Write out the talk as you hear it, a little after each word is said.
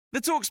The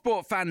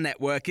TalkSport Fan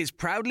Network is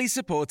proudly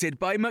supported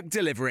by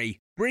McDelivery,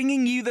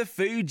 bringing you the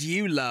food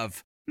you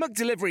love.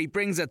 McDelivery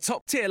brings a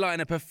top-tier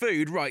lineup of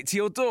food right to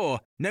your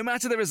door. No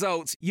matter the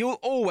result, you'll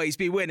always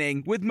be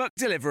winning with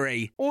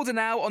McDelivery. Order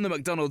now on the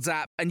McDonald's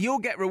app and you'll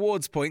get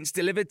rewards points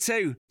delivered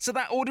too. So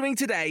that ordering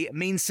today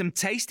means some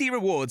tasty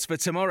rewards for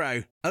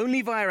tomorrow.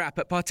 Only via app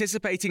at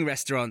participating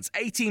restaurants.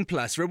 18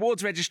 plus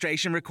rewards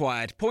registration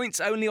required. Points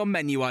only on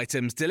menu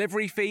items,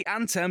 delivery fee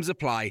and terms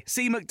apply.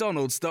 See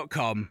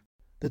mcdonalds.com.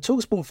 The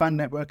TalkSport Fan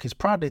Network is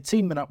proudly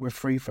teaming up with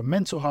Free for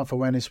Mental Health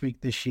Awareness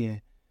Week this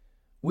year.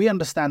 We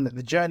understand that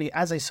the journey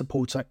as a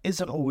supporter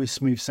isn't always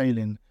smooth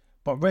sailing,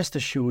 but rest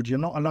assured you're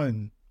not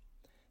alone.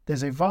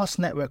 There's a vast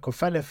network of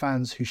fellow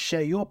fans who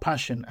share your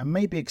passion and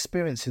may be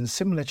experiencing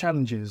similar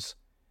challenges.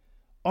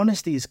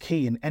 Honesty is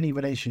key in any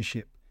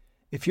relationship.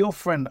 If your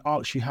friend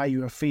asks you how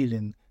you are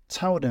feeling,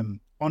 tell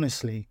them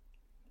honestly.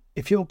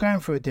 If you're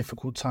going through a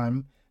difficult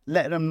time,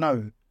 let them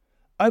know.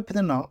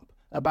 Opening up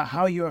about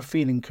how you are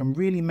feeling can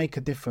really make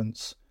a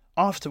difference.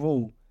 After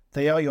all,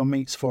 they are your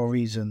mates for a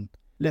reason.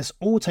 Let's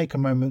all take a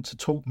moment to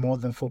talk more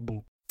than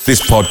football.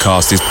 This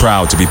podcast is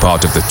proud to be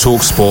part of the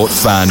TalkSport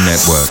Fan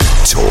Network.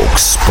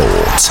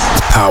 TalkSport.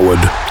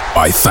 Powered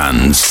by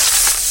fans.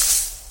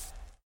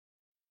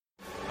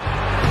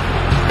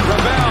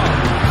 Ravel.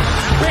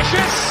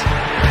 Vicious.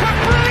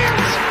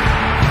 Brilliant.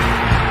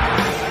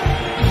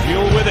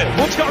 Mule with it.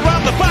 Wood's got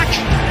round the back.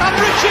 And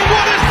Richie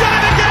Wood has done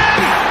it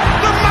again.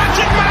 The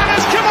magic man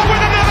has come up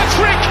with another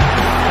trick.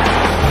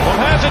 Well,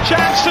 here's a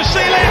chance to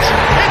seal it.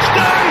 It's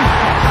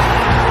done.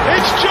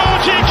 It's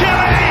Georgie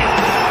Kelly.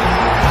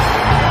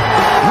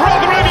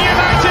 Rotherham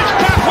United's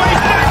pathway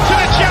back to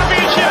the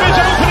Championship is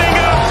opening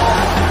up.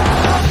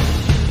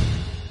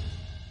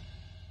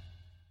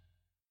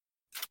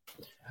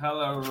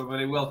 Hello,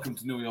 everybody. Welcome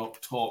to New York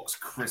Talks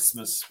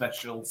Christmas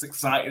special. It's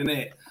exciting, isn't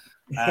it?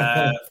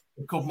 A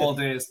couple more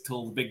days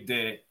till the big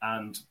day,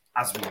 and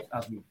as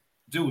we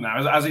do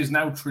now, as is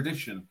now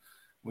tradition,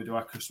 we do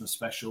our Christmas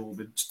special. We'll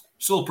be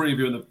still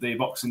previewing the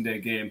Boxing Day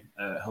game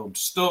at home to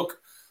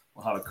Stoke.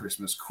 We'll have a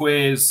Christmas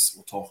quiz.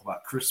 We'll talk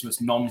about Christmas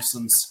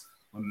nonsense.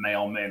 We may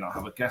or may not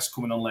have a guest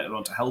coming on later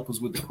on to help us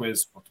with the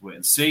quiz. We'll have to wait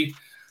and see.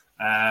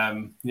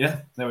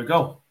 There we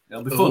go.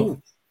 It'll be fun. Ooh.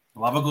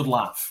 We'll have a good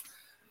laugh.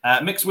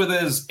 Mick's with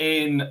us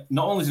in,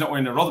 not only is he not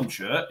wearing a Rotherham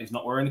shirt, he's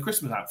not wearing a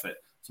Christmas outfit.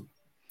 So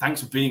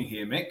thanks for being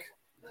here, Mick.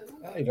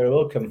 You're very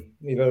welcome.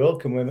 You're very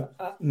welcome. When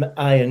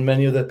I and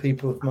many other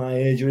people of my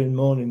age are in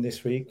mourning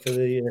this week for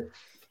the...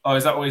 Oh,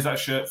 is that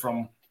shirt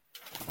from?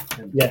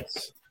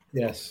 Yes.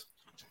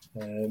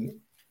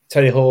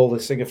 Terry Hall, the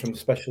singer from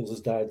Specials, has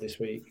died this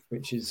week,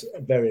 which is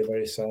very,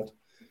 very sad.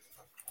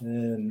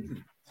 There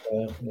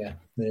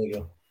you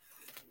go.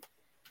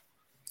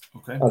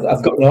 Okay.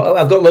 I've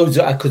got loads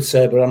that I could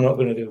say, but I'm not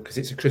going to do because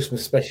it's a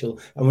Christmas special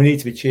and we need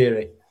to be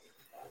cheery.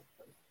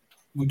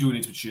 We do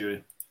need to be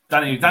cheery.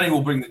 Danny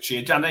will bring the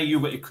cheer. Danny,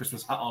 you've got your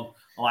Christmas hat on.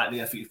 I like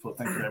the effort you've put.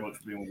 Thank you very much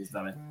for being with us,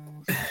 Danny.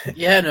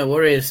 Yeah, no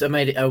worries. I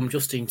made it home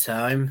just in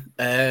time.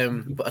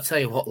 But I tell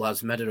you what,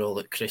 lads, made it all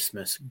at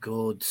Christmas.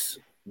 Good.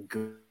 I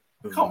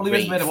can't believe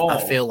it's made of all.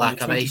 I feel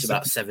like I've aged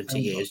about 70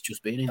 years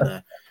just being in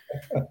there.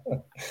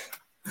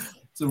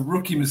 It's a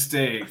rookie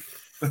mistake.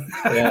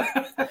 Yeah.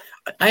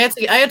 I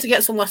had to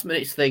get some last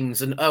minute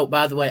things, and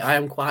by the way, I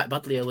am quite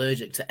badly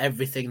allergic to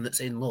everything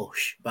that's in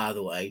Lush. By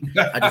the way,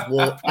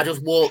 I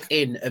just walk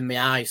in and my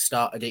eyes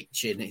started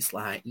itching. It's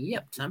like,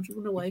 yep, time to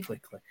run away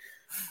quickly.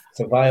 It's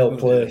a vile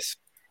place.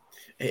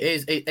 It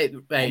is.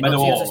 Not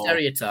to use a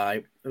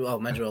stereotype. Well,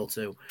 Meadowhall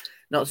too.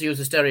 Not to use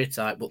a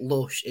stereotype, but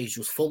Lush is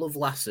just full of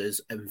lasses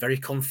and very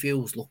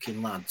confused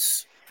looking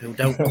lads who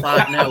don't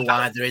quite know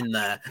why they're in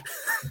there.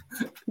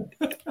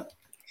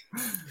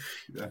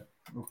 Yeah.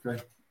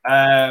 Okay.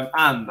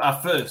 And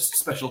our first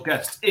special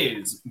guest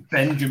is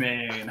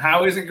Benjamin.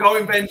 How is it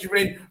going,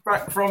 Benjamin?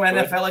 Back from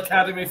NFL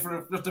Academy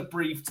for just a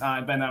brief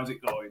time. Ben, how's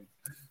it going?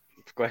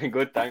 It's going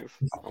good, thanks.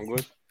 I'm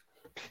good.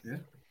 Yeah.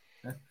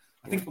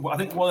 I think one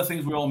of the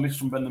things we all miss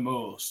from Ben the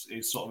most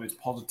is sort of his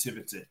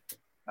positivity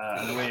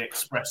and the way he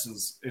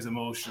expresses his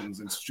emotions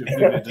in such a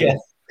vivid and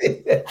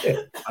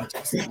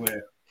fantastic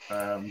way.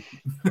 Ben,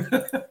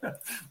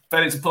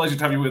 it's a pleasure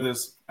to have you with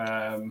us.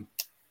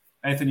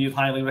 Anything you'd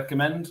highly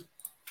recommend?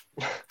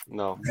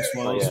 No. Just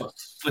one of those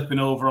slipping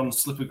over on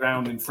slippery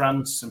ground in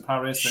France and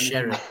Paris.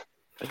 Sherry.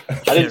 I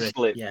didn't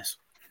slip. Yes.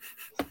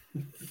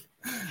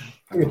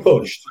 You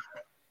pushed.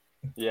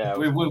 Yeah.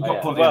 We've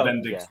got plenty of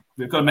Ben digs. Yeah.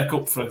 We've got to make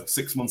up for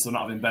 6 months of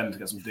not having Ben to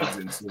get some digs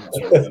in.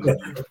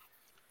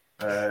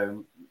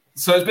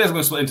 So it's basically going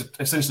to split into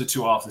essentially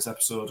two halves this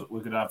episode. We're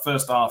going to have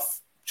first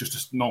half,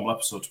 just a normal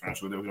episode, to be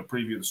honest with you. We're going to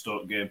preview the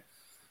Stoke game,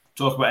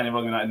 talk about any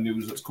Rotherham United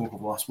news that's come up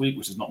over the last week,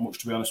 which is not much,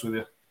 to be honest with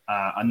you.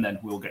 And then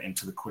we'll get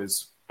into the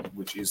quiz,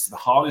 which is the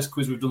hardest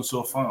quiz we've done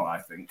so far, I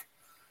think.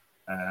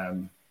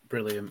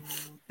 Brilliant.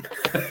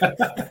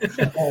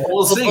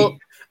 We'll see.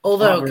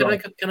 Although,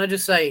 can I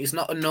just say, it's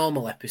not a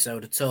normal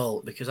episode at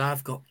all, because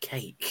I've got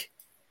cake.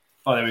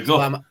 Oh, there we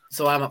go.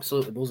 So I'm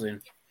absolutely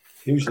buzzing.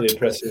 Hugely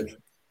impressive.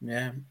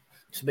 Yeah.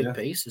 It's a big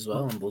piece as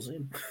well. I'm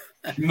buzzing.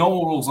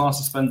 Normal rules are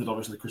suspended,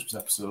 obviously, Christmas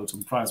episodes.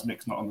 I'm surprised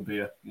Mick's not on the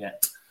beer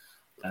yet.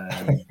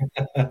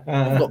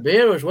 I've got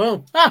beer as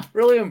well. Ah,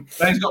 brilliant.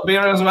 Then he's got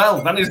beer as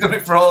well. Then he's got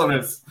it for all of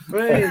us.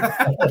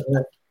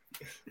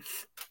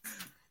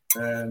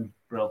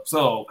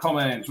 So,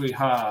 comments, we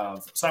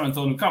have Simon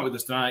Thorne, who can't be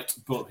with us tonight,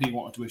 but he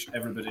wanted to wish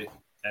everybody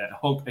a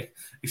hug.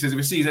 He says if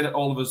he sees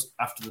all of us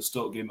after the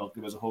Stoke game, he'll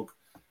give us a hug.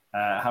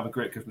 Have a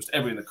great Christmas to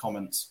everyone in the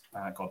comments.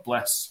 God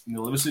bless.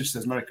 Neil Liversidge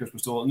says Merry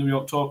Christmas to all at New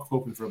York Talk,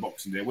 hoping for a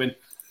Boxing Day win.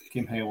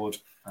 Kim Haywood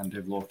and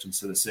Dave Lawton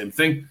say the same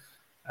thing.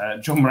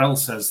 John Morell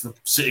says the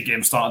City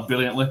game started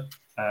brilliantly.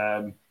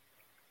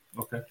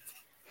 Okay.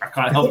 I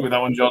can't help you with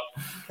that one, John.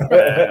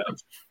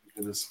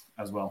 With us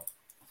as well.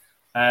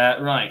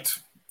 Right.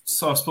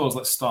 So I suppose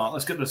let's start.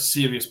 Let's get the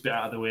serious bit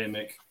out of the way,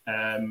 Mick.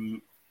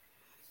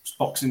 It's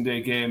Boxing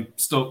Day game,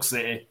 Stoke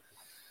City.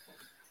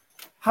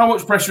 How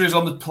much pressure is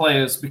on the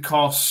players?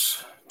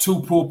 Because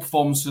two poor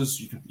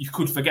performances, you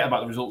could forget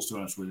about the results, to be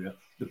honest with you.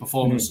 The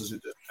performances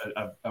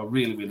are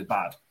really, really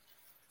bad.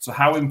 So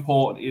how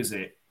important is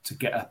it to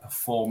get a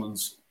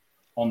performance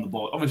on the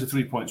board? Obviously,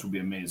 3 points would be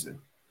amazing.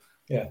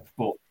 Yeah.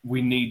 But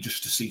we need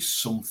just to see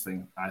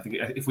something. I think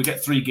if we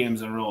get 3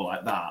 games in a row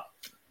like that,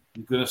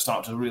 you're going to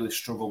start to really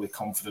struggle with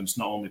confidence,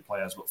 not only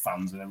players, but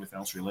fans and everything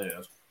else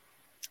related.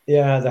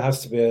 Yeah, there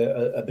has to be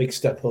a big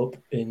step up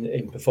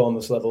in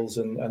performance levels,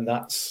 and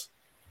that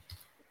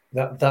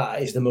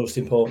is the most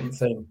important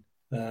thing.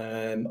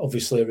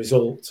 Obviously, a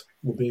result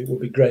would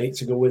be great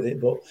to go with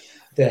it, but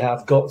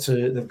they've got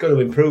to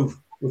improve.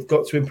 We've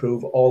got to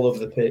improve all over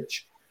the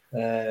pitch.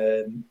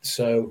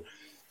 So,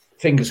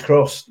 fingers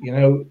crossed.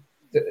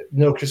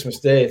 No Christmas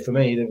Day for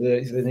me.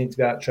 They need to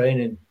be out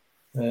training.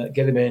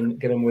 Get them in,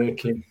 get them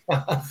working.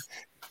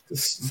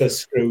 Says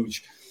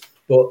Scrooge.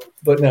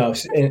 But no,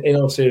 in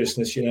all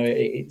seriousness,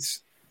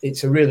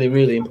 it's a really,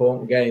 really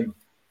important game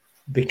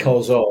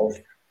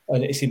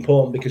and it's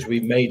important because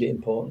we've made it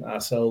important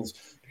ourselves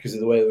because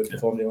of the way we've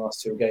performed in the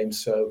last 2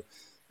 games. So,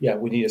 yeah,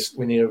 we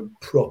need a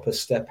proper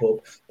step up,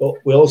 but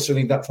we also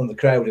need that from the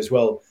crowd as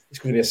well. It's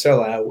going to be a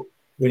sellout.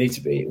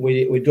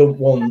 We don't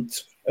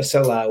want a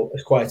sellout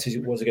as quiet as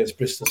it was against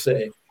Bristol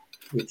City,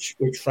 which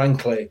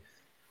frankly,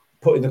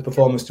 putting the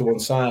performance to one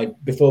side,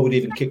 before we'd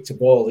even kicked a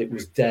ball, it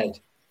was dead.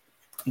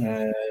 We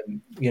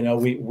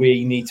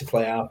need to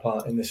play our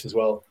part in this as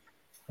well,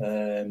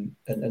 and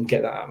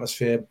get that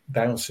atmosphere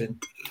bouncing.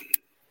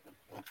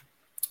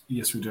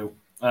 Yes, we do.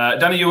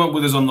 Danny, you weren't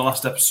with us on the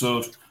last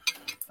episode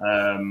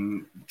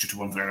due to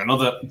one thing or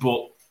another,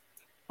 but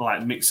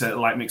like Mick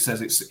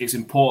says, it's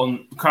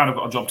important. The crowd have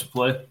got a job to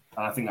play,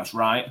 and I think that's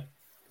right.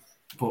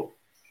 But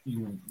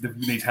they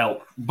need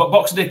help. But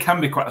Boxing Day can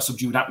be quite a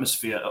subdued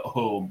atmosphere at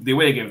home. The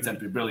away games tend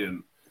to be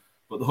brilliant,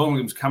 but the home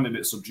games can be a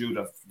bit subdued,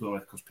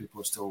 because people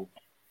are still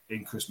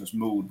in Christmas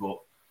mood. But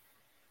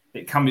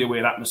it can be a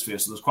weird atmosphere,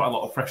 so there's quite a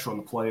lot of pressure on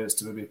the players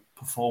to maybe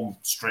perform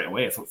straight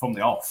away from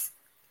the off.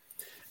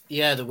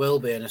 Yeah, there will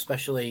be, and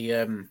especially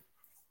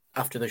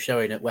after the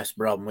showing at West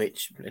Brom,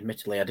 which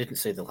admittedly I didn't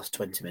see the last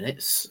 20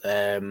 minutes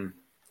because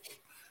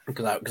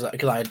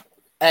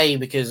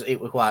it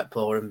was quite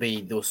poor, and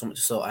B, there was something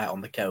to sort out on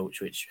the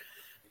coach, which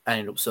I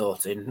ended up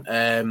sorting.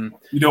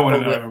 You don't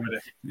want to know everybody.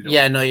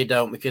 No, you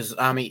don't, because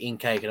I'm eating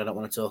cake and I don't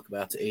want to talk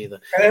about it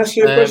either. Can I ask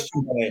you a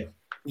question, Danny?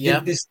 Yeah.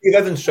 Did Steve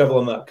Evans travel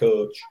on that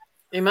coach?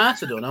 He might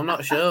have done, I'm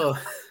not sure.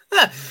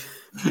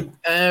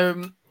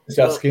 Just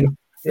asking.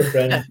 Your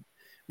friend.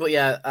 But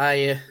yeah,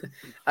 I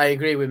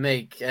agree with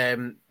Mick.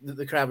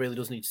 The crowd really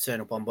does need to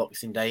turn up on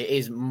Boxing Day. It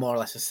is more or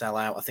less a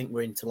sellout. I think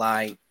we're into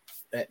like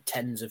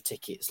tens of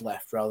tickets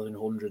left rather than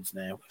hundreds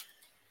now.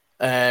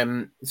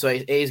 So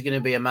it is going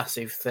to be a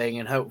massive thing,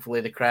 and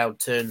hopefully the crowd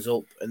turns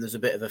up and there's a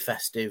bit of a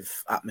festive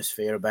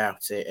atmosphere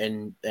about it,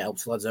 and it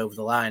helps the lads over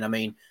the line. I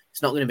mean,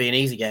 it's not going to be an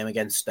easy game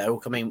against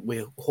Stoke. I mean,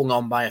 we hung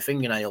on by our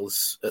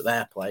fingernails at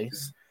their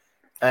place.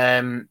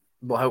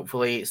 But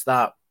hopefully it's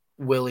that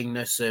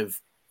willingness of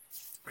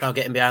crowd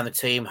getting behind the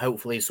team,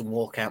 hopefully some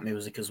walkout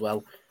music as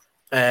well,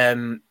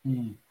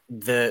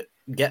 that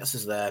gets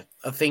us there.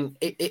 I think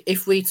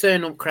if we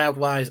turn up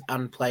crowd-wise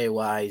and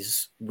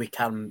player-wise, we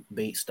can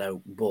beat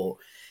Stoke. But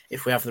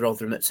if we have the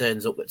Rotherham that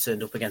turned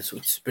up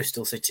against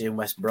Bristol City and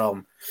West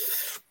Brom,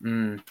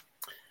 I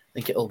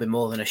think it'll be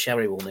more than a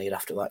sherry we'll need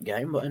after that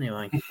game. But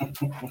anyway.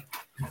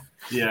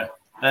 Yeah.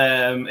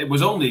 It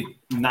was only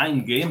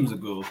 9 games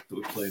ago that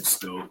we played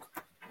Stoke.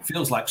 It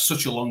feels like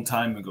such a long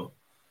time ago.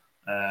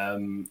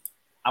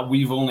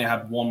 We've only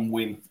had 1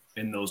 win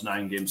in those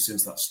 9 games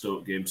since that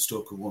Stoke game.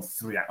 Stoke have won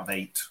 3 out of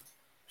 8,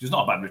 which is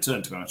not a bad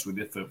return, to be honest with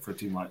you, for a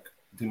team like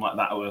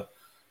that, who are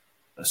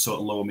a sort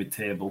of lower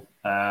mid-table.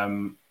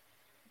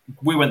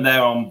 We went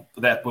there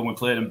when we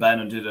played in Ben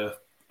and did a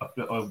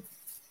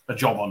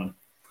job on them.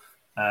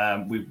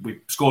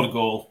 We scored a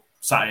goal,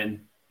 sat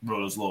in,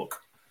 wrote us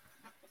luck.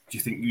 Do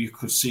you think you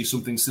could see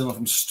something similar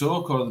from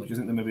Stoke, or do you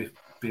think they maybe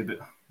be a bit?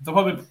 They'll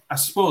probably, I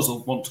suppose,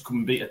 they'll want to come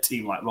and beat a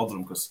team like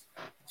Rotherham, because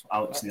that's what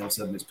Alex Neil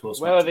said in his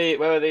post. Where are they in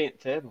the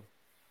table?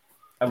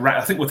 Right,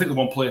 I think they're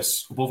 1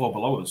 place above or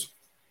below us.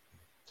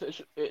 So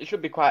it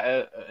should be quite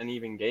an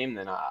even game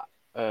then.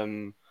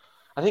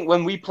 I think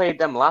when we played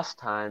them last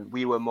time,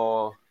 we were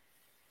more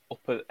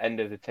upper end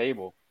of the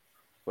table,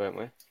 weren't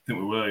we? I think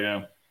we were,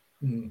 yeah.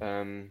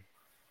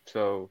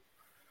 So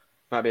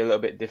might be a little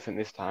bit different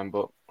this time,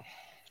 but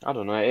I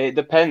don't know. It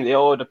depends. It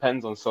all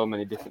depends on so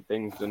many different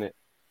things, doesn't it?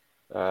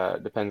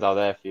 Depends how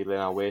they're feeling,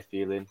 how we're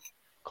feeling,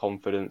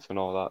 confidence and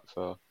all that.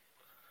 So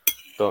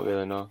don't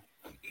really know.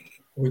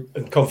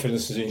 And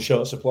confidence is in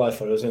short supply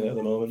for us, isn't it, at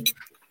the moment?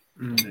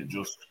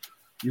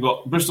 You've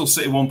got Bristol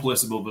City one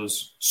place above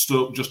us,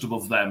 Stoke just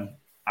above them,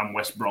 and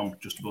West Brom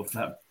just above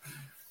them.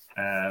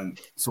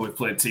 So we've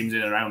played teams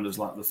in and around us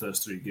like the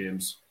first 3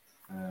 games.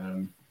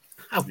 And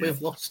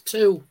we've lost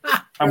 2.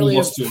 And we've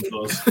lost 2 of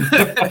those.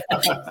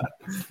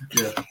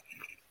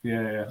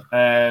 Yeah.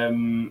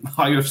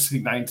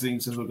 UFC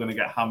 19 says we're going to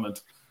get hammered.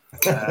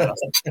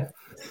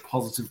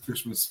 Positive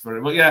Christmas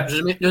spirit. But yeah.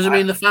 Does it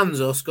mean the fans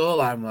or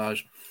scoreline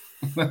wise?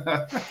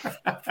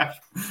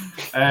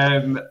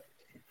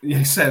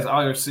 He says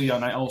IOC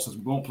on night also says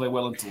we won't play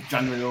well until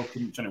January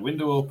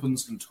window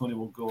opens, and Tony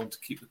will go on to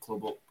keep the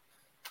club up,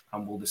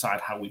 and we'll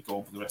decide how we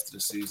go for the rest of the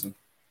season.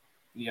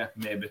 Yeah,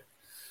 maybe.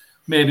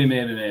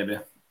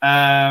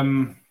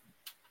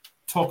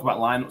 Talk about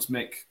lineups,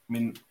 Mick. I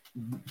mean,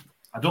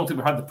 I don't think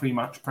we've had the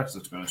pre-match presser,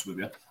 to be honest with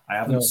you. I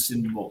haven't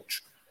seen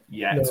much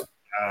yet, so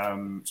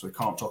we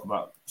can't talk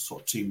about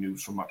sort of team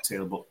news from Matt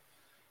Taylor. But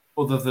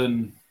other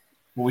than,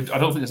 I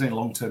don't think there's any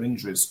long-term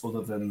injuries.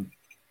 Other than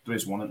there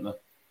is one, isn't there?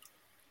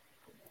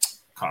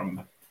 Can't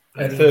remember.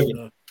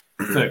 Fergie.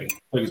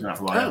 Fergie's been out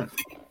for a while.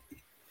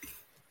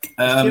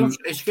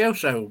 It's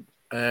Kyoso.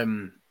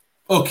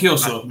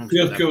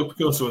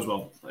 Kyoso as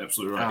well.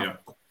 Absolutely right.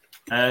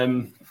 Yeah.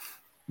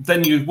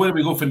 Then where do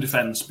we go for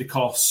defence?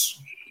 Because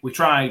we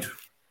tried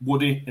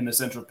Woody in the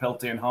centre of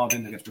Peltier and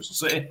Harding against Bristol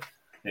City.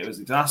 It was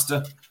a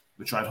disaster.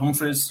 We tried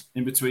Humphreys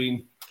in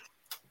between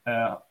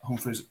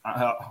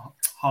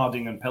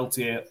Harding and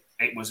Peltier.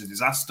 It was a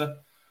disaster.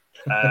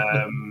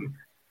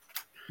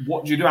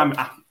 What do you do?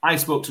 I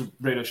spoke to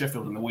Radio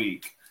Sheffield in the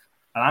week,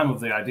 and I'm of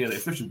the idea that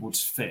if Richard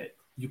Wood's fit,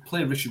 you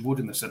play Richard Wood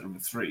in the centre of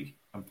the 3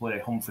 and play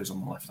Humphreys on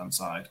the left-hand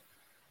side.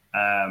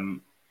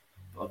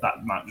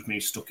 That might just me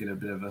stuck in a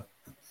bit of a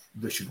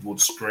Richard Wood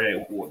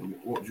straight. What do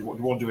you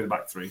want to do in the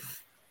back 3?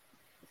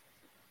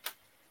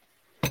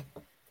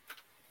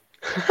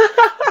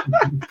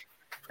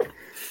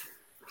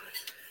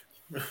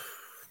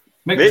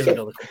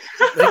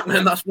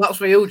 That's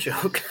for you,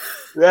 Chuck.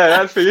 Yeah,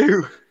 that's for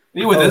you. Are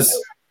you with us?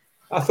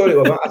 I thought you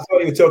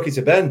were talking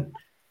to Ben.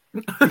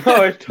 No,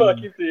 I'm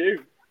talking to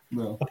you.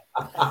 No.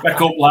 Back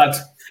up, lad.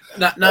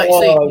 No,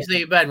 you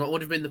see, Ben, what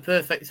would have been the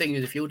perfect thing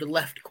is if you would have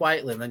left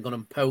quietly and then gone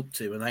and poked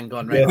him and then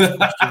gone, right,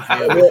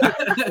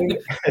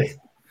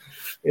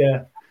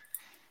 yeah.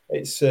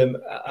 It's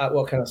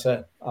what can I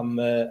say?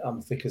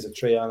 I'm thick as a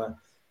tree, I'm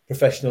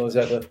professional as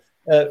ever.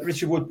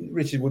 Richard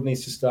Wood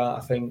needs to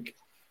start, I think.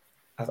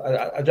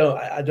 I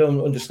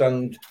don't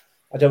understand.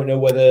 I don't know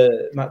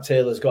whether Matt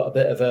Taylor's got a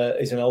bit of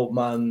he's an old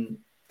man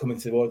coming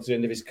towards the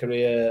end of his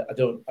career. I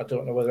don't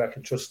know whether I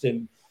can trust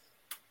him.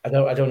 I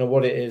don't know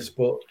what it is,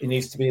 but he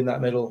needs to be in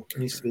that middle. He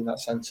needs to be in that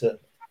centre.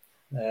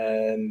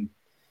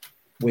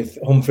 With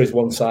Humphreys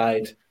one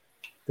side.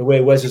 The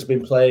way Wes has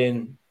been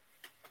playing,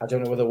 I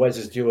don't know whether Wes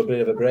is due a bit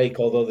of a break,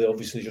 although they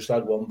obviously just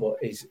had one, but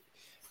his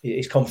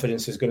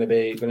confidence is going to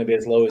be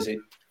as low as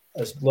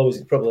it's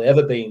probably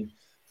ever been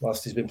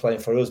whilst he's been playing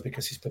for us,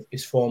 because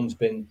his form's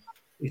been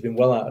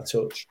well out of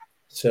touch.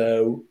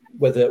 So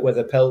whether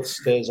Peltz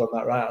stays on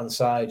that right hand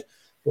side,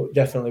 but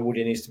definitely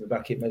Woody needs to be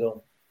back in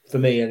middle. For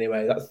me,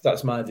 anyway,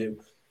 that's my view.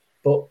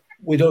 But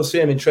we don't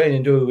see him in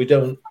training, do we? We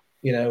don't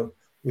know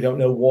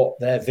what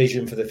their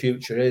vision for the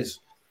future is.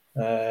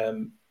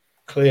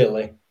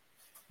 Clearly,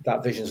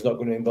 that vision's not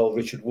going to involve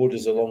Richard Wood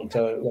as a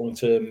long-term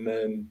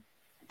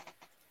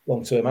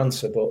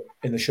answer. But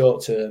in the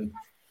short term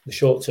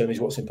is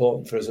what's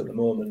important for us at the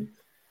moment,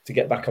 to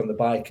get back on the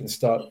bike and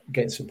start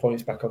getting some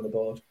points back on the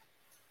board.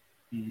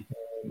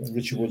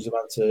 Richard Wood's the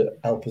man to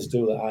help us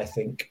do that, I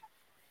think.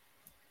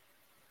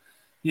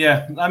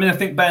 Yeah, I mean, I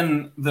think,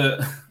 Ben,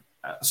 that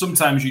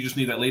sometimes you just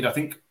need that leader. I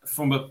think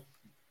from a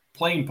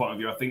playing point of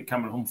view, I think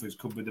Cameron Humphreys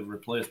could be the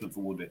replacement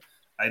for Woody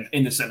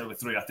in the centre of the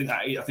 3. I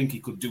think he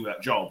could do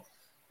that job.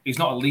 He's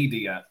not a leader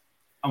yet,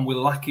 and we're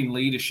lacking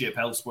leadership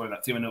elsewhere in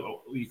that team. I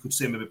know you could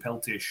say maybe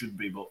Peltier should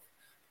be, but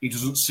he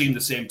doesn't seem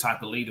the same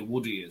type of leader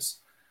Woody is.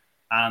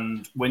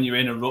 And when you're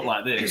in a rut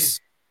like this,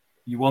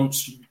 you want,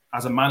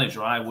 as a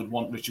manager, I would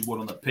want Richard Wood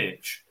on the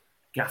pitch,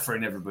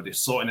 gaffering everybody,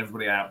 sorting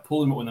everybody out,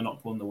 pulling them up when they're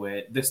not pulling the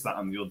weight, this, that,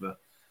 and the other.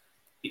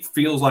 It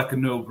feels like a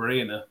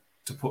no-brainer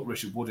to put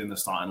Richard Wood in the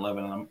starting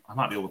 11, and I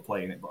might be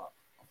overplaying it, but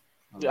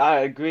I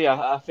agree.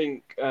 I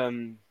think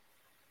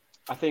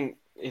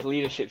his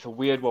leadership's a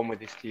weird one with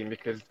this team,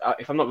 because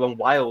if I'm not wrong,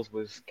 Wiles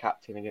was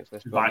captain against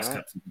West Brom. Vice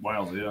captain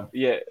Wiles, yeah.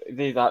 Yeah,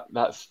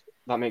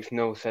 that makes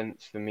no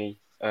sense for me.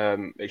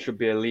 It should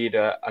be a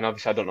leader, and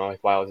obviously I don't know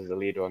if Wiles is a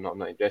leader or not. I'm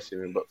not in dressing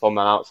room, but from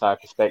an outside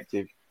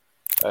perspective,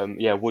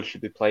 Wood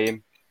should be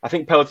playing. I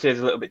think Peltier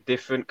is a little bit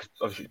different, because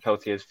obviously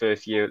Peltier's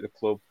first year at the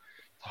club.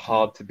 It's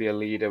hard to be a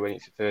leader when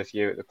it's your first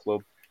year at the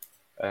club.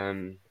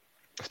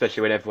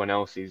 especially when everyone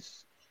else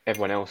is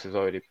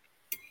already,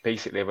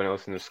 basically everyone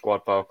else in the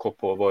squad, bar a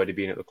couple, have already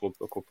been at the club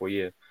for a couple of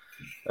years.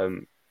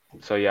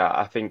 So yeah,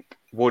 I think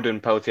Wood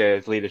and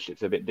Peltier's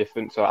leadership's a bit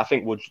different. So I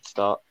think Wood should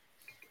start,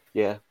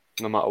 no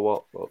matter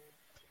what. But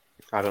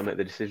I don't make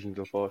the decisions,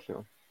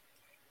 unfortunately.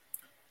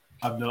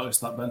 I've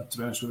noticed that, Ben, to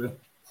be honest with you.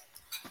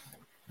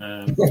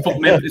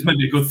 It's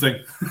maybe a good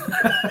thing.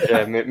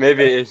 Yeah,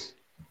 maybe it is.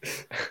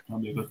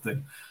 Maybe a good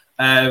thing.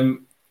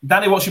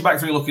 Danny, what's your back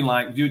three looking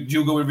like? Do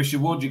you go with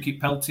Richard Wood? Do you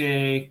keep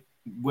Peltier?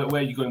 Where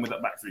are you going with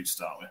that back three to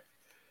start with?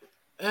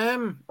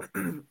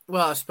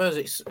 Well, I suppose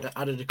it's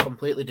added a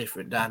completely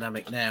different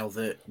dynamic now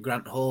that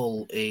Grant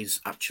Hall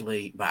is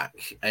actually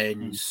back,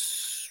 and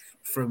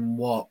from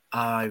what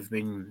I've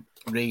been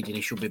reading,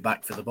 he should be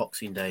back for the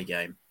Boxing Day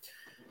game.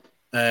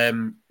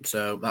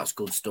 So that's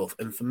good stuff.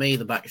 And for me,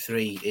 the back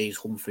three is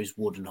Humphreys,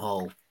 Wood, and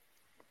Hall.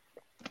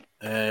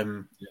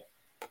 It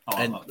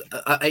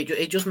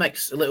just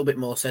makes a little bit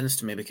more sense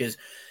to me because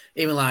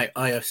even like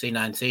IOC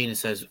 19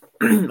 says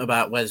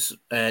about Wes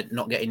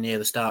not getting near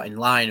the starting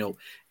lineup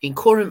in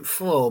current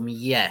form,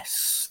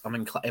 yes, I'm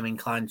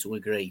inclined to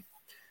agree.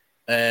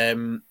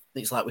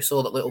 It's like we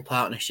saw that little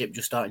partnership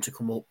just starting to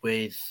come up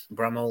with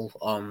Bramall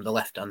on the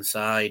left-hand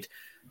side.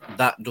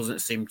 That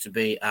doesn't seem to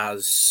be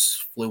as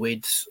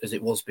fluid as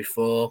it was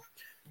before.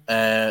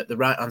 The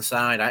right-hand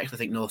side, I actually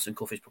think Norton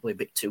Cuff is probably a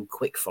bit too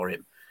quick for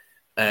him,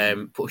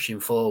 pushing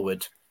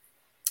forward.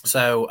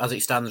 So as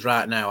it stands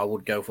right now, I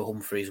would go for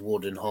Humphreys,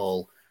 Wood and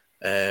Hall.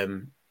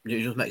 It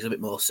just makes a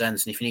bit more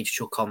sense. And if you need to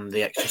chuck on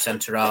the extra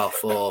centre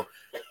half or,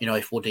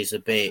 if Wood is a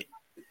bit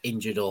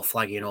injured or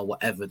flagging or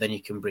whatever, then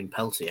you can bring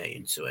Peltier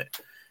into it.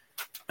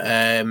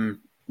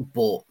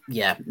 But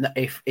yeah,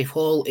 if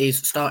Hall is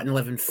starting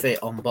 11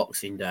 fit on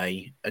Boxing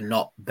Day and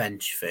not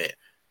bench fit,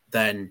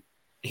 then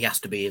he has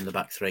to be in the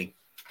back three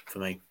for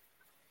me.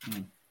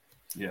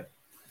 Yeah,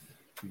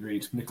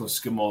 agreed. Nicholas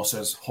Skidmore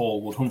says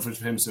Hall, Wood, Humphreys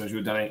for him. So as you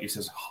were Danny, he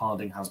says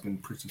Harding has been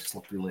pretty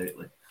sloppy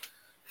lately,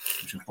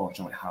 which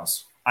unfortunately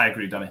has. I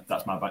agree, Danny.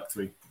 That's my back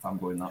three if I'm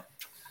going that.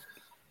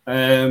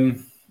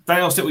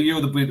 Danny, I'll stick with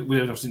you. We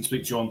didn't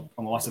speak to you on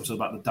the last episode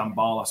about the Dan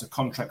Barlaser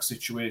contract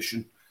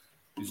situation.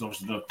 He's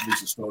obviously done a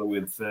recent story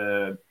with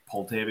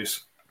Paul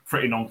Davis,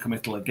 pretty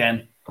non-committal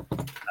again.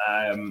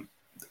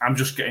 I'm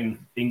just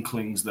getting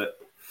inklings that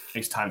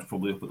his time's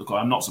probably up at the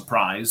club. I'm not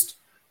surprised,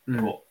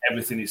 but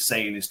everything he's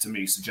saying is to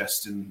me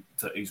suggesting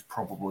that he's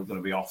probably going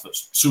to be off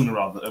sooner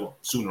or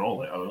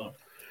later. I don't know.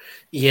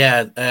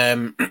 Yeah,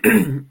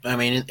 I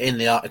mean, in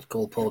the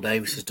article Paul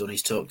Davis has done,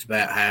 he's talked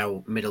about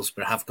how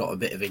Middlesbrough have got a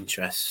bit of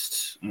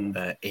interest in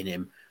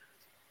him,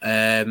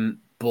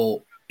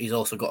 but he's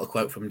also got a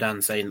quote from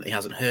Dan saying that he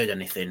hasn't heard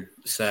anything,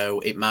 so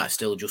it might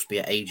still just be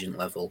at agent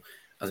level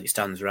as it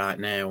stands right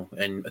now.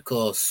 And of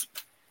course,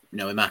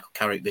 with Michael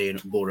Carrick being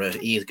at Borough,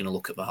 he is going to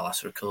look at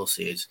Barlaser, of course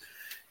he is,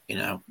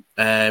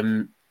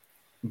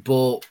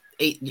 but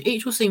it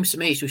just seems to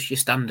me it's just your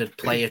standard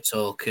player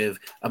talk of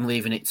I'm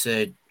leaving it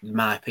to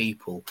my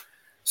people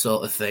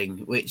sort of thing,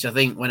 which I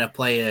think when a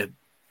player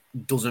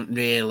doesn't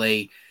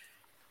really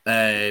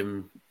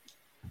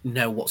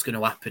know what's going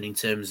to happen in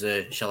terms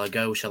of shall I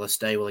go, shall I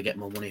stay, will I get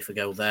more money if I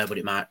go there, but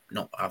it might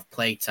not have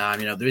play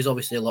time. There is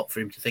obviously a lot for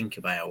him to think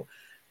about,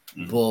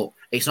 but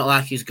it's not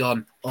like he's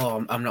gone,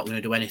 I'm not going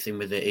to do anything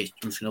with it,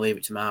 I'm just going to leave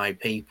it to my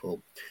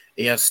people.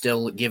 He has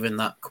still given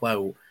that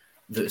quote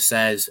that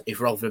says if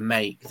Rotherham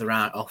make the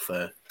right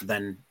offer,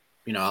 then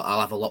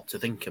I'll have a lot to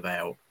think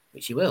about,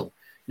 which he will.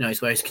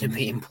 It's where he's going to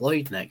be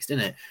employed next,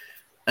 isn't it?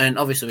 And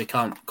obviously we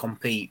can't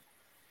compete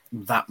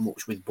that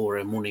much with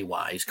Borough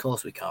money-wise. Of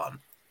course we can't.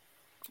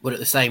 But at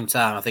the same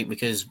time, I think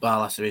because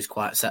Barlaser is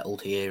quite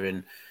settled here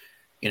and,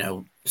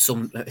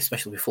 some,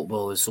 especially with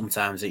footballers,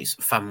 sometimes it's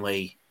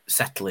family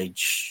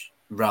settlage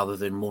rather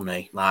than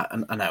money. Like,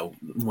 I know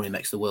money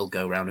makes the world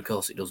go round, of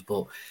course it does,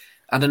 but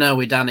I don't know,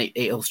 with Dan,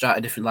 it'll start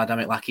a different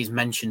dynamic. Like he's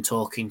mentioned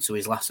talking to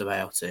his lass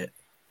about it.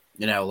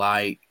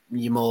 Like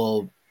your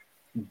more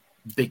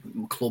big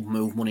club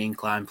move, money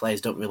inclined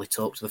players don't really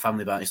talk to the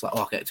family about it. It's like,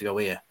 I get to go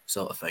here,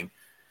 sort of thing.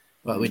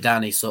 But with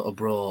Dan, he sort of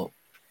brought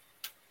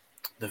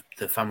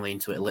the family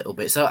into it a little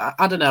bit. So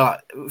I don't know.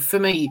 For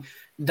me,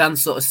 Dan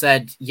sort of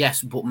said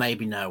yes, but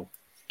maybe no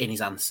in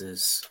his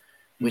answers,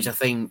 which I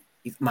think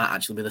it might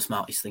actually be the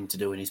smartest thing to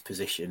do in his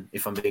position.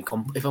 If I'm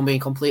being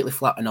completely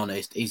flat and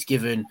honest, he's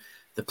given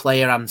the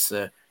player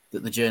answer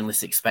that the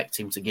journalists expect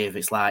him to give.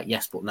 It's like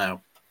yes, but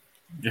no.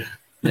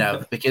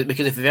 Yeah.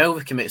 Because if he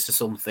overcommits to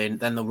something,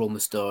 then they'll run the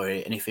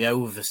story, and if he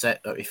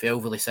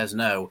overly says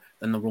no,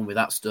 then they'll run with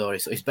that story.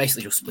 So he's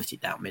basically just split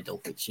it down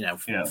middle, which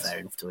fair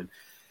enough to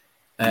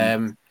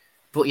him.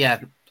 But yeah,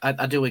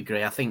 I do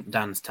agree. I think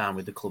Dan's time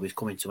with the club is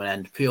coming to an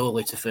end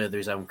purely to further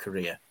his own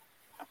career,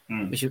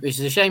 which is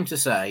a shame to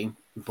say,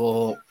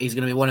 but he's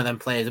going to be one of them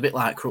players, a bit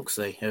like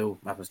Crooksey, who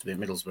happens to be in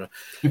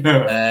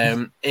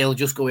Middlesbrough. He'll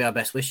just go with our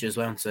best wishes,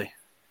 won't he?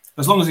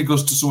 As long as he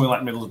goes to somewhere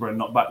like Middlesbrough and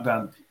not back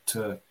down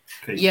to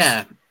Peaks.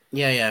 Yeah.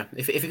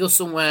 If he goes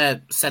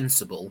somewhere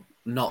sensible,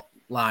 not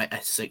like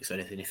S6 or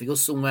anything, if he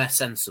goes somewhere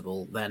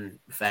sensible, then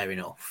fair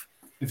enough.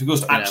 If he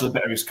goes to actually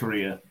better his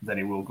career, then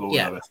he will go.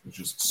 Yeah,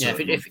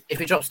 if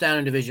he drops down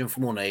in division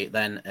for money,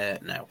 then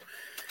no.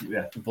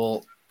 Yeah,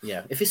 but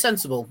yeah, if he's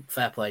sensible,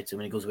 fair play to him,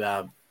 and he goes with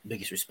our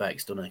biggest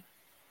respects, doesn't he?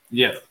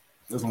 Yeah,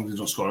 as long as he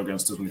doesn't score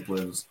against us when he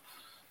plays,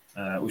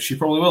 which he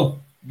probably will.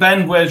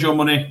 Ben, where's your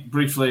money?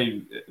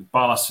 Briefly,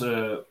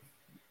 Barlas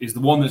is the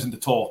one that's in the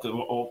talk,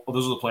 or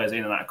there's other players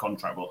in and out of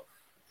contract, but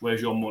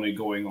where's your money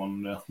going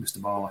on Mr.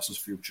 Barlas's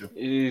future?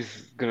 He's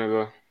going to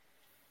go.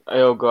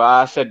 He'll go.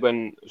 I said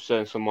when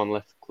someone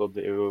left the club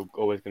that he was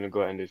always going to go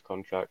end his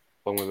contract,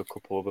 along with a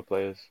couple other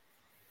players.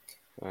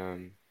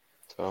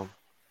 So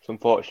it's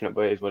unfortunate,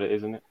 but it is what it is,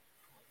 isn't it?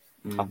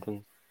 It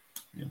happens.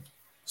 Yeah.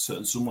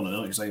 Certain someone, I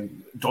know you're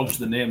saying, dodge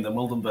the name, then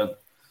well done, Ben.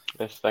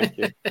 Yes, thank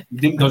you. You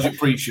didn't dodge it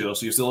pre-show,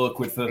 so you're still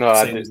awkward for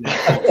saying his name.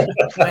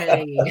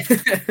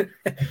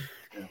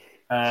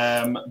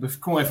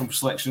 Before coming away from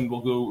selection,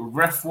 we'll go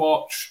Ref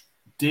Watch.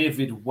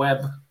 David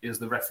Webb is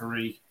the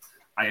referee.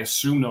 I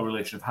assume no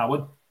relation of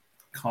Howard.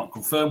 Can't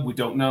confirm. We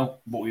don't know,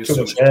 but we assume.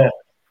 Too much hair.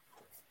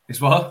 It's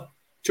what?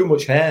 Too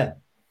much hair.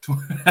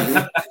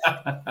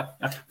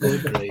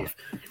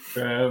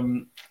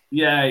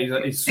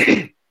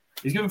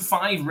 He's given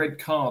 5 red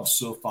cards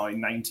so far in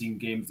 19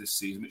 games this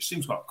season, which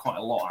seems quite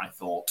a lot, I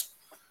thought.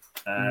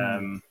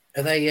 Are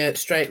they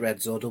straight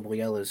reds or double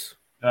yellows?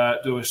 I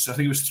think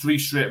it was 3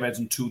 straight reds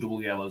and 2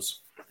 double yellows.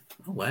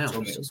 Oh, wow.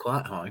 So that's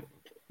quite high.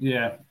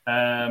 Yeah.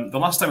 The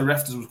last time we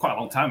refed us was quite a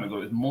long time ago.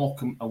 It was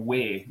Morecambe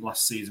away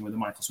last season with the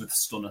Michael Smith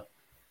stunner.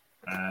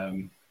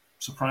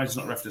 Surprised he's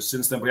not refed us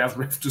since then, but he has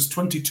refed us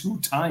 22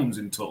 times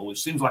in total,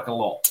 which seems like a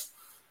lot.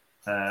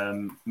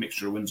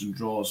 Mixture of wins and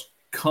draws.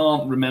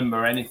 Can't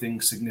remember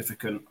anything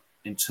significant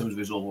in terms of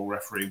his overall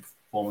referee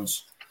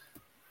performance,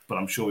 but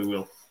I'm sure we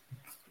will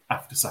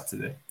after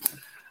Saturday.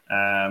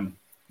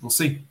 We'll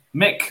see.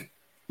 Mick,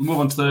 we'll move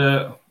on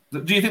to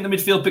do you think the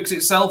midfield picks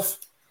itself?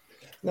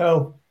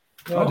 No,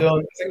 I don't.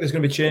 I think there's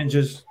going to be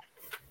changes.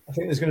 I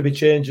think, I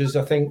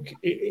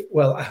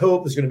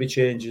hope there's going to be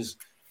changes.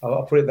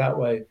 I'll put it that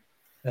way.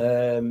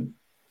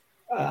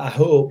 I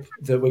hope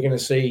that we're going to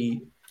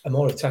see a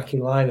more attacking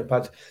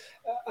lineup.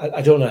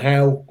 I don't know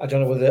how. I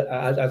don't know whether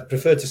I'd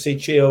prefer to see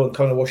Chio and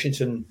Connor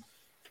Washington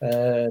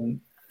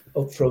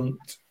up front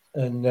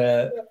and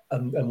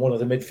one of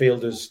the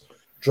midfielders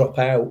drop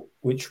out,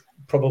 which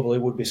probably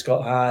would be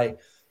Scott High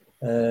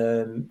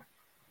and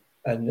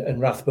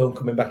Rathbone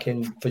coming back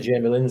in for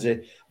Jamie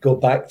Lindsay. Go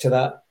back to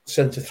that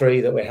centre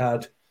 3 that we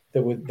had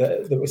that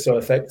was so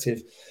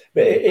effective.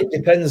 But it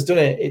depends,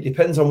 doesn't it? It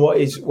depends on what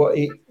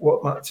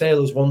Matt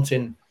Taylor's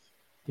wanting.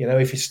 You know,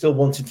 if he's still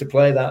wanting to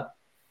play that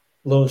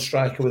lone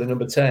striker with a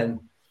number 10,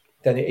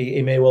 then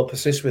he may well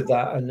persist with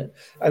that. And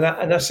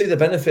I see the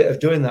benefit of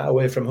doing that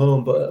away from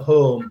home. But at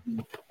home,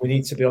 we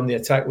need to be on the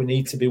attack. We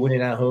need to be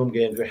winning our home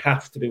games. We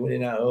have to be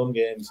winning our home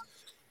games,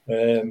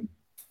 and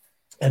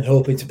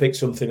hoping to pick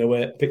something up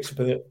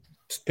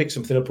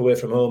away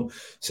from home.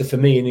 So for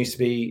me, it needs to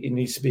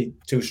be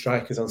 2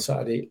 strikers on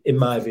Saturday, in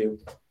my view.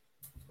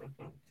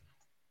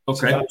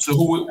 Okay. So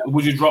who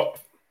would you drop?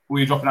 Were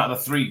you dropping out of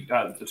the 3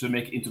 to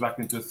make it back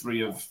into a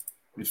 3 of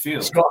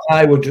midfield? Scott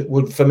High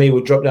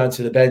would drop down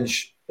to the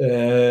bench,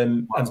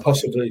 and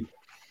possibly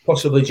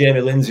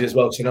Jamie Lindsay as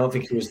well, because I don't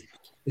think he's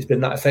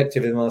been that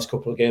effective in the last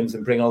couple of games,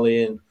 and bring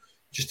Ollie in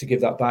just to give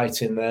that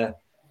bite in there,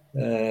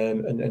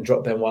 and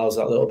drop Ben Wiles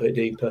that little bit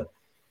deeper.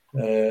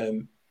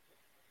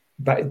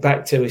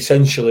 Back to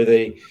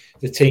essentially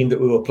the team that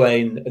we were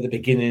playing at the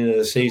beginning of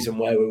the season,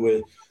 where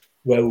we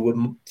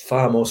were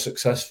far more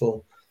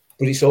successful.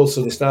 But it's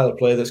also the style of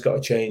play that's got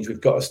to change.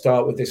 We've got to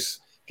start with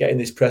getting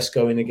this press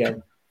going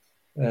again.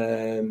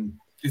 Do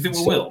you think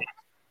we will?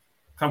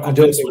 I'm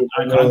convinced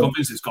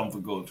it's gone for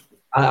good.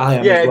 I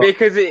am. Yeah,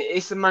 because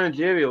it's a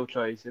managerial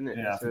choice, isn't it?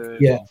 Yeah.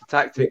 It's a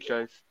tactic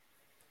choice.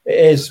 It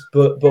is,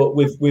 but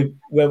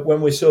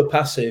when we're so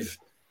passive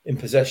in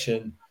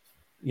possession,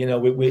 you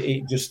know,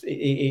 it just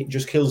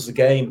kills the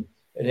game,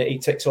 and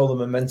it takes all the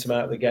momentum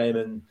out of the game,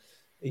 and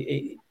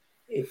it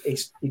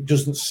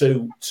doesn't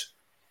suit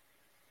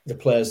the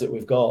players that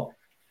we've got.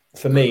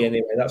 For me,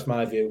 anyway, that's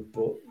my view.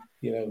 But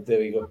you know, there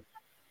we go.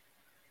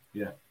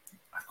 Yeah,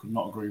 I could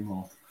not agree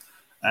more.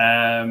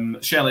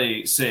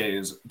 Shelley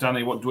says,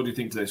 Danny, what do you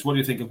think of this? What do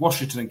you think of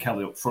Washington and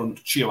Kelly up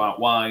front, Chio out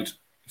wide?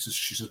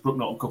 She says Brook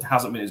Norton-Cuff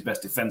hasn't been his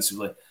best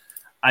defensively.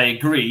 I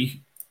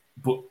agree,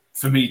 but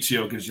for me,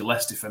 Chio gives you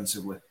less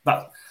defensively.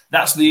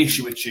 That's the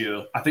issue with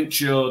Chio. I think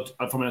Chio,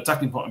 from an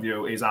attacking point of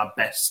view, is our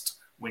best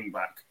wing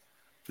back.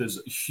 There's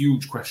a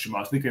huge question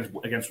mark. I think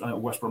against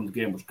West Brom, the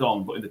game was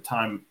gone, but in the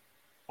time,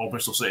 or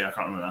Bristol City, I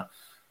can't remember that.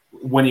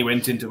 When he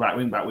went into right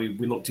wing back, we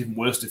looked even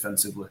worse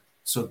defensively.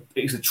 So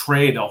it's a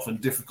trade-off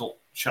and difficult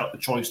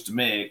choice to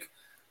make.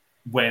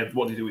 What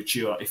do you do with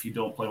Chio if you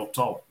don't play up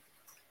top?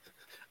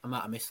 I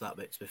might have missed that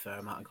bit, to be fair.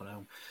 I might have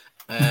gone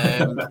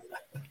home.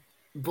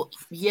 But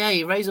yeah,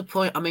 you raise a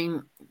point. I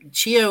mean,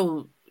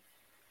 Chio,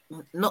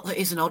 not that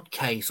he's an odd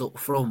case up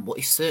front, but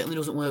he certainly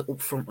doesn't work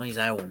up front on his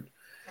own.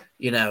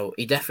 You know,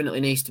 he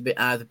definitely needs to be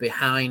either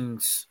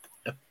behind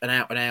an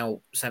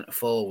out-and-out centre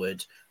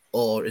forward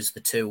or as the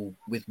two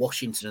with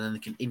Washington, and then they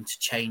can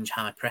interchange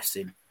high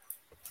pressing.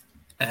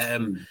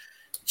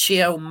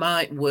 Chio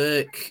might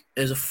work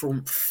as a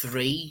front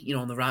three,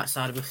 on the right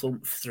side of a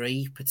front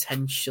three,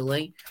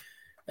 potentially.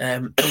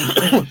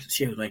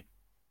 Excuse me.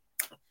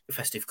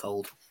 Festive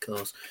cold, of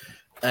course.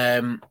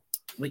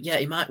 But yeah,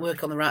 he might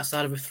work on the right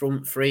side of a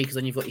front three, because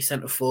then you've got your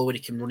centre forward,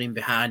 he can run in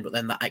behind, but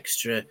then that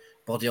extra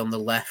body on the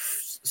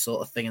left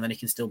sort of thing, and then he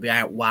can still be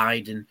out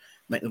wide and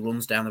make the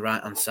runs down the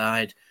right-hand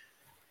side.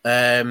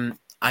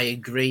 I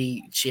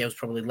agree, Chio's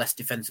probably less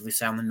defensively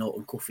sound than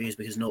Norton Cuffy is,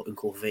 because Norton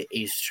Cuffy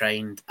is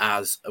trained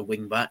as a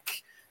wing-back,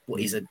 but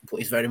he's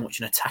very much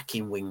an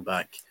attacking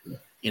wing-back,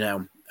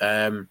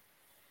 and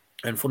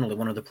funnily,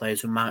 one of the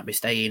players who might be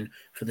staying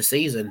for the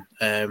season.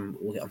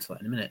 We'll get onto that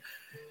in a minute.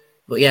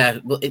 But yeah,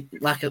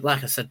 like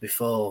I said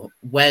before,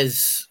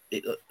 Wes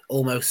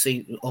almost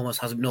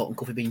has Norton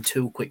Cuffy being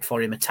too quick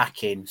for him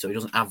attacking, so he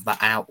doesn't have that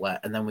outlet,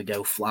 and then we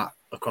go flat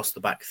across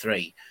the back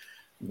three.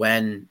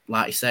 When,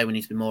 like you say, we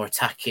need to be more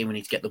attacking, we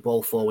need to get the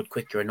ball forward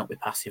quicker and not be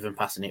passive and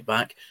passing it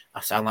back. I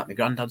sound like my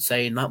granddad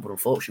saying that, but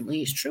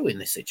unfortunately, it's true in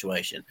this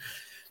situation.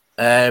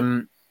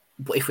 But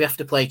if we have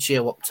to play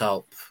Chio up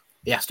top,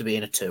 he has to be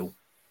in a 2.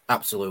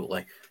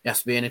 Absolutely. He has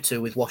to be in a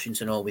 2 with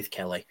Washington or with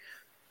Kelly.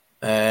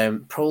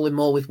 Probably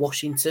more with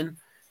Washington,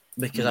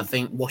 because I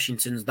think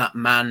Washington's that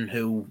man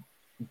who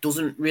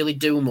doesn't really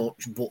do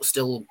much, but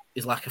still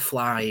is like a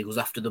fly. He goes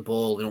after the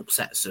ball and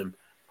upsets them.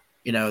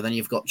 Then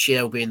you've got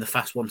Chio being the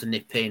fast one to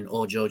nip in,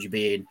 or Georgie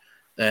being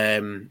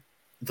the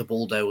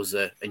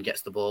bulldozer and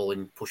gets the ball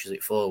and pushes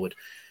it forward.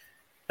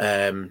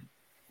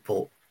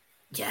 But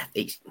yeah,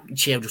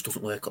 Chio just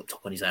doesn't work up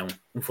top on his own,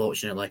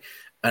 unfortunately.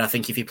 And I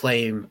think if you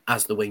play him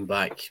as the wing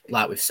back,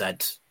 like we've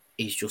said,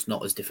 he's just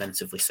not as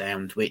defensively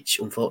sound, which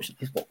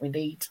unfortunately is what we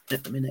need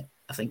at the minute,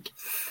 I think.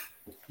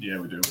 Yeah,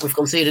 we do. We've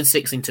conceded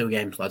 6 in 2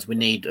 games, lads. We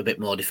need a bit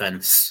more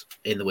defence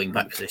in the wing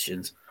back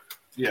positions.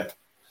 Yeah.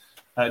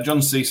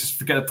 John C says,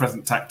 forget the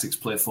present tactics,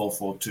 play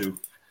 4-4-2.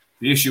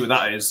 The issue with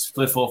that is,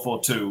 play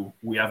 4-4-2,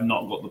 we have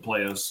not got the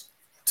players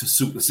to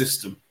suit the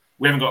system.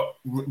 We haven't got...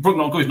 Brook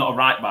Norton is not a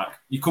right back.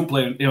 You couldn't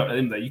play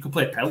him there. You could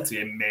play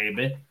Peltier,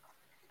 maybe.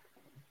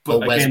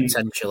 But Wes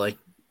potentially.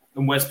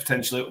 And Wes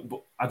potentially.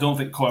 But I don't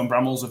think Cohen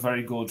Bramall's a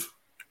very good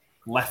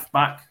left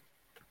back.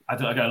 I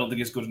don't think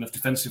he's good enough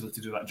defensively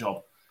to do that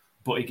job.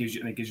 But he gives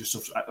you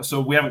stuff.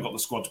 So we haven't got the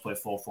squad to play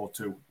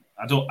 4-4-2.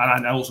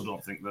 I also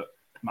don't think that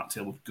Matt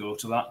Taylor would go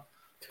to that.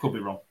 Could be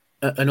wrong.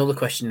 Another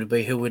question would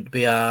be, who would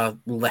be our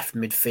left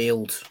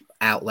midfield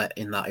outlet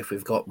in that if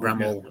we've got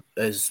Bramall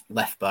as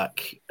left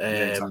back,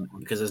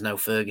 because there's no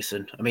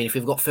Ferguson. I mean, if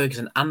we've got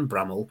Ferguson and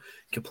Bramall,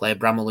 you could play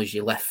Bramall as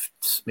your left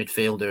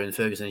midfielder and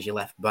Ferguson as your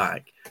left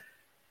back.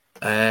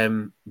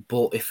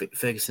 But if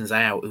Ferguson's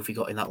out, who have we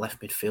got in that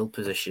left midfield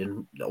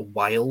position?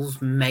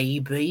 Wiles,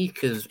 maybe,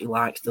 because he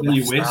likes the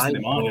left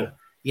side.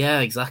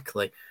 Yeah,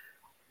 exactly.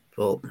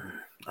 But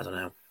I don't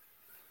know.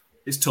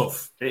 It's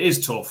tough. It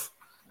is tough.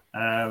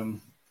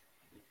 Ben,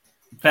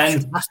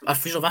 I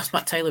should have asked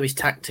Matt Taylor his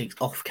tactics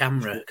off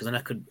camera, because then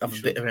I could have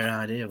a bit of an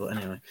idea. But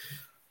anyway,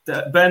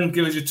 Ben,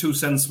 give us your 2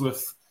 cents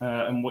worth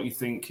and what you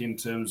think in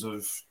terms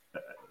of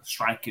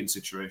striking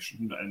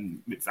situation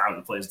and how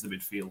the players in the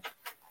midfield.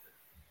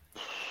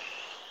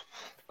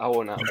 I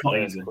won't have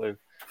first clue.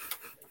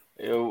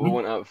 We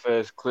won't have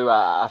first clue.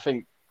 I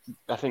think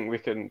we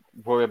can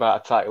worry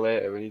about attack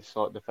later. We need to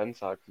sort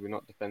defence out because we're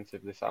not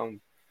defensively sound.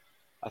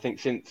 I think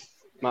since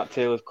Matt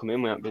Taylor's come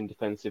in, we haven't been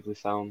defensively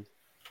sound.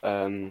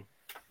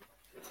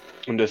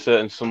 Under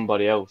certain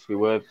somebody else, we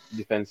were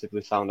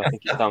defensively sound. I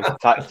think it's down to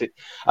tactics.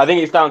 I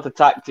think it's down to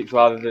tactics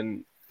rather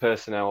than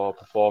personnel or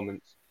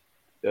performance,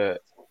 the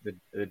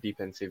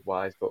defensive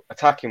wise. But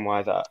attacking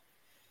wise, I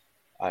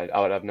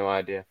would have no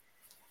idea.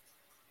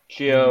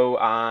 Chio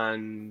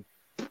and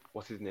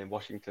what's his name?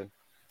 Washington.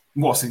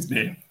 What's his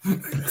name?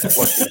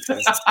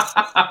 Washington.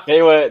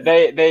 They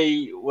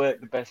work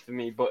the best for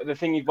me. But the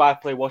thing is, why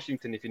play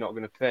Washington if you're not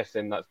going to press?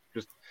 Then that's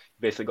just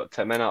basically got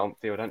 10 men out on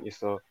field, haven't you?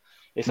 So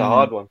it's a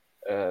hard one.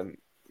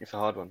 It's a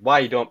hard one. Why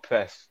you don't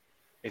press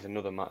is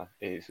another matter.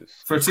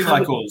 For a team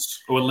like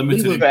us, who are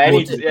limited.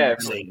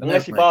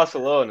 Unless you're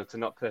Barcelona, to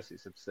not press,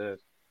 it's absurd.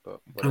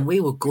 And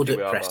we were good at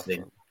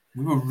pressing.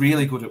 We were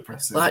really good at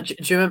pressing. Like, do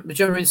you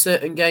remember in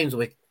certain games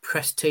where we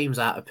pressed teams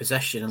out of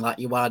possession, and like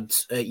you had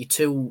your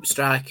 2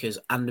 strikers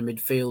and a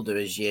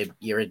midfielder as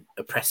you're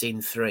a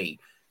pressing 3?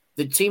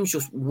 The teams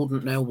just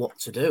wouldn't know what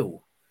to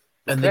do,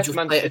 and they just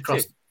play it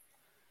across.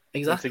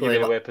 Exactly. To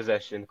give away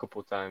possession a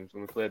couple of times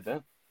when we played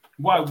them.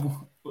 Why? I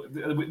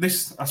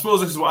suppose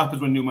this is what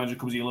happens when new manager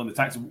comes in. You learn the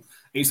tactics.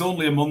 It's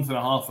only a month and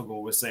a half ago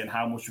we're saying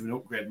how much of an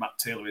upgrade Matt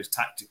Taylor is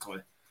tactically.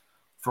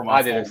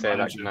 I didn't say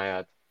that, can I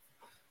add?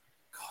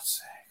 God's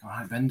sake. All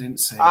right, Ben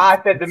didn't say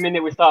I said the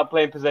minute we started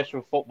playing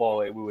possession football,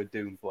 we were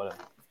doomed. Whatever.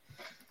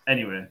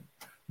 Anyway,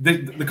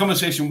 the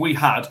conversation we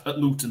had at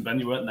Luton, Ben,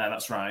 you weren't there,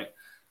 that's right,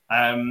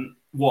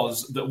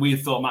 was that we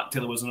thought Matt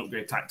Taylor was an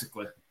upgrade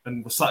tactically.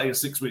 And we're sat here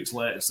 6 weeks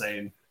later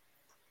saying,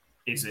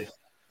 is he?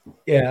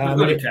 Yeah,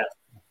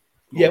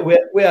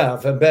 we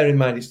have. And bear in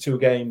mind, it's 2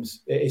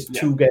 games. It is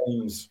 2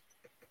 games.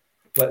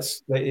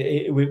 It's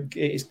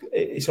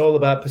all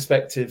about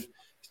perspective.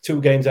 2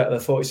 games out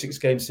of the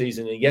 46-game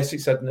season, and yes,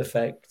 it's had an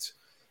effect.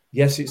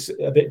 Yes, it's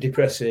a bit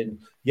depressing.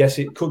 Yes,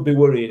 it could be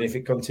worrying if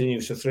it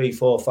continues for 3,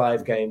 4,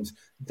 5 games.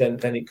 Then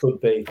it could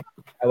be.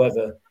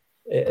 However,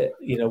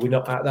 we're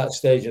not at that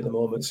stage at the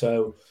moment,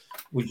 so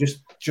we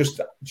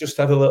just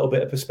have a little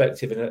bit of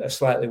perspective and a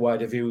slightly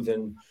wider view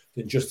than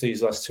just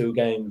these last 2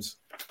 games.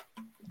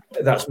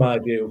 That's my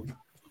view.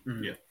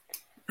 Yeah.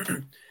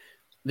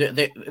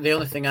 The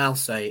only thing I'll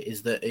say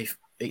is that if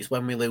it's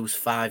when we lose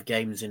 5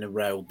 games in a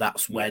row,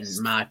 that's when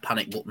my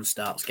panic button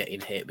starts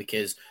getting hit,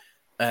 because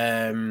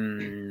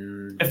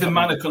if the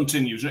manner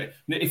continues,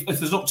 if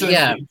there's up to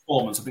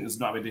performance, I think there's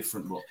not be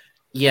different. But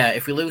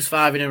if we lose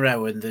 5 in a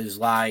row and there's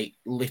like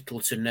little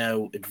to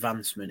no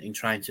advancement in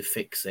trying to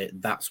fix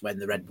it, that's when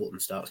the red button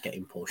starts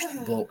getting pushed.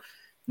 But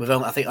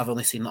I think I've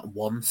only seen that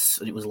once,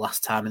 and it was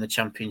last time in the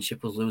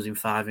Championship was losing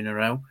 5 in a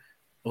row.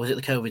 Or was it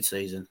the COVID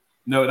season?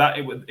 No,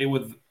 it was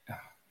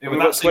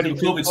that season,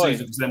 the COVID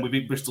season, because then we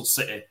beat Bristol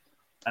City.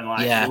 And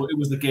it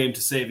was the game to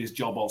save his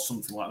job or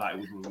something like that. It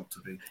was rumored to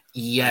be.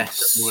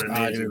 Yes,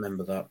 I do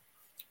remember that.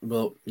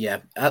 But yeah,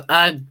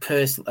 I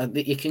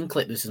personally, you can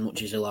clip this as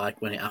much as you like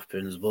when it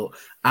happens, but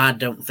I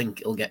don't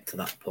think it'll get to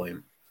that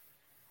point.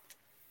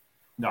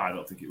 No, I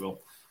don't think it will.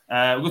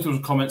 We'll go through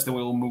the comments, then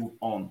we'll move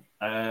on.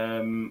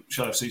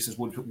 Sheriff C says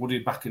Woody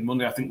back in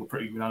Monday. I think we're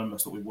pretty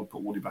unanimous that we would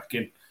put Woody back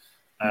in.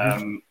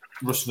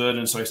 Russ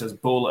Vernon, he says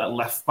Bowler at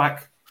left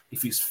back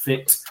if he's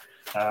fit.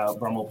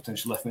 Bramwell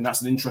potentially left wing.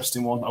 That's an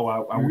interesting one. I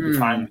would be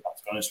fine with that,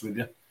 to be honest with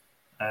you.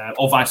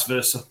 Or vice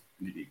versa.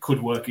 It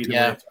could work either way,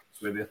 to be honest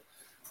with you.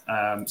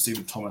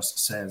 Stephen Thomas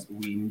says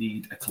we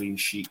need a clean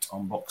sheet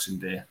on Boxing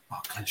Day.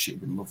 Clean sheet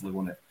would be lovely,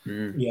 wouldn't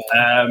it?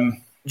 Yeah.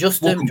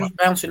 Just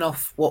bouncing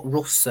off what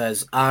Russ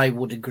says, I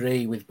would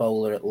agree with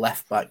Bowler at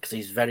left back because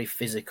he's very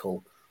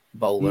physical.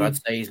 Bowler, I'd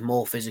say he's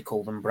more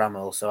physical than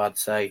Bramwell. So I'd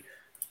say,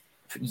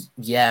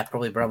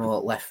 probably Bramwell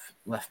at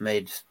left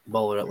mid,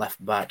 Bowler at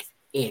left back.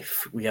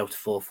 If we go to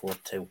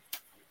 4-4-2.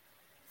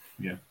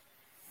 Yeah.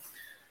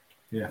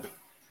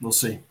 We'll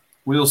see.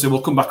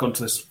 We'll come back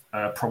onto this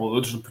probably.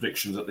 We'll do some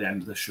predictions at the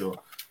end of the show.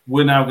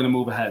 We're now going to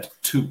move ahead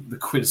to the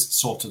quiz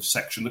sort of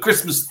section, the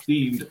Christmas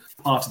themed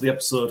part of the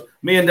episode.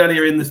 Me and Danny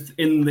are in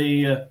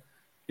the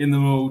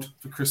mood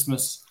for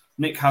Christmas.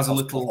 Mick has a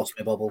little.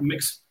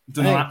 Mick's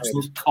done an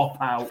absolute cop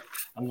out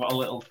and got a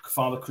little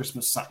Father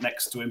Christmas sat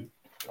next to him.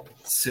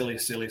 Silly.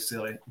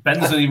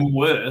 Ben's done even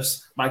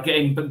worse by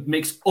getting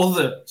Mick's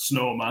other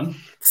snowman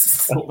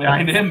put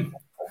behind him.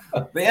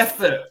 The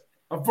effort.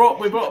 We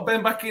brought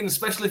Ben back in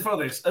especially for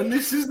this, and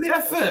this is the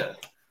effort.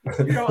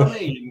 You know what I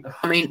mean?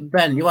 I mean,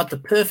 Ben, you had the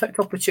perfect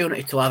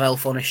opportunity to have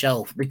Elf on a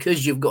shelf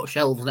because you've got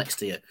shelves next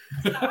to you.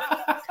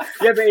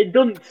 Yeah, but it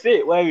doesn't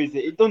sit. Where is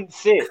it? It doesn't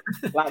sit.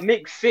 Like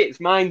Mick sits,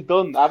 mine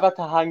done. I've had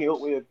to hang it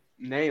up with a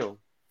nail.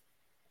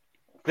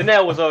 The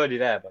nail was already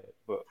there,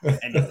 but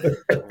anyway.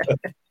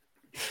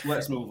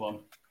 Let's move on.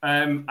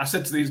 I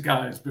said to these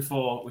guys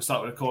before we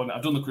started recording,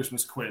 I've done the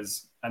Christmas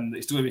quiz, and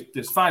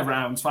there's 5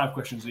 rounds, 5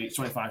 questions each,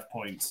 25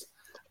 points.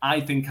 I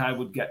think I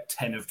would get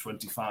 10 of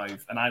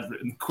 25, and I've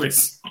written the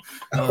quiz.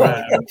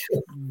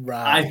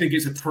 Right. I think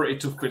it's a pretty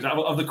tough quiz.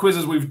 Of the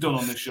quizzes we've done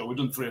on this show, we've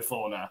done 3 or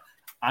 4 now.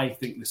 I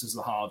think this is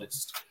the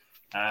hardest.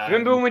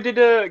 Remember when we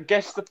did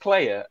guess the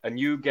player, and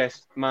you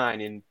guessed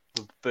mine in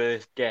the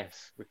first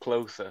guess? We're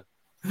closer.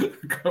 We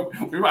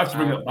might have to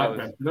bring it back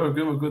then. They were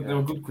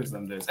good quiz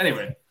them days.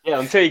 Anyway. Yeah,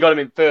 until you got him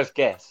in first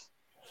guess.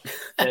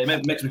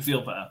 It makes me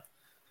feel better.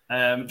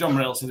 John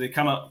Morell says he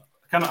cannot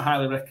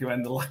highly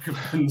recommend the lack of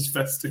Ben's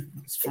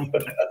festiveness from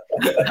Ben.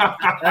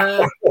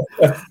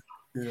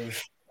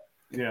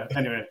 Yeah.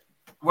 Anyway,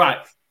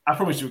 right. I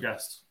promised you a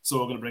guest, so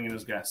we're going to bring in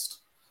his guest.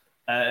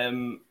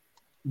 You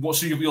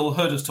all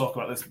heard us talk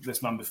about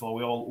this man before.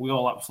 We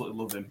all absolutely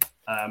love him.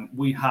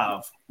 We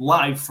have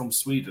live from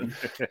Sweden.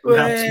 We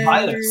have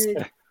Tobias.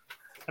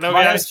 Hello,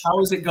 Tobias, how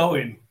is it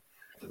going?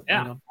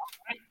 Yeah.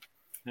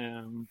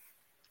 And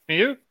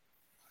you?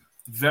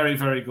 Very,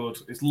 very good.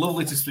 It's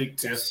lovely to speak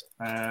to you.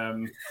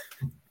 And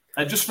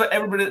just for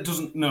everybody that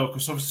doesn't know,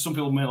 because obviously some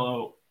people may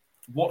know,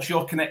 what's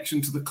your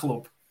connection to the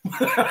club?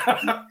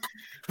 I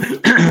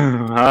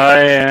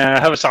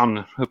have a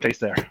son who plays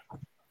there.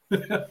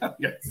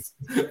 Yes.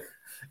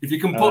 If you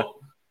can put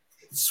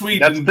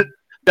Sweden...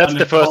 That's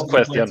the first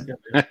question.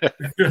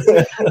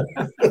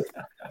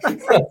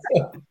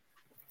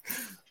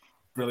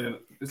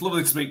 Brilliant. It's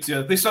lovely to speak to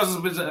you. This has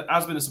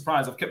been a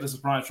surprise. I've kept the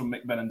surprise from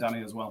Mick, Ben and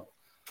Danny as well.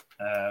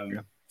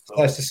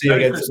 Nice to see you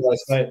again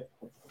last night.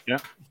 Yeah.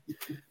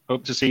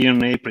 Hope to see you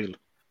in April.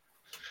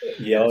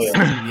 Yeah.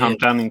 I'm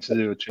planning to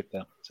do a trip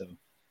there. So,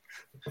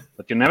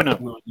 but you never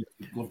know.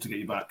 Love to get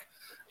you back.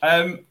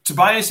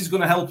 Tobias is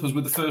going to help us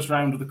with the first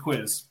round of the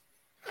quiz.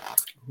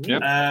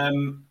 Yeah.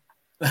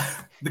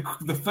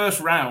 The first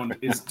round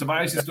is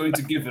Tobias is going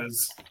to give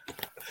us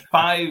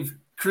 5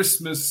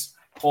 Christmas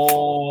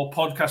or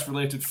podcast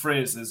related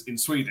phrases in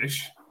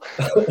Swedish.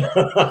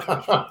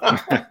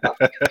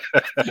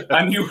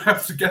 And you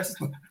have to guess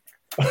them.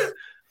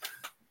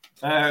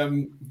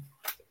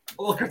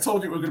 Look, I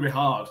told you it was going to be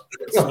hard.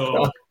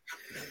 So,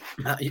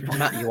 Matt, you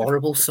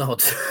horrible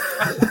sod.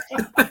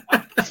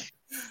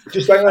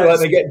 Just hang on, let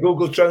me get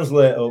Google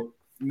Translate up.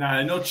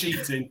 Nah, no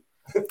cheating.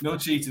 No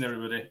cheating,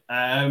 everybody.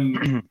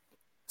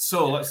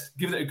 So let's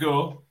give it a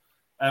go.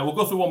 We'll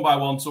go through one by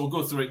one. So we'll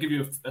go through it, give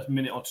you a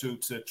minute or two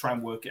to try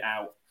and work it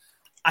out.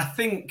 I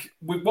think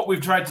what we've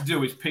tried to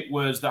do is pick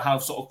words that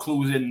have sort of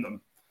clues in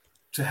them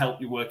to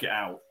help you work it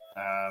out.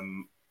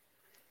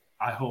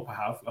 I hope I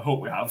have. I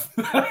hope we have.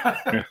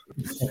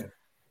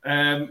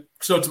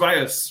 So,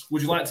 Tobias,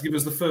 would you like to give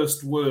us the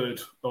first word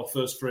or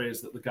first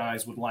phrase that the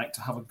guys would like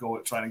to have a go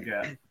at trying to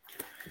get?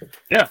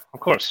 Yeah, of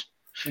course.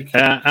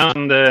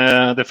 And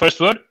the first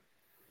word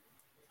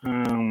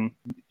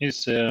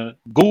is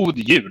God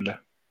Jul.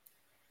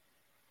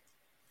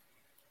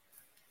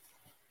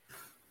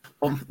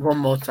 One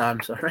more time,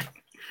 sorry.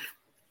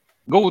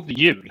 God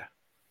Jul.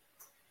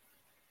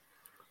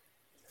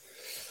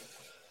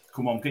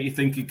 Come on, get your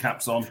thinking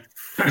caps on.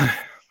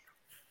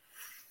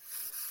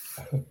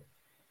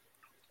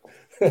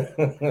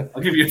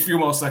 I'll give you a few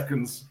more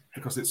seconds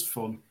because it's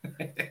fun.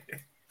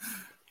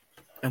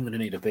 I'm going to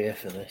need a beer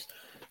for this.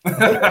 I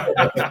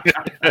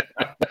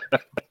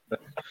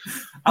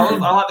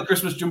like the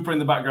Christmas jumper in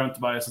the background,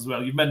 Tobias, as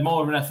well. You've made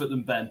more of an effort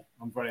than Ben.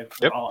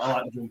 Yep. I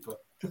like the jumper.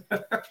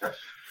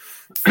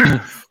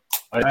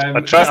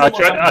 I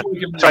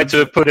tried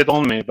to put it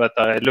on me, but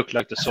I look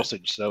like the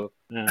sausage, so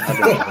I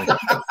don't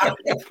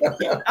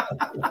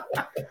know.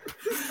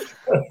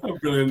 Oh,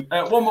 brilliant.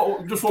 One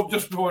more,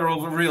 just before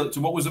we reel it to,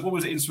 what was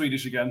it in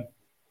Swedish again?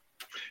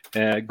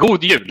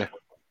 God Jul.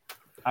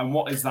 And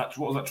what is that?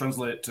 What does that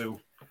translate to?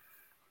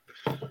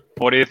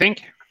 What do you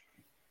think?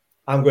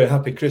 I'm going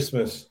Happy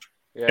Christmas.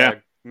 Yeah.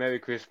 Merry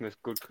Christmas,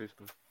 good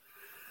Christmas.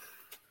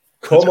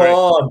 Come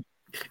on.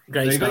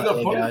 Great start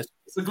here, guys.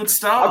 It's a good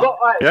start.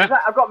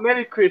 I've got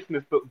Merry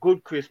Christmas, but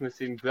good Christmas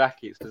in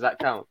brackets. Does that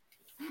count?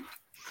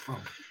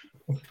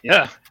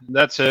 Yeah,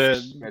 that's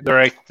a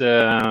direct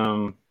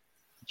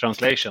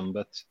translation.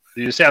 But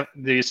do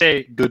you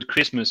say good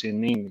Christmas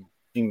in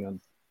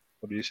England,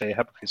 or do you say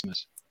Happy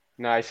Christmas?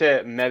 No, I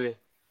say Merry.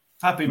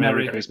 Happy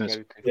Merry Christmas.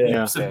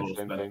 Yeah. Simple,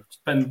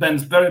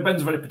 Ben's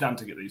very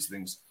pedantic at these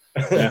things.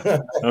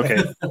 Yeah.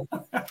 Okay.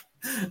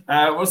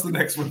 What's the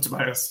next one,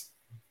 Tobias?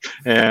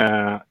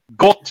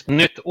 Gott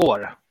nytt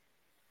år.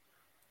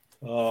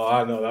 Oh,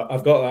 I know that.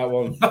 I've got that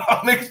one.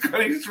 Nick's got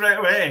it straight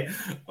away.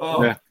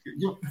 Oh, Yeah.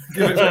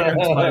 Give it to him,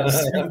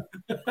 Tobias.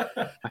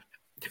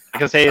 I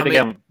can say it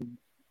again.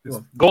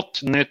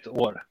 Gott nytt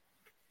år.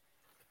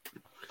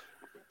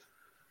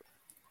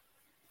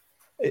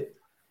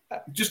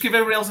 Just give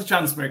everybody else a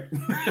chance, Mick.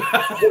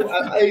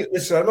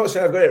 Listen, I'm not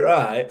saying I've got it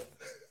right.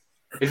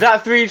 Is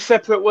that 3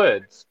 separate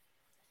words?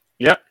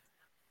 Yeah.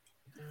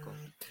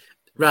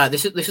 Right,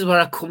 this is where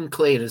I come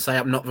clean and say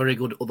I'm not very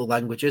good at other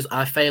languages.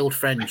 I failed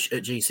French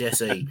at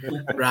GCSE.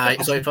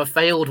 Right, so if I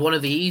failed one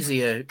of the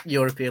easier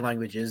European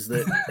languages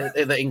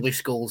that English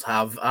schools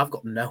have, I've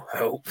got no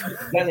hope.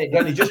 Danny,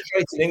 just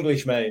try it in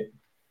English, mate.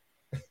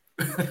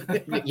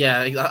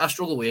 Yeah, I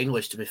struggle with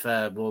English, to be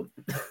fair, but...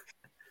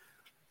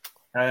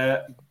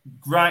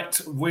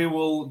 Right, we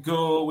will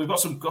go. We've got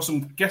some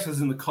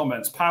guesses in the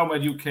comments.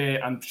 PowerMed UK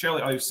and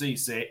Shirley IOC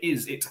say,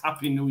 "Is it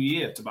Happy New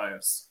Year,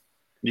 Tobias?"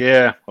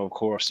 Yeah, of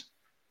course.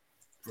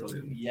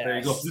 Brilliant. Yes. There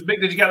you go.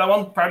 Vic, did you get that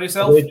one? Proud of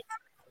yourself? Good.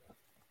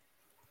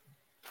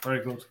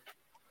 Very good.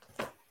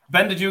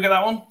 Ben, did you get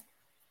that one?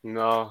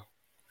 No,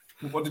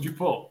 What did you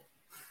put?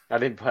 I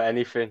didn't put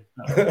anything.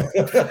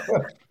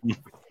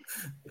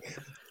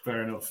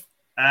 Fair enough.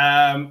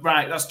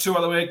 Right, that's 2 out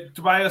of the way.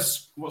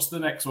 Tobias, what's the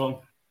next one?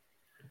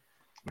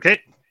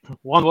 Okay,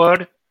 one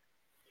word.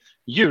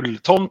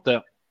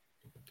 Jultomte.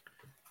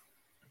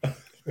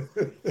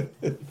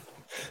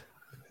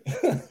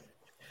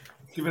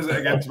 Give us it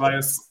again,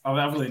 Tobias.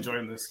 I'm really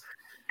enjoying this.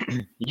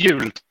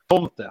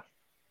 Jultomte.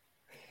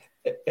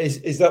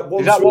 Is that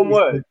one? Is that one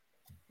word?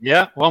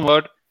 Yeah, one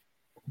word.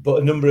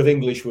 But a number of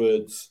English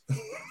words.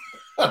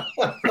 Got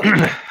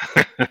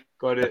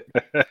it.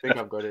 I think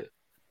I've got it.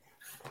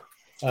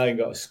 I ain't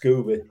got a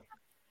Scooby.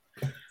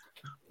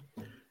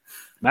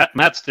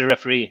 Matt's the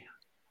referee.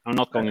 I'm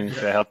not going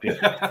to help you.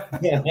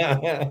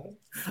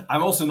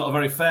 I'm also not a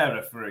very fair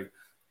referee.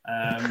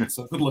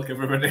 So good luck,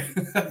 everybody.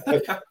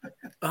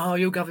 Oh,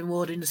 you're Gavin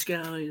Ward in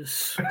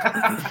disguise.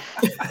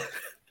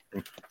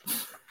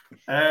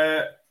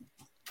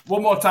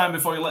 One more time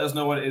before you let us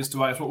know what it is,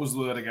 Tobias. What was the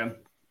word again?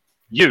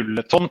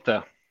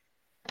 Jultomte.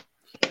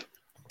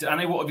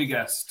 Danny, what have you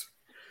guessed?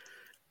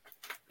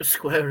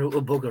 Square root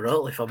of bugger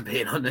all, if I'm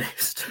being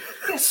honest.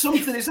 Guess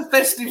something. It's a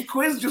festive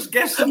quiz. Just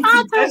guess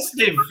something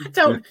festive.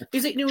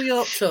 Is it New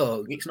York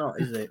Tug? It's not,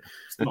 is it?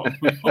 It's not.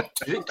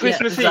 Is it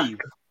Christmas Yeah, Eve?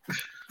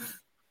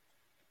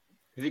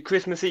 Is it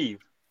Christmas Eve?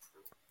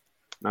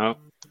 No.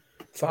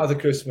 Father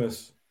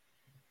Christmas.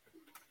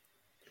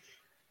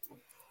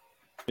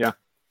 Yeah.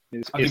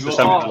 It's I think the we'll-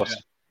 Santa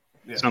Claus.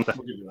 Yeah, Santa.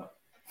 we'll give you that.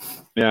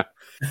 Yeah.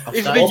 Is I've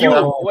the started-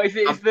 Yule? What is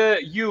it? Is the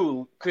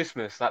Yule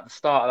Christmas? At the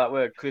start of that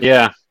word, Christmas.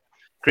 Yeah.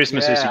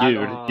 Christmas is Yeah,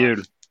 Jul.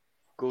 Jul.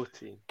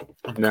 Gutty.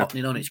 I'm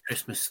cottoning on. It's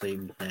Christmas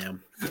themed now.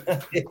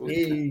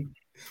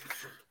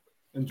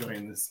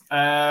 Enjoying this.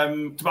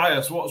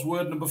 Tobias, what's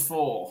word number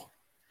 4?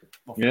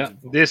 Yeah,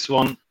 this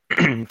one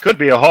could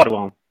be a hard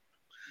one.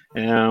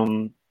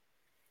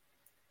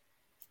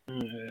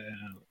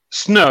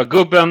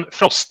 Snögubben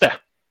Froste.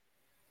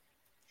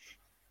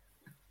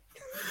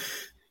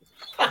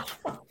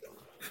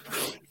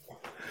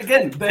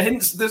 Again,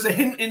 there's a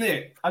hint in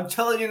it. I'm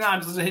telling you now,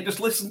 there's a hint. Just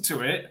listen to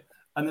it,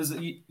 and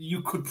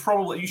you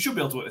should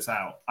be able to work this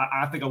out.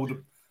 I think I would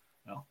have.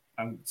 Well,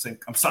 I'm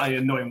sat here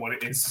knowing what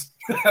it is.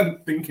 I'm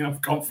thinking I'm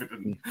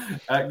confident.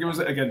 Give us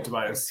it again,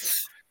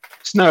 Tobias.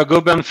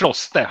 Snögubben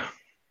Froste.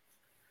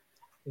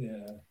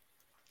 Yeah.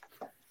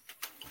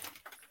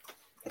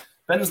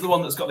 Ben's the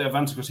one that's got the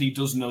advantage because he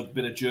does know a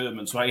bit of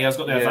German, so he has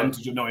got the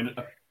advantage of knowing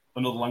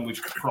another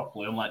language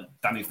properly, unlike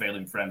Danny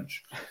failing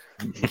French.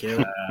 Thank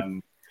you.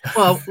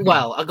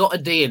 Well, I got a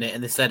D in it,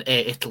 and they said,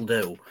 "Hey, it'll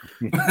do."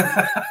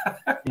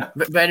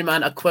 But bear in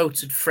mind, I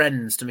quoted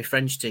Friends to my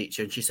French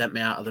teacher, and she sent me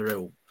out of the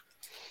room.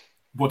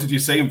 What did you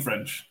say in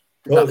French?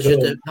 That's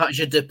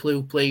your de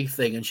plus pli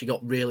thing, and she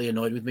got really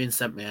annoyed with me and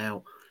sent me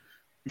out.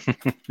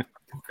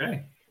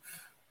 Okay.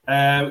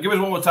 Give us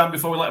one more time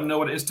before we let them know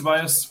what it is,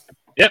 Tobias.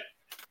 Yep.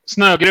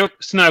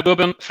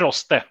 Snögubben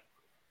Froste.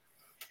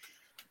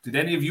 Did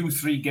any of you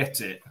 3 get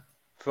it?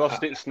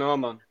 Frosted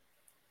Snowman.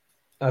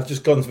 I've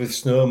just gone with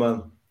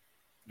Snowman.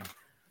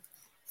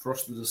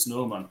 Frosted the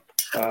Snowman.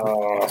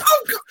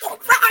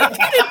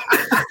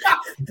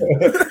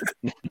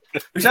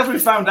 Which, as we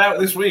found out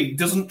this week,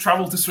 doesn't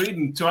travel to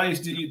Sweden.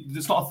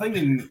 It's not a thing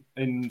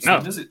in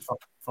Sweden, is it,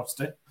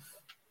 Frosty?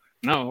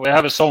 No, we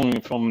have a song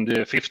from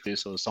the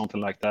 50s or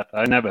something like that.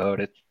 I never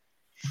heard it.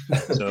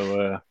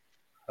 So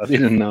I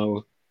didn't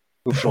know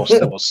who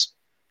Froste was.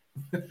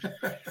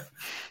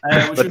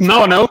 But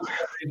no.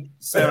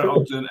 Sarah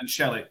Ogden and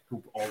Shelley,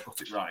 who all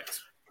got it right.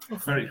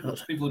 Very good.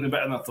 People are doing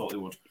better than I thought they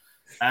would.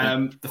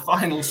 The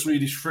final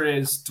Swedish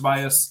phrase,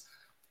 Tobias.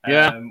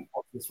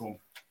 What's this one?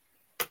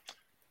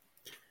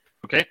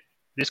 Okay,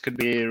 this could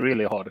be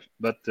really hard,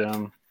 but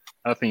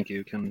I think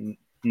you can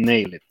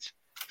nail it.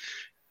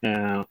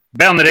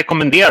 Ben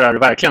rekommenderar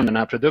verkligen den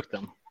här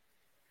produkten.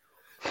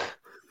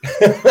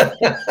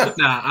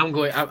 Nah, I'm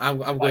going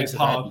to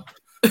hard.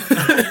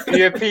 Can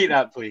you repeat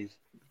that, please?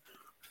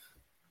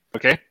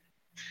 Okay.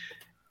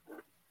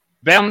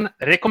 Ben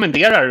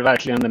rekommenderar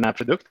verkligen den här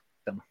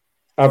produkten.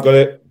 I've got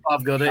it.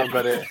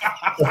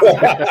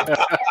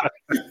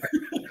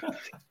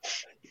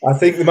 I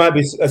think there might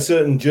be a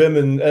certain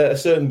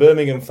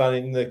Birmingham fan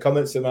in the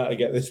comments that might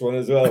get this one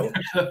as well.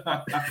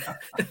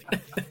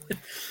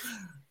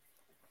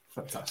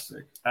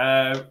 Fantastic.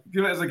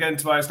 Give it us again,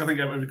 Tobias. I think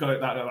we've got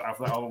it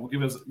after that.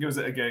 Give us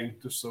it again,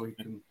 just so we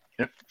can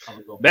have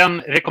a go.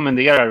 Ben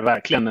rekommenderar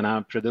verkligen den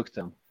här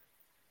produkten.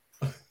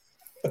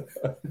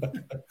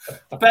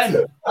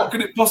 Ben, what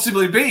could it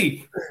possibly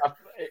be?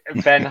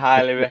 Ben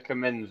highly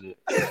recommends it.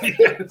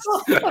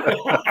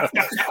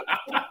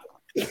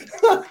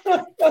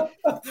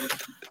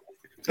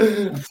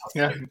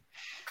 Yeah.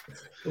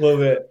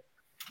 Love it.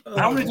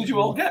 How many did you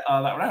all get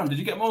that round? Did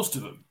you get most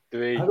of them?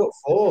 3. I got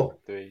 4.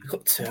 3. I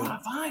got 2. 4 out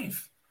of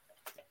 5.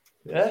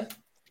 Yeah.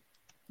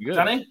 Good.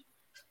 Danny?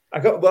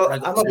 I'm having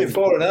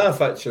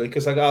 4.5 actually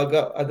because I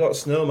got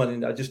Snowman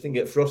and I just didn't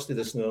get Frosty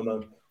the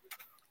Snowman.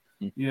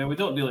 Yeah, we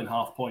don't deal in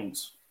half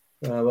points.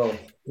 Well,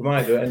 we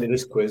might do it at the end of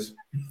this quiz.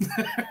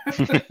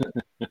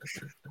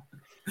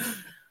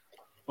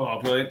 Oh,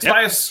 brilliant.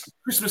 Tobias,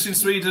 Christmas in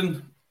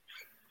Sweden.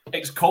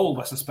 It's cold,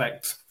 I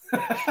suspect.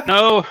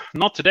 No,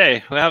 not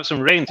today. We have some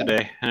rain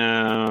today,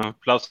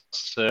 plus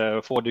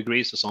 4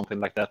 degrees or something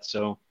like that.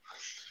 So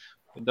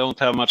we don't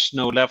have much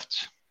snow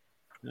left.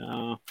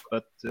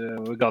 But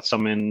we got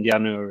some in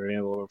January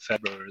or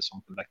February or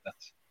something like that.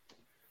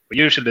 We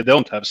usually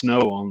don't have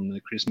snow on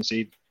Christmas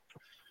Eve.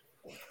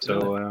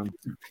 So,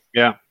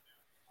 yeah.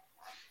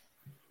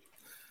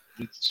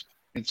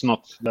 It's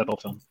not that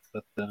often.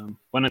 But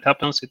when it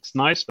happens, it's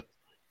nice. But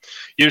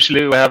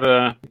usually we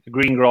have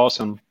green grass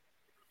and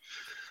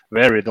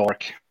very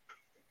dark.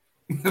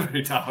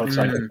 Very dark.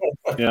 Outside.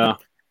 Yeah.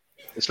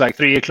 It's like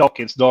 3 o'clock.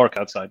 It's dark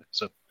outside.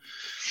 So,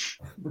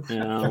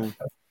 yeah,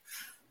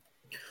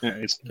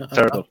 it's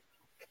terrible.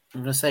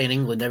 I'm going to say in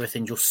England,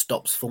 everything just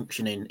stops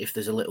functioning if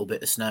there's a little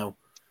bit of snow.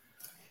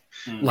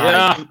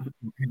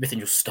 Everything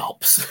just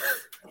stops.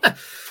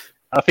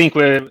 I think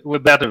we're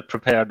better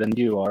prepared than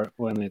you are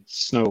when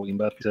it's snowing,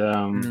 but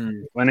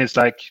when it's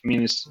like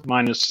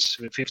minus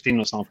 15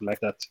 or something like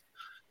that,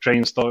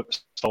 train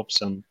stops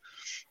and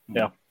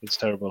it's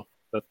terrible.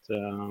 But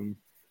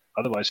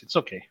otherwise, it's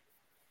okay.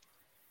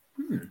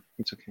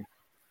 It's okay.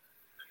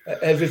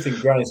 Everything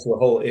grinds to a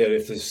halt here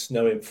if there's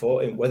snow in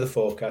weather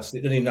forecast.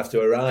 It doesn't even have to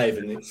arrive,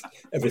 and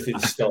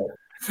everything's stopped.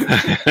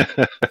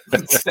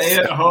 Stay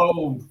at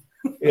home.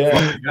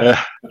 Yeah.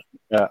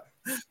 Yeah.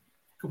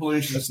 Couple of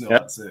inches of snow.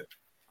 That's it.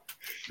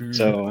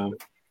 So,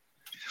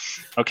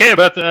 okay,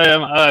 but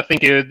I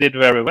think you did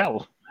very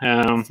well,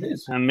 and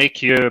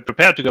make you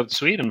prepared to go to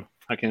Sweden.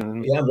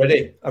 Yeah, I'm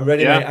ready. I'm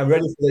ready. Yeah. Mate. I'm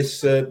ready for this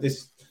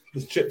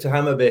trip to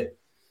Hammarby.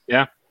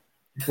 Yeah.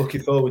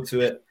 Looking forward to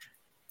it.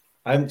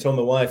 I haven't told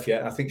my wife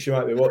yet. I think she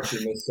might be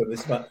watching this, so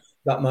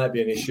that might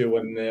be an issue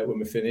when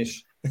we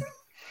finish.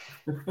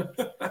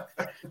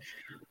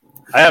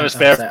 I have a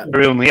spare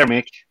room here,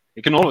 Mick.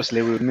 You can always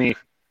live with me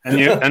and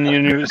your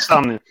new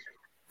son,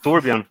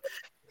 Torbjörn.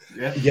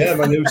 Yeah,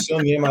 my new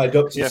son. Yeah, my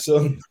adopted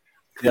son.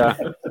 Yeah.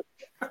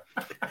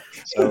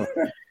 So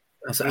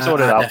we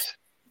sort it out.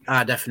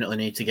 I definitely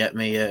need to get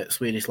my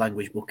Swedish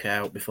language book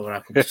out before I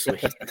come to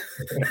Sweden.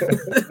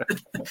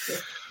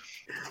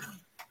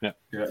 Yeah.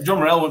 John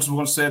Morell wants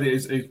to say that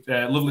it's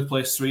a lovely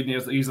place,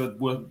 Sweden. He's had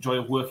the joy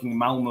of working in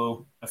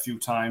Malmo a few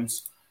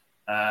times.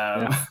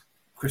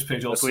 Chris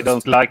Page also. We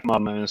don't like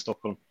Malmo in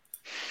Stockholm.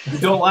 You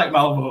don't like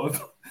Malmo.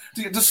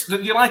 Do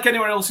you like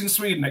anywhere else in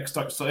Sweden next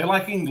to? So you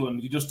like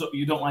England? You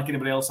don't like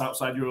anybody else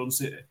outside your own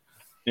city?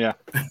 Yeah.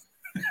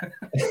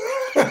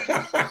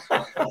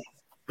 I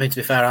mean, to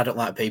be fair, I don't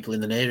like people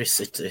in the nearest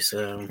city,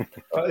 so...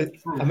 I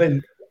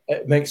mean,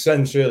 it makes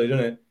sense, really,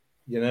 doesn't it?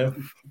 You know?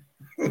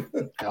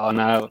 Oh,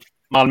 no.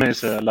 Malmö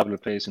is a lovely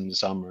place in the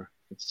summer.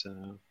 It's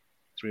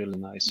really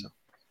nice. So.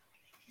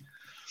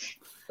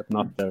 But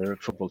not their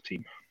football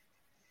team.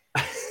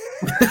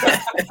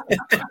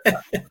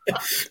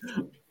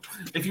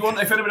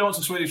 If anybody wants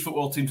a Swedish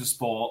football team to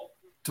support,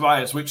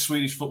 Tobias, which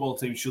Swedish football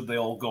team should they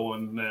all go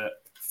and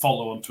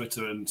follow on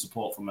Twitter and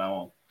support from now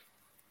on?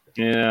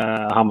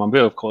 Yeah, Hammarby,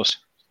 of course.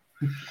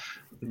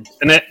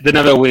 They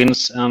never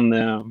wins, and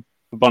a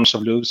bunch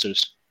of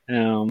losers.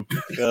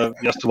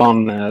 Just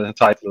one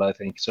title, I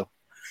think. So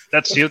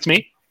that suits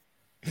me.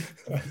 I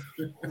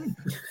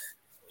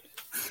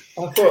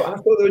thought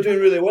they were doing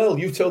really well.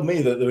 You told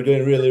me that they were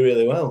doing really,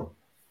 really well.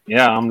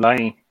 Yeah, I'm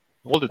lying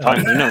all the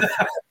time. You know.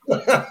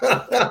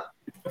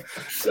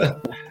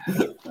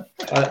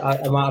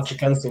 I might have to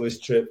cancel this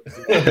trip.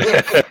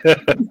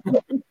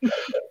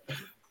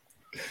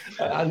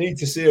 I need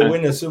to see a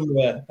winner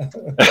somewhere.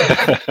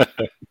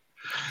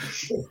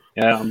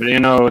 Yeah, but you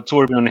know,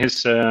 Torbjörn,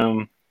 his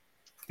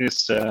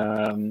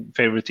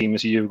favorite team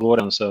is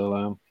Djurgården,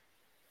 so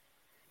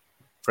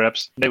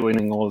perhaps they're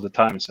winning all the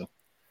time. So,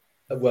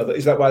 well,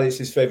 is that why it's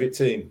his favorite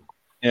team?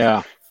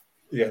 Yeah.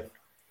 Yeah.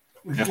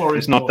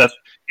 He's not that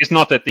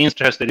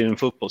interested in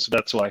football, so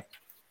that's why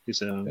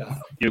he's a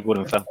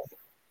Djurgården fan.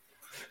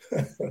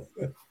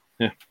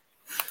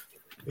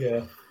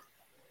 Yeah.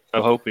 I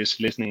hope he's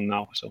listening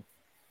now. So.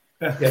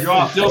 Yeah. You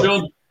are still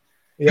good.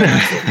 Yeah.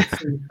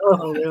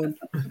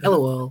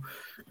 Hello.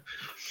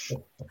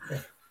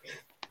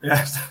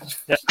 Yeah.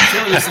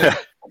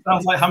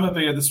 Sounds like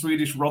Hammarby or the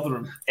Swedish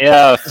Rotherham.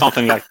 Yeah,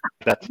 something like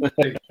that.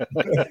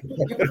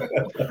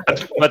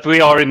 But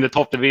we are in the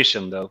top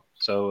division, though.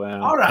 So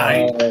all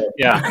right.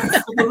 Yeah.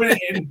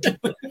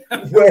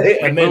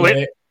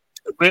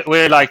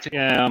 We're like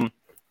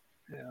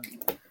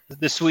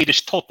the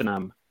Swedish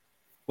Tottenham.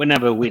 We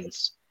never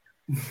wins.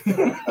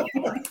 We're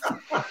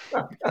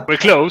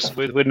close.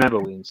 We never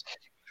wins.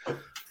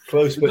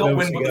 Close, but don't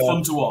win, but they're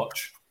fun to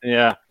watch.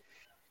 Yeah.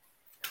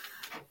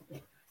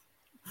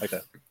 Like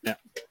that. Yeah.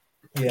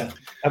 Yeah.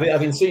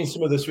 I've been seeing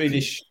some of the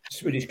Swedish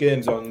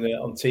games on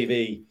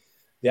TV.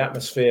 The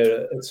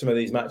atmosphere at some of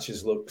these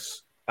matches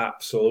looks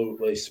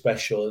absolutely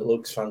special. It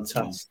looks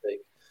fantastic.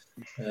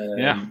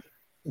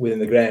 Within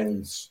the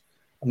grounds.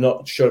 I'm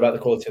not sure about the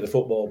quality of the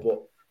football,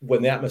 but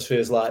when the atmosphere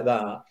is like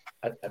that,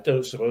 I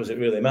don't suppose it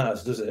really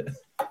matters, does it?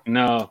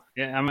 No.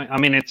 Yeah. I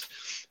mean, it's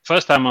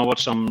first time I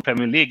watched some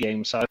Premier League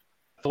games. I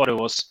thought it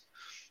was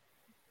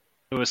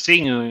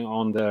singing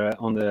on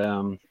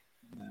the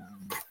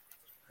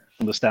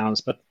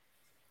stands, but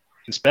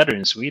it's better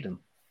in Sweden,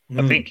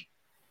 I think.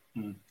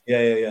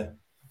 Yeah.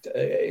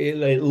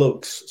 It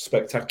looks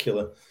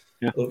spectacular.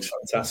 Yeah. It looks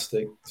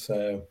fantastic.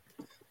 So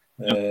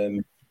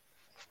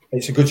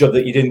it's a good job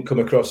that you didn't come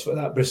across for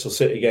that Bristol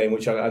City game,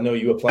 which I know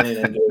you were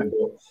planning on doing.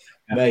 But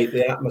mate,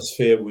 the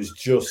atmosphere was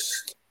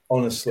just,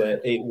 honestly,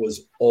 it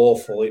was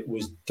awful. It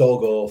was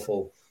dog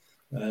awful,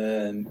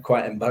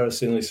 quite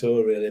embarrassingly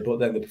so, really. But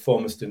then the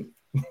performance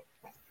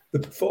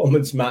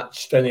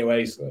matched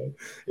anyway, so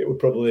it was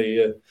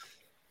probably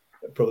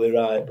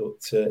right.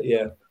 But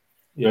yeah.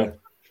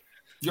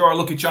 You're a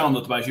lucky charm,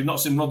 though, Tobias. You've not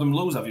seen Rotherham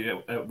lose, have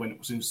you?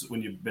 Since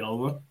when you've been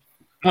over?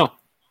 No,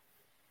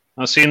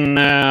 I've seen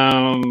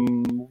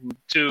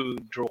 2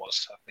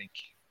 draws, I think.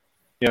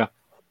 Yeah.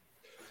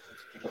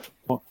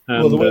 Well,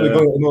 the way we're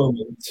going at the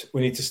moment,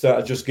 we need to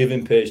start a Just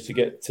Giving page to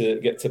get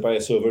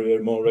Tobias over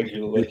here more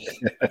regularly.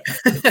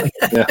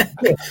 Yeah.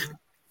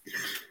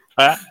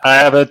 I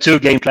have a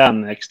 2-game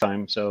plan next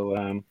time,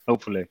 so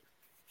hopefully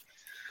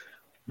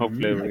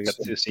we get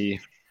to see.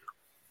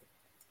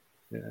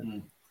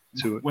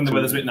 When the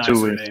weather's a bit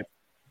nicer.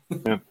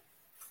 Yeah.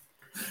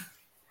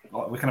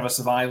 We can have a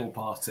survival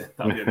party.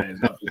 That'd be amazing.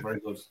 That'd be very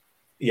good.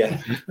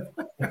 Yeah.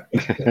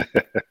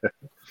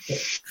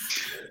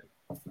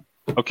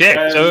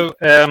 Okay, so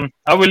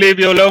I will leave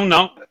you alone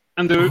now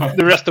and do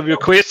the rest of your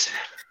quiz.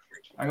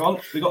 Hang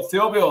on, we got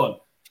Thorbjörn.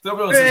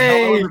 Thorbjörn says,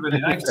 hello everybody,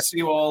 nice to see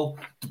you all.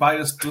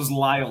 Tobias does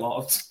lie a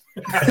lot.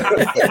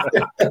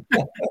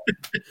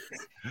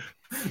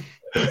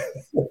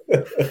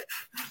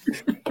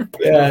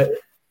 Yeah.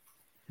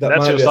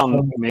 That's your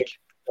son, Mick.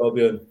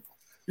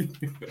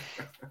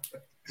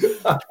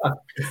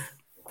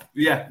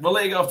 Yeah, we'll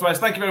let you go off, Tobias.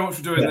 Thank you very much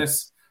for doing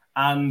this,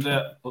 and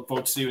look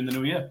forward to seeing you in the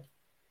new year.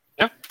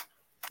 Yeah.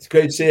 It's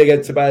great to see you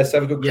again, Tobias.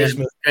 Have a good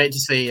Christmas. Great to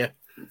see you.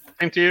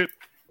 Thank you.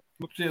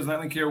 Cheers, mate.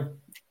 Thank you.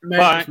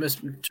 Merry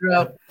Christmas.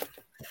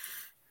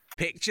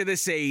 Picture the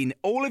scene.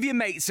 All of your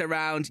mates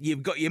around,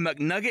 you've got your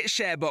McNugget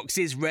share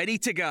boxes ready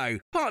to go.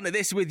 Partner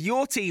this with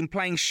your team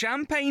playing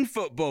champagne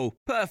football.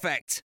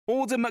 Perfect.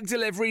 Order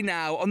McDelivery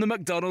now on the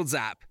McDonald's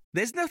app.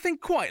 There's nothing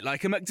quite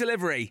like a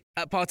McDelivery.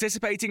 At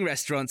participating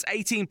restaurants,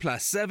 18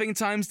 plus, serving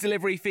times,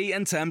 delivery fee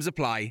and terms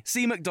apply.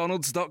 See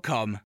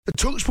mcdonalds.com. The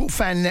TalkSport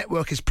Fan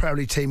Network is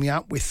proudly teaming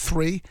up with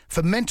 3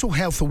 for Mental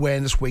Health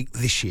Awareness Week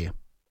this year.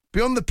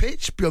 Beyond the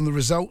pitch, beyond the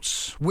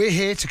results, we're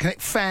here to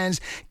connect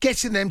fans,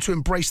 getting them to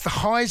embrace the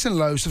highs and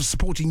lows of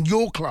supporting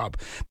your club,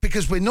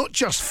 because we're not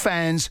just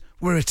fans,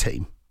 we're a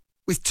team.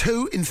 With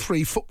 2 in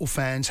 3 football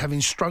fans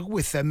having struggled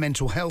with their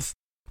mental health,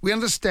 we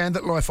understand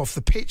that life off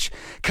the pitch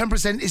can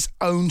present its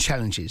own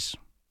challenges.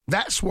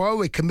 That's why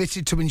we're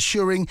committed to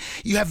ensuring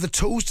you have the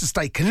tools to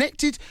stay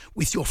connected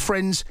with your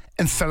friends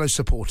and fellow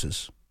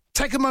supporters.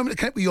 Take a moment to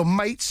connect with your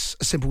mates.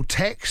 A simple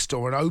text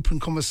or an open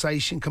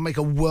conversation can make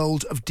a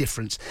world of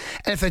difference.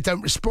 And if they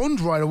don't respond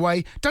right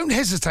away, don't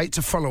hesitate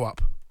to follow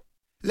up.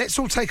 Let's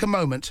all take a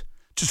moment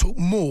to talk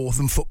more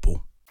than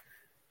football.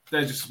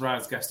 There's your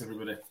surprise guest,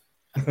 everybody.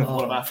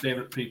 One of our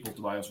favourite people,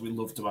 Tobias. We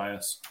love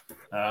Tobias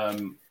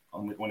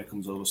when it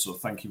comes over, so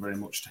thank you very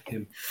much to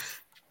him.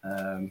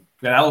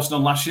 We had Alison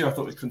on last year. I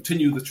thought we'd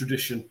continue the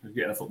tradition of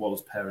getting a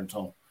footballer's parent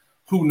on.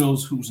 Who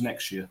knows who's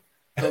next year?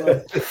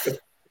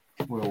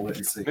 We'll wait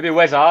and see. Maybe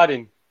Wes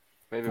Harding.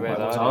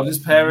 Wes Harding's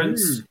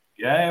parents.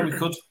 Yeah, we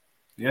could.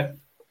 Yeah.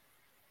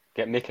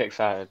 Get Mick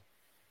excited.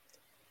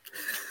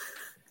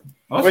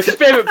 What? What's your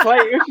favourite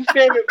player? Who's your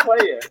favourite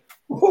player?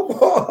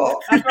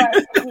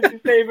 Who's your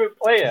favourite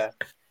player?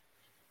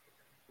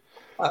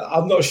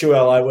 I'm not sure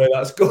I like where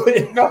that's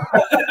going.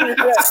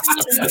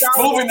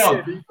 Moving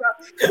on.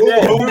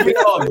 Moving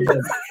on.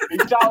 He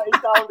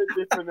sounded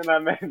different than I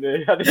meant.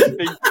 I didn't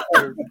think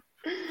so.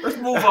 Let's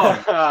move on.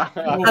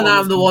 And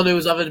I'm the one who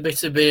was having a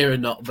bit of beer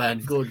and not Ben.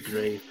 Good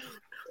grief.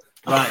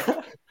 Right.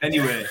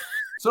 Anyway,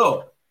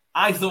 so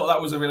I thought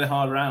that was a really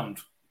hard round,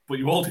 but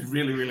you all did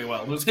really, really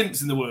well. There was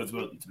hints in the words,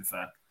 weren't there, to be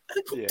fair? I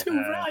got 2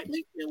 right.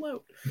 Leave me alone.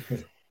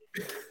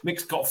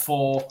 Mick's got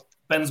 4.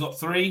 Ben's got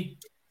 3.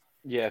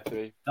 Yeah,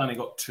 3. Danny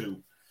got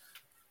 2.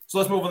 So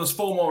let's move on. There's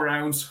 4 more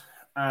rounds.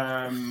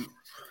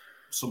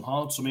 Some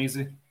hard, some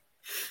easy.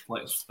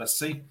 Let's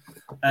see.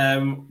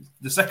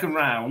 The second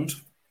round.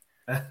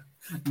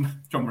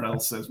 John Morell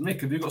says,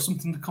 Mick, have you got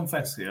something to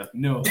confess here?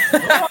 No.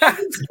 I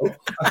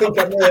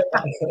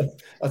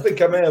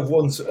think I may have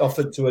once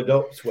offered to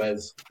adopt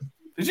Wes.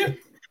 Did you?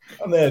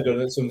 I may have done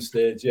at some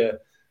stage, yeah.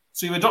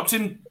 So you're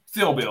adopting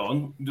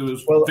Theobjorn, who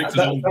was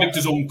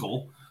Victor's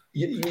uncle.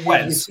 You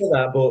say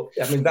that, but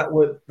I mean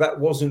that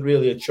wasn't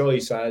really a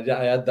choice. I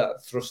had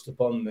that thrust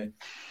upon me.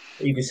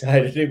 He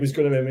decided it was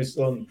going to be my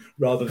son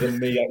rather than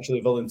me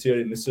actually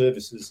volunteering the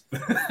services.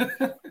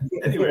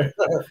 Anyway,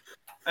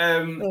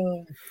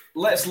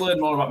 let's learn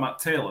more about Matt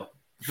Taylor.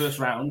 The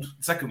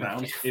second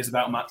round is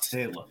about Matt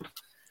Taylor.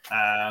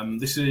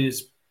 This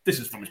is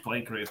from his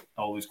playing career.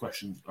 All these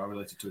questions are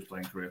related to his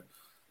playing career.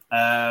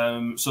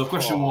 So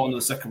question 1 of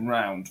the second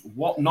round: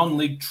 what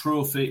non-league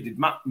trophy did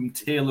Matt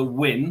Taylor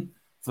win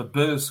for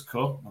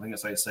Burscough? I think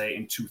that's how you say it,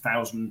 in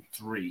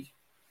 2003.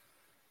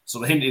 So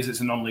the hint is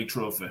it's a non-league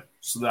trophy.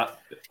 So that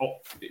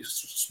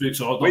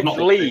which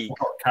league?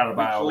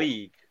 Carabao. Which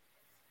league?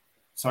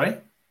 Sorry?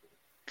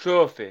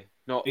 Trophy.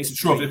 It's a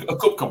trophy, a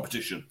cup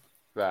competition.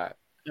 Right.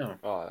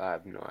 Oh, I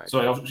have no idea.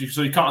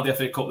 So you can't have the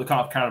FA Cup, they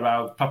can't have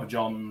Carabao, Papa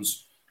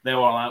John's. They're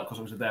all out because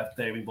obviously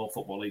they're in both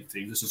football league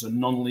teams. This is a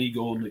non-league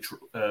only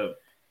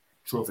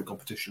trophy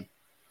competition.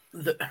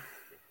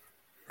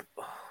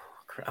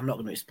 I'm not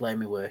going to explain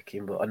me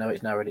working, but I know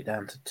it's narrowed it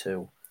down to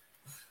 2.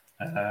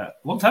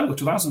 Long time ago,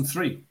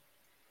 2003.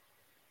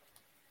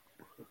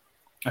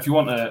 If you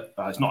want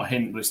it's not a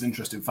hint, but it's an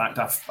interesting fact.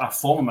 Our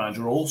former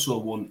manager also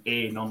won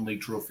a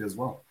non-league trophy as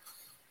well.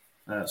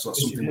 So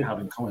that's something we have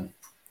in common.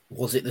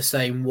 Was it the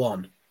same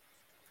one?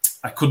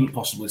 I couldn't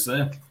possibly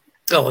say.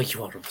 Oh,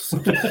 you are.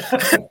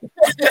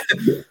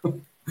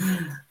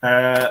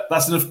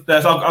 That's enough.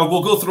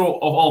 We'll go through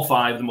all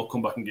 5, then we'll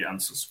come back and get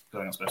answers. I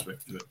think that's the best way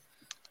to do it.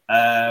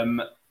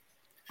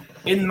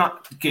 In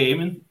that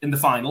game, in the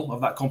final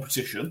of that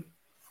competition,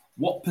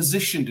 what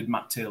position did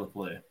Matt Taylor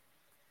play?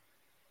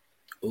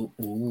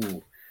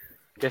 Ooh.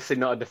 Guessing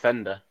not a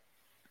defender.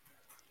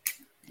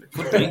 It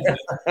could be.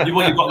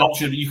 You've got an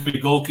option. You could be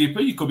a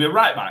goalkeeper. You could be a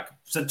right back.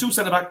 So 2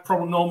 centre back,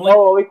 probably normally.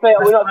 Oh, we're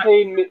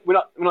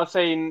not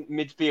saying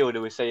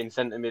midfielder. We're saying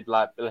centre mid,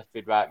 like left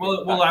mid, right.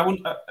 Well, I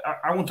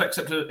wouldn't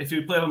accept if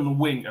you play on the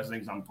wing as an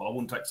example. I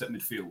wouldn't accept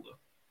midfielder.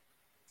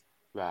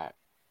 Right.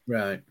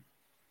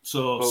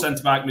 So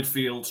centre back,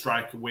 midfield,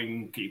 striker,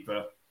 wing,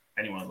 keeper,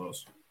 any one of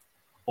those.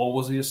 Or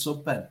was he a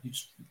sub, Ben?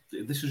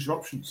 This is your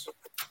options.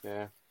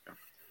 Yeah.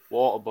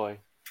 Waterboy.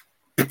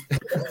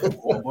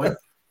 Oh boy.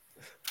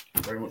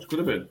 Very much could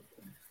have been.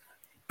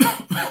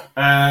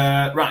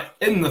 Right,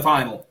 in the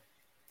final.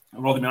 I've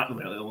already been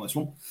activated on this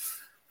one.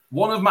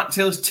 One of Matt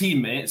Taylor's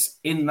teammates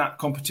in that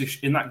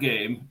competition, in that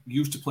game,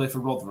 used to play for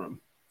Rotherham.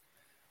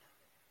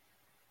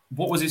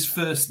 What was his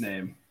first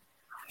name?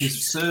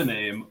 His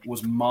surname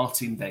was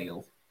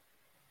Martindale.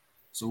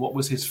 So what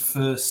was his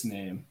first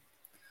name?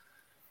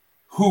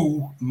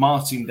 Who,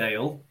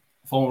 Martindale,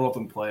 former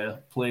Rotherham player,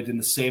 played in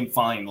the same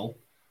final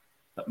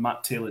that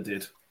Matt Taylor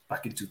did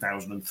back in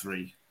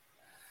 2003?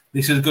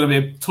 This is going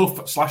to be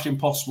tough /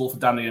 impossible for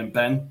Danny and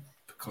Ben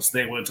because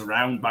they weren't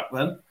around back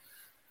then.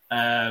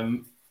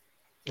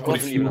 But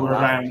if you were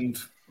around,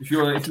 if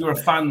you're a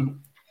fan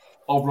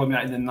of Rotherham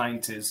United in the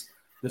 90s,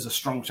 there's a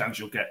strong chance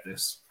you'll get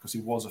this because he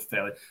was a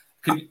fairly.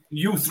 Can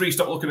you three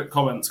stop looking at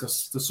comments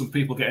because there's some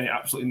people getting it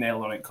absolutely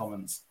nailed on in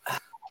comments.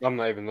 I'm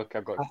not even looking.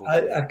 I've got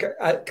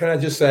it. Can I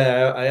just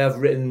say I have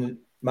written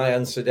my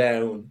answer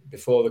down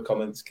before the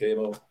comments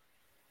came up.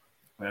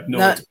 I have no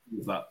idea to do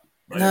with that.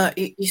 Right? No,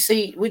 you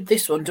see, with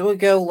this one, do I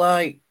go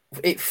like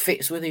it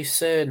fits with his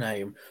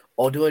surname,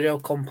 or do I go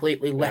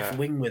completely left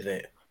wing with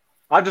it?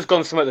 I've just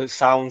gone something that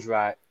sounds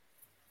right.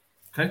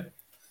 Okay.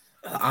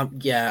 I'm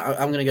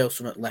going to go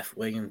something left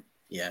wing, and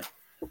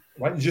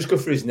Why don't you just go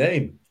for his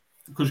name?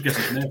 Could you guess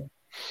his name?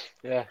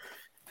 Yeah.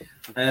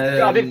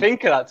 I didn't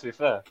think of that, to be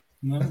fair.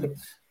 No.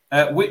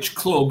 Which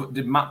club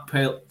did Matt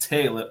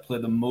Taylor play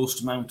the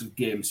most amount of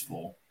games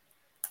for?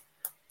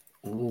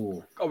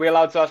 Ooh. Are we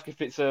allowed to ask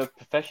if it's a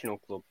professional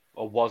club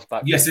or was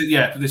back? Yes,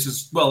 this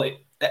is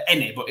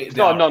any, but it's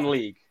not a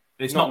non-league.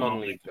 It's not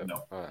non-league.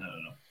 No.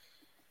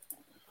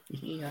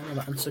 Yeah, I know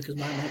that answer because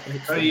my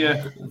mate.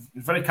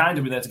 Very kind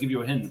of me there to give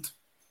you a hint.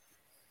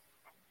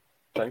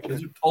 Thank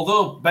you.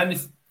 Although Ben,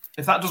 if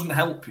that doesn't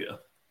help you,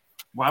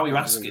 why are you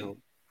asking?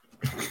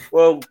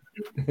 Well,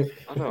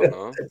 I don't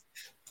know.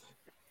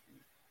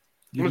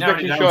 You've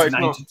narrowed it down to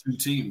 92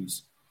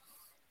 teams.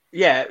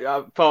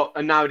 Yeah,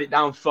 I narrowed it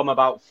down from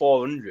about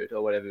 400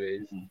 or whatever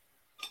it is.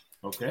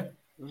 Okay.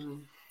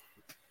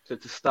 So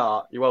to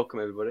start, you're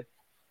welcome, everybody.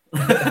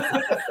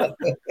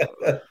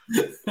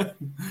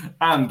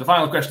 And the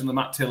final question of the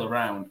Matt Taylor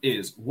round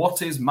is: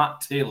 what is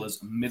Matt Taylor's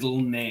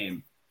middle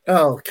name?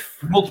 Oh,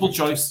 multiple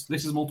choice.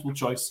 This is multiple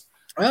choice.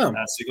 Oh,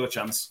 so you got a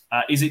chance.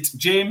 Is it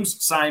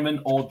James, Simon,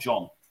 or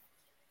John?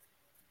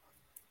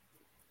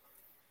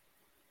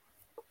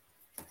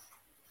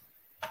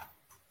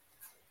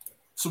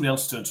 Somebody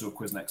else turn to a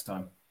quiz next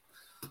time.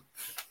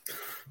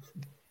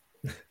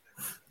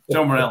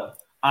 John Morell,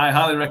 I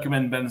highly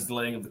recommend Ben's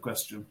delaying of the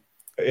question.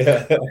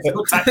 Yeah. It's a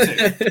good tactic.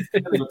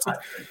 Really good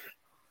tactic.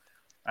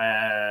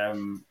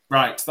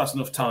 Right, that's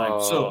enough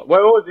time. So,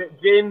 what was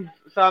it? James,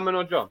 Simon,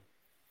 or John?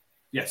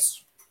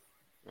 Yes.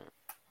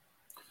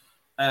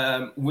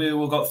 We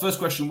will got. First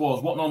question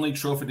was: what non-league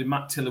trophy did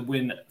Matt Taylor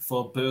win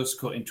for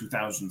Burscough in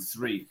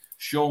 2003?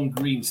 Sean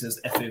Green says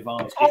FA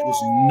Vars. It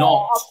was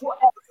not.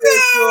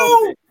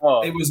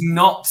 It was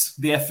not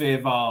the FA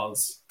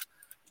Vars.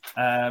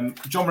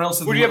 John Morell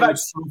said the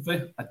Littlewoods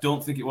Trophy. I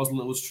don't think it was the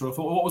Littlewoods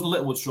Trophy. What was the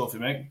Littlewoods Trophy,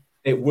 mate?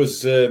 It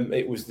was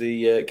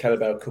the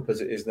Carabao Cup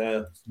as it is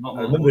now.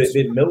 I remember it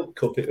being Milk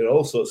Cup. It had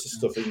all sorts of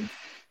stuff in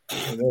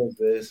those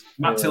days.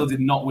 Matt Taylor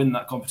did not win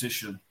that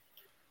competition.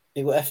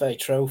 It was FA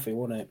Trophy,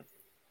 wasn't it?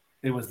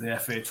 It was the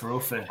FA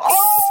Trophy.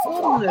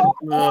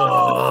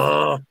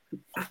 Oh!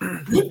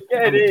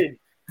 Get in.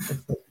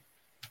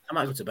 I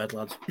might go to bed,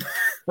 lads.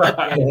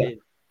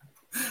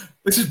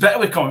 This is better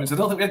with comments. I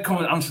don't think we had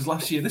comment answers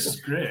last year. This is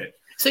great.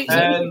 See,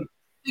 I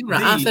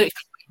said it's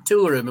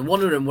two of them, and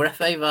one of them were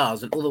FA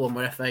Vars, and the other one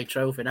were FA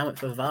Trophy, and I went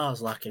for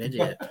Vars like an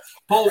idiot.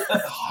 Paul,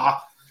 I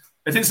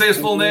didn't say his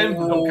full name.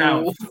 Don't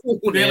count.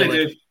 Really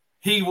did.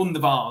 He won the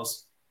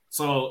Vars.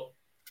 So,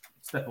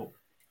 step up.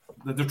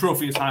 The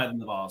trophy is higher than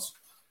the Vars.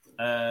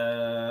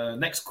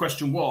 Next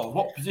question was,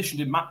 what position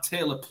did Matt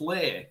Taylor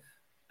play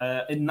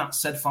in that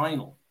said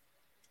final?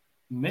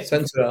 Mick?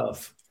 Centre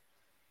half.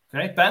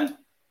 Okay, Ben?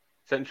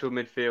 Central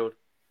midfield.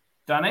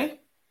 Danny?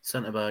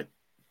 Centre back.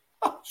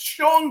 Oh,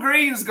 Sean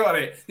Green's got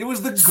it. It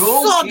was the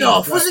goalkeeper. Sod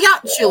off, was he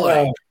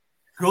actually?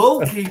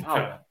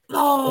 Goalkeeper.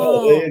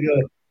 Oh, there you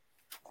go.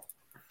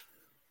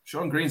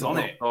 Sean Green's on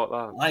it.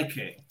 Like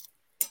it.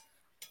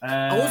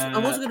 I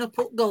was going to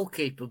put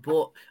goalkeeper,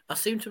 but I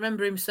seem to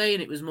remember him saying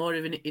it was more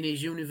of in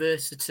his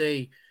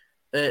university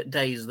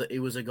days that he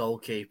was a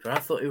goalkeeper. I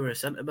thought he were a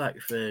centre back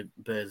for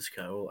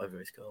Burscough or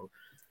whatever it's called.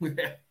 Yeah,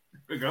 there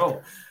we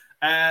go.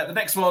 The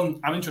next one,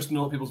 I'm interested to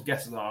know what people's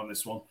guesses are on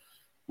this one.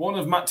 One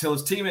of Matt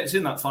Taylor's teammates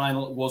in that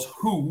final was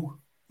who?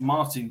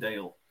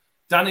 Martindale.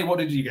 Danny, what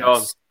did you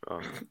guess?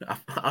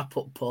 I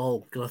put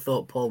Paul because I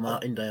thought Paul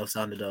Martindale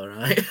sounded all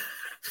right.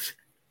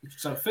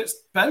 So it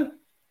fits. Ben?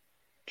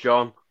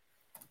 John.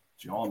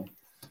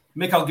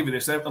 Mick, I'll give you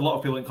this. A lot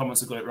of people in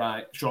comments have got it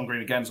right. Sean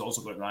Green again has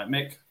also got it right.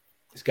 Mick?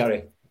 It's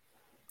Gary.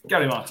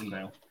 Gary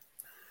Martindale.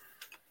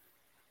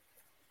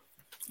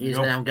 He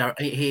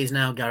is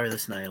now Gary the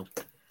Snail.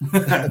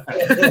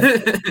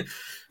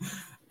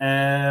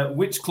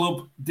 Which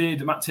club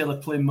did Matt Taylor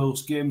play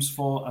most games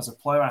for as a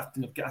player? I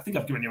think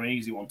I've given you an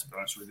easy one, to be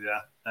honest with you.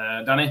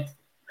 Danny?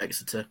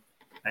 Exeter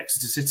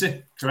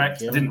City,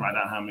 correct. Yeah. I didn't write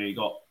down how many he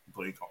got,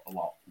 but he got a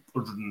lot.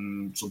 100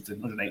 and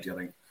something, 180, I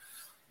think.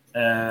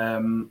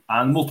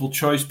 And multiple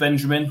choice,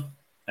 Benjamin.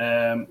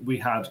 We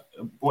had,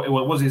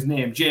 what was his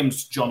name?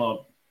 James John.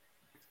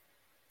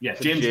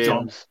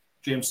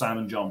 James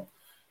Simon John.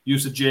 You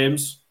said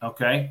James,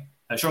 okay.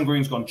 Sean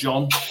Green's gone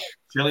John.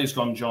 Shelley's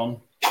gone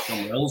John.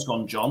 John Will's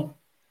gone John.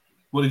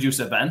 What did you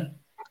say, Ben?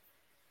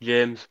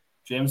 James.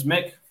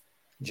 Mick?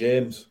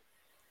 James.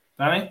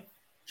 Danny?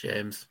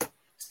 James.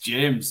 It's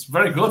James.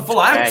 Very good. Full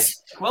out.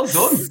 Yes. Well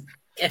done.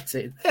 Get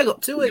it. I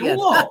got 2 again.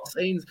 What? That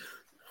seems...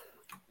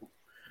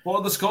 What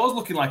are the scores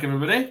looking like,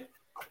 everybody?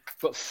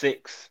 Got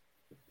 6.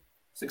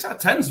 6 out of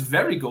 10 is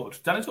very good.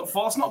 Danny's got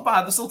 4. It's not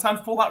bad. There's still time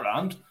to pull that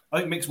round. I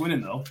think Mick's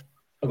winning, though.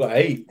 I got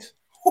 8.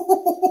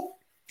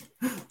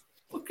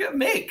 Look at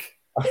Mick.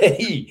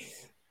 Hey,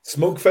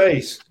 smug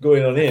face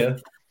going on here.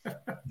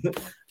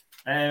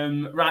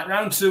 Right,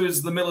 round 2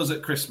 is the Millers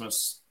at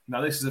Christmas.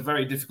 Now, this is a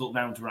very difficult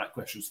round to write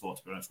questions for,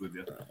 to be honest with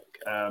you.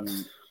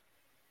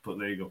 But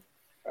there you go.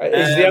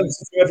 Is the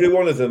answer to every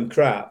one of them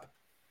crap?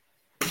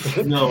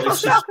 No,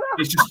 it's just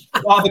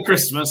Father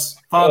Christmas.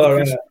 Father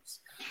Christmas.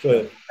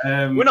 Right.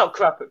 We're not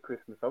crap at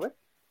Christmas, are we?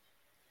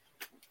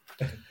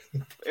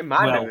 In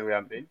my memory, we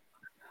haven't been.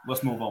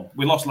 Let's move on.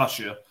 We lost last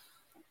year.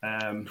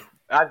 I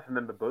just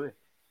remember Bully.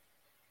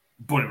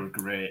 Bully were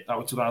great. That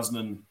was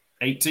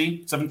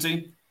 2018,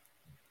 17?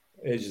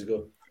 Ages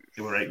ago.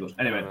 They were 8 good.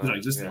 Anyway, they don't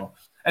exist anymore.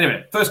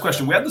 Anyway, first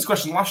question. We had this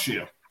question last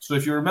year. So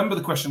if you remember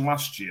the question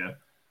last year...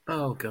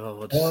 Oh,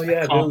 God. Oh,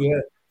 yeah, I do,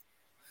 yeah.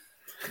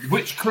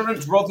 Which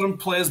current Rotherham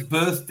player's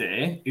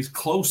birthday is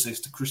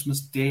closest to Christmas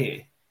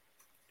Day?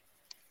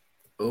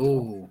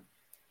 Oh.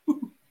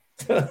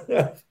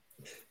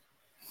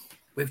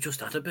 We've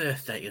just had a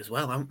birthday as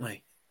well, haven't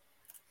we?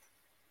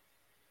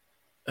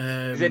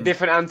 Is it a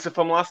different answer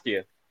from last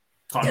year?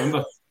 Can't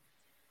remember.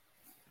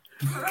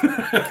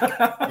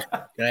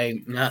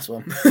 Great, nice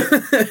one.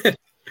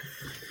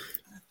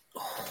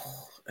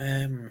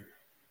 And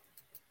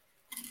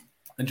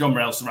John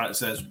Brelson right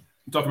says,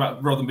 talk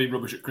about Rotherham being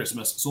rubbish at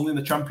Christmas. It's only in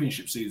the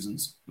championship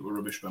seasons that were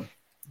rubbish, Ben.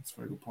 That's a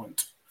very good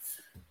point.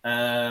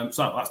 So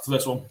that's the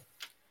first one.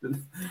 The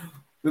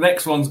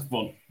next one's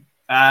fun.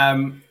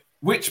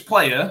 Which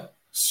player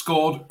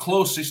scored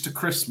closest to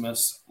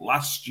Christmas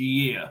last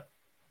year?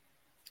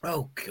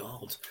 Oh,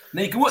 God.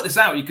 Now, you can work this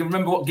out. You can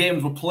remember what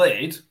games were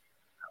played.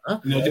 Huh?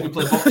 You know, did we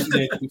play Boxing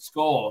Day? Did we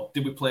score?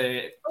 Did we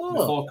play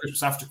before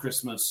Christmas, after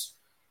Christmas?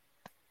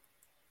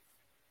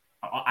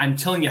 I'm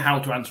telling you how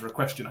to answer a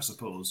question, I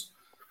suppose.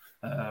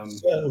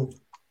 So,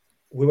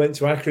 we went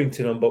to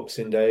Accrington on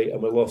Boxing Day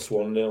and we lost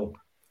 1-0.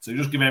 So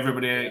just give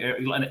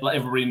everybody, let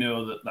everybody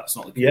know that that's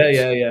not the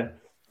case.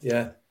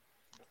 Yeah.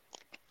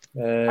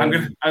 I'm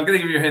gonna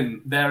give you a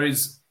hint. There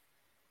is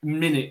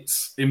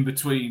minutes in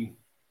between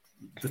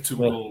the 2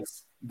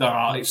 goals.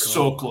 It's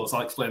so close.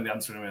 I'll explain the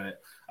answer in a minute.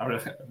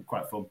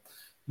 Quite fun.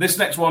 This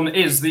next one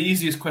is the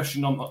easiest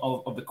question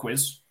of the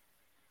quiz,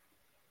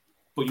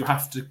 but you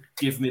have to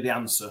give me the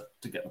answer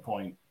to get the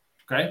point.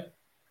 Okay,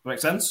 that make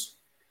sense?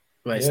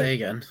 Wait, say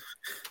again.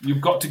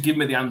 You've got to give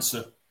me the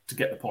answer to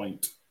get the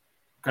point.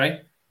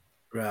 Okay.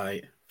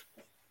 Right.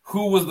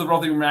 Who was the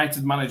Rotherham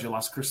United manager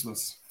last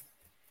Christmas?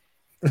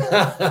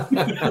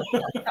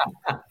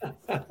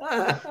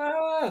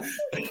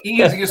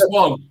 Easiest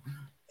one.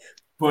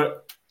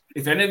 But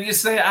if any of you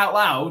say it out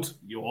loud,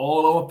 you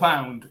all owe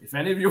 £1. If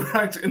any of you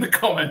write it in the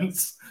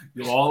comments,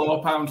 you all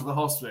owe £1 to the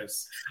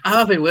hospice. I'm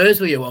having words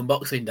with you on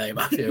Boxing Day,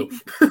 Matthew.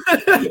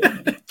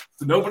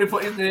 So nobody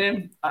put his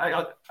name.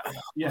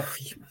 Yeah.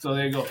 So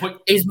there you go.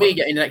 Is me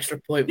getting an extra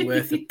point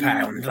worth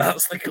 £1?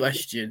 That's the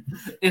question.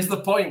 Is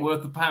the point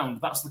worth £1?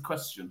 That's the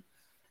question.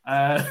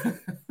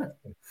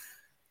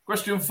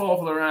 Question 4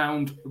 for the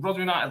round.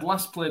 Rotherham United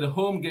last played a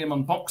home game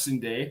on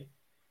Boxing Day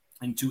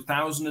in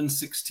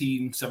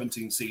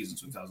 2016-17 season,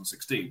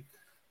 2016.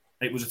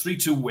 It was a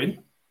 3-2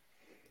 win.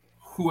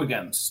 Who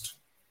against?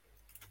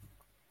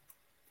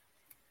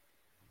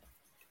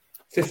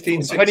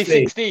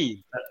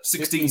 2016.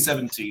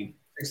 16-17.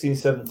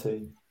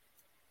 16-17.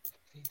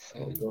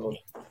 Oh, God.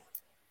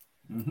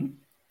 Mm-hmm.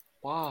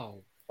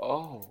 Wow.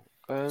 Oh.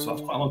 So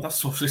that's quite long.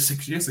 That's actually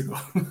 6 years ago.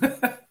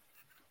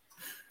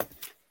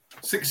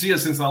 6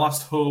 years since our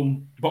last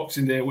home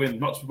Boxing Day win.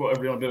 Not to put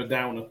everyone a bit of a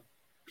downer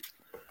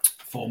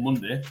for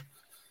Monday.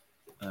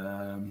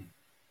 There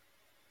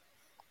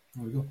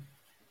we go.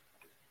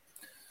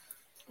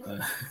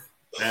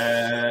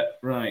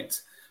 Right.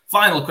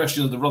 Final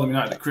question of the Rotherham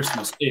United at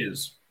Christmas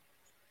is: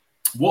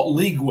 What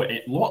league were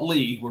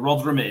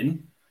Rotherham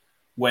in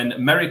when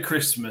 "Merry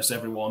Christmas,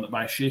 Everyone"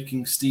 by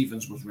Shaking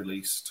Stevens was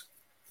released?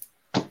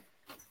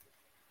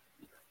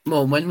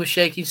 Mum, when was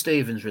Shaking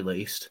Stevens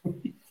released?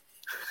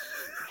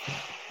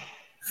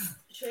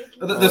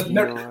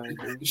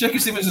 Shaking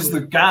Stevens is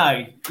the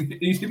guy.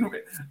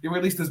 He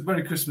released this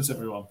 "Merry Christmas,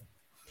 Everyone."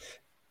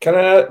 Can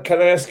I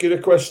ask you a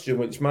question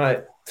which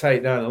might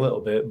take down a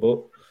little bit,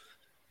 but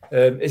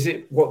Is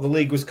it what the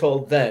league was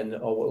called then,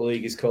 or what the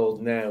league is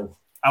called now?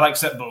 I'll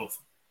accept both.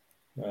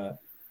 Right.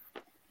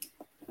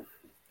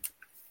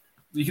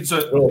 You can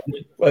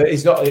Well,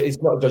 it's not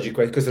a dodgy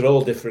question because they're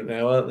all different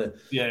now, aren't they?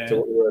 Yeah. To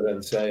what we were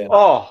then saying.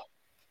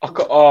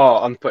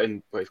 I'm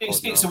putting.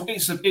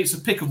 It's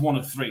a pick of one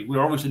of three.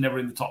 We're obviously never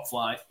in the top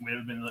flight. We've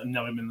never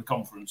been in the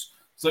conference,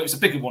 so it's a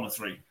pick of one of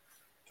three.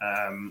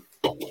 I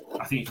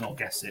think you can all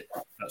guess it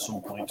at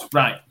some point.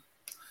 Right.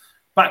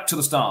 Back to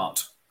the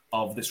start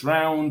of this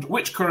round.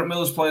 Which current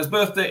Millers player's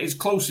birthday is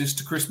closest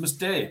to Christmas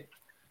Day?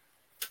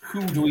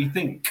 Who do we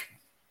think?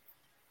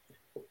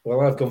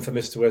 Well, I've gone for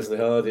Mr. Wesley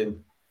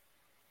Harding.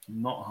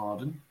 Not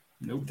Harden.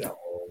 Nope. No.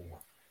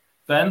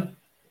 Ben?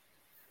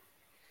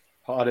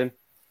 Harding.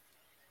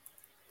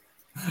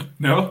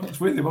 No, it's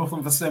weird. They both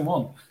went for the same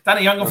one.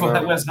 Danny, you haven't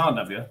gone for Wesley Harding,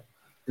 have you?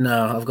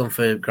 No, I've gone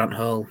for Grant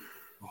Hall.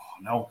 Oh,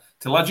 no.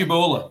 Telaji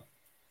Bowler.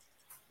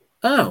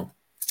 Oh.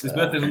 His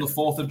birthday's on the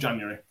 4th of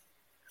January.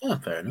 Oh,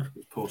 fair enough.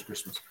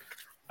 Post-Christmas.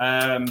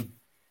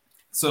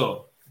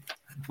 So,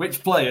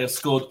 which player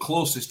scored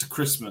closest to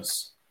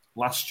Christmas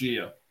last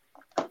year?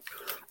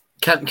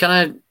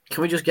 Can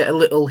we just get a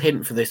little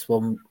hint for this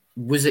one?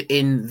 Was it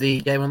in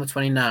the game on the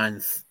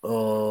 29th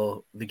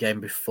or the game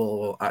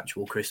before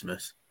actual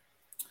Christmas?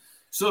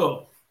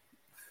 So,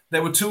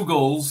 there were 2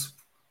 goals.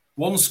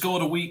 One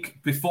scored a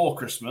week before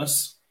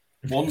Christmas.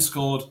 One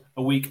scored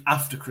a week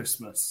after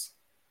Christmas.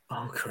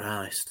 Oh,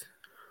 Christ.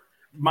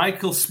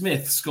 Michael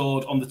Smith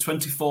scored on the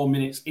 24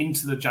 minutes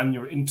into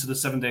the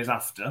 7 days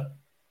after.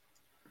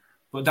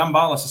 But Dan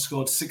Barlas has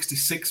scored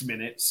 66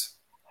 minutes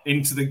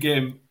into the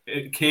game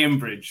at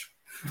Cambridge.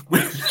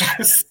 Which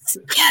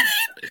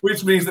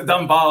means that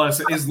Dan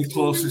Barlas is the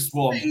closest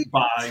one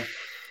by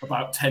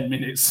about 10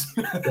 minutes.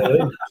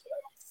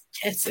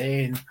 Get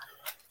in.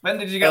 Ben,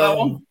 did you get that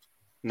one?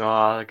 No,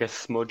 I guess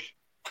Smudge.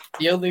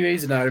 The only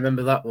reason I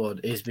remember that one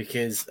is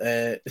because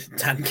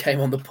Dan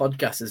came on the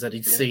podcast and said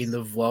he'd seen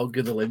the vlog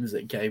of the limbs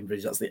at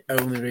Cambridge. That's the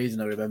only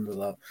reason I remember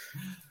that.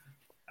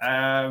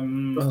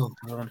 Oh,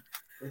 God.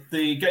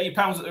 Get your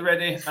pounds at the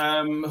ready.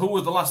 Who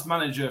was the last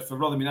manager for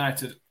Rotherham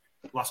United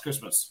last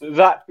Christmas? Does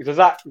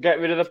that get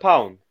rid of the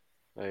pound?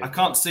 I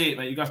can't see it,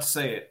 mate. You have to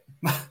say it.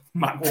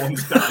 Matt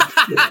Warren's that's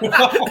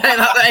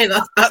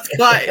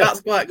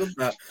quite good.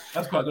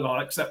 That's quite good.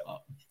 I'll accept that.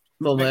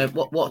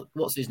 Well,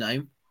 what's his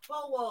name?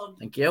 Paul Warren.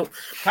 Thank you.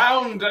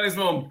 Pound and his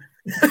mum.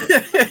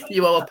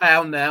 You owe a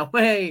pound now.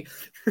 Hey,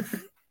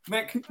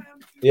 Mick.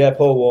 Yeah,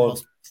 Paul Warren.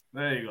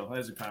 There you go.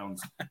 There's your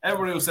pounds.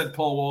 Everybody who said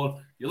Paul Warren,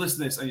 you listen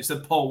to this and you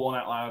said Paul Warren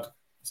out loud.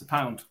 It's a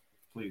pound,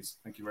 please.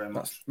 Thank you very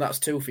much. That's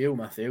 2 for you,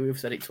 Matthew. We've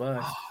said it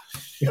twice.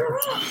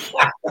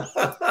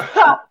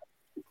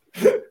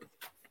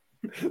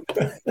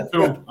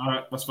 Cool. All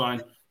right, that's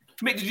fine.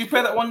 Mick, did you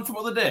pay that one from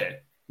the other day?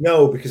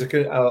 No, because I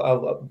couldn't. I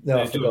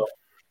forgot.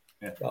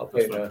 Yeah, I'll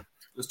pay it now.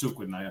 It's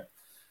 £2 now.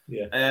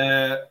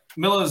 Yeah.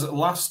 Miller's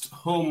last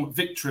home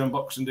victory on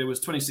Boxing Day was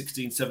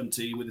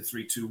 2016-17 with a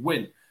 3-2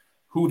 win.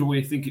 Who do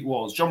we think it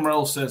was? John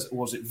Morell says,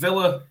 was it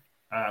Villa?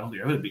 I don't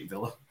think I ever beat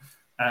Villa.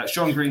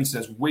 Sean Green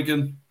says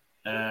Wigan.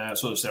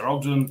 So does Sarah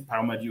Ogden.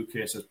 PowerMed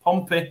UK says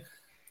Pompey.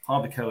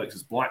 Harvey Kellogg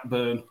says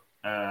Blackburn.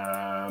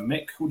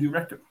 Mick, who do you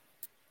reckon?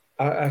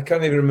 I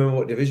can't even remember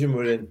what division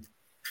we're in.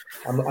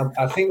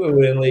 I think we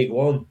were in League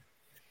One.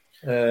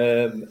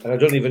 And I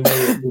don't even know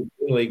if we're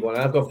in League One.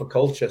 I've gone for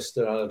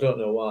Colchester, and I don't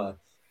know why.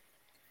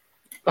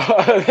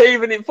 Are they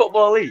even in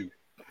Football League?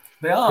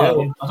 They are. Yeah.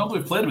 I don't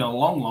think we've played them in a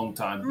long, long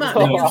time. Matt,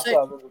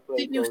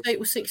 didn't you say it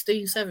was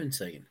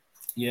 16-17?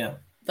 Yeah.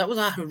 That was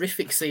our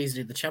horrific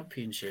season in the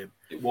Championship.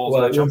 It was.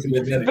 Well, Was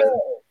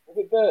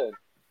it Burn?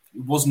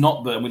 It was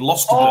not Burn. We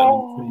lost to Burn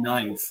on the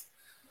 29th.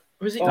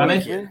 Was it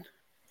Wigan?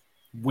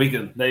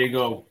 Wigan. There you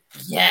go.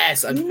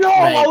 Yes. I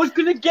was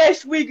going to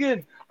guess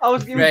Wigan. I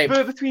was going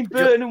to between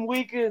Burton and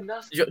Wigan.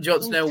 Do you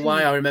want to know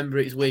why I remember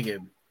it's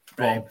Wigan?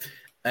 Right.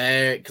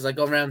 Because I'd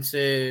gone round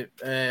to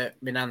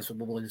my nan's for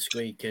Bubble and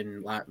Squeak,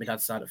 and like my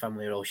dad's side of the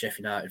family are all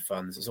Sheffield United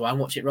fans. So I'm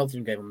watching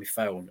Rotherham game on my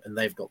phone, and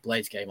they've got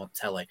Blades game on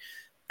telly.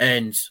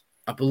 And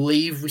I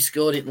believe we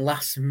scored it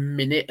last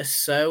minute or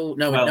so.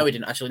 No, we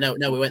didn't actually. No,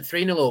 we went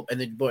 3-0 up, and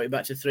they brought it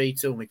back to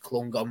 3-2, and we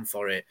clung on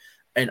for it.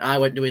 And I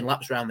went doing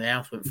laps around the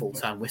house when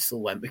full-time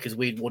whistle went because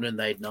we'd won and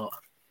they'd not.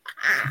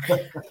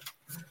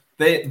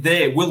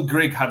 Will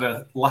Grigg had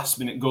a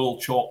last-minute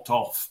goal chalked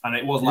off, and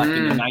it was like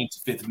in the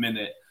 95th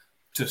minute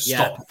to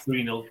stop a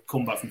 3-0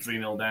 comeback from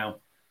 3-0 down.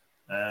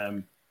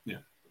 There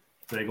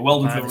you go.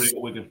 Well done for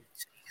Wigan.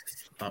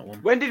 That one.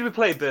 When did we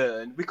play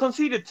Burton? We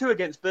conceded 2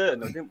 against Burton,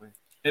 though, didn't we?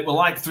 It was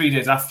like 3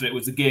 days after. It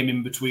was the game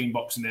in between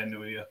Boxing Day and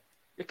New Year.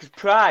 Because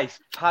Price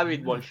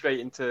parried one straight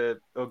into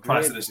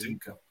Price had a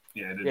stinker.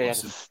 Yeah, he had a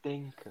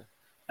stinker.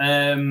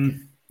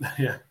 Final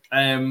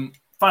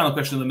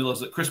question of the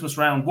Millers at Christmas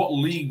round. What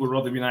league were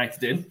Rotherham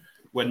United in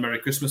when Merry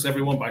Christmas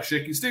Everyone by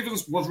Shaky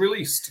Stevens was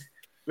released?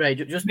 Right,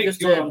 just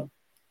to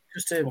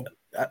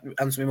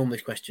answer my mum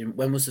this question,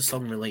 when was the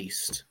song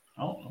released?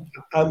 Oh.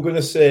 I'm going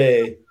to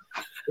say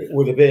it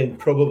would have been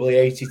probably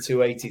 82,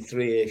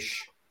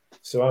 83-ish.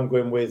 So I'm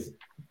going with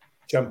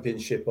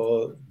Championship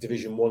or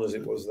Division 1 as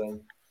it was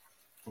then.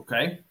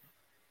 Okay.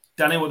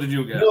 Danny, what did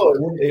you get? No,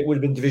 it would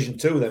have been Division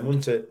 2 then,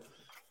 wouldn't it?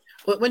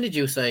 When did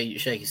you say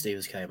Shaky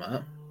Stevens came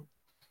out?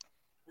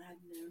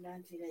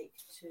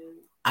 1982.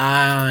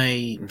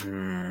 I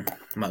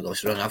might go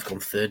this wrong. I've gone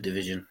 3rd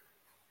division.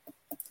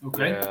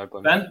 Okay. Yeah, I've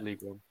gone Ben?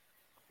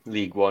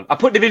 League One. I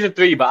put Division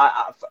 3, but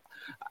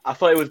I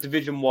thought it was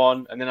Division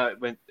 1, and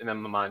then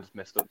my mind just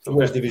messed up. It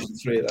was Division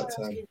 3 at that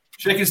time.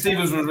 Shaky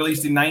Stevens was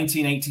released in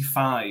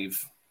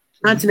 1985.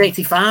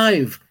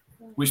 1985.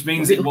 Which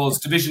means it was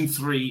Division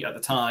 3 at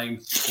the time,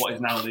 what is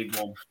now League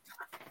One.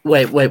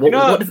 Wait. What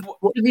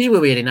division were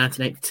we in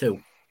 1982?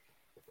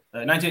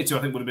 1982,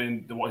 I think, would have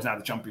been what is now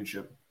the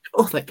Championship.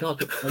 Oh, thank God.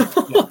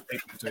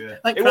 Yeah.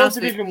 It was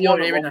Division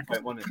 1 at one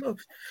point, wasn't it?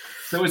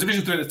 So it was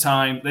Division 3 at the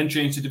time, then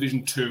changed to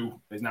Division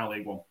 2, is now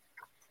League One.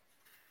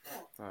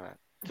 All right.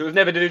 So it was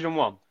never Division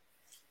 1?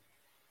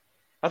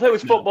 I thought it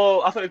was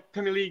football. I thought it was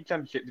Premier League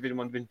Championship, Division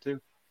 1, Division 2.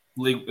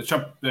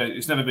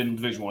 It's never been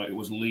Division 1, it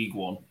was League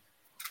One.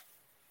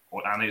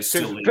 And it's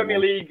still League Premier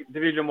 1. League,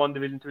 Division 1,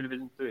 Division 2,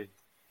 Division 3.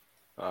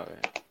 Oh,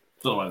 yeah.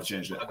 Don't know why they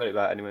changed it. I got it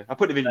right anyway. I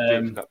put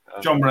Division 3.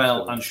 John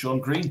Morell and Sean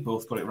Green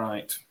both got it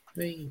right.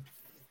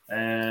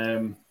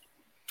 Sean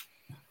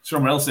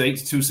Morell said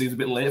 82 seems a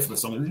bit late for the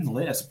song. It's even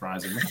later,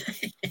 surprisingly.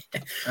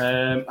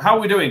 How are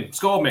we doing?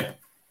 Score me.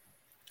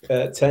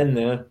 10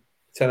 now.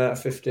 10 out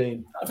of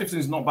 15. 15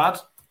 is not bad.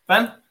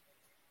 Ben?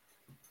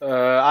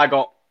 I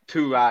got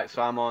 2 right,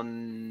 so I'm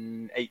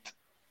on 8.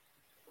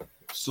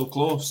 Still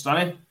close.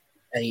 Danny?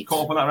 8.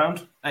 Caught up on that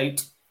round?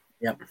 8.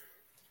 Yep.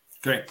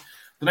 Okay.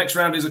 The next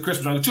round is a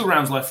Christmas round. 2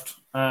 rounds left.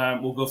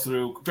 We'll go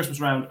through Christmas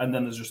round, and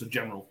then there's just a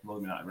general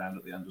Rugby United round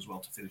at the end as well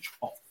to finish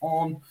off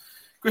on.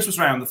 Christmas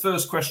round. The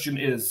first question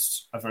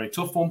is a very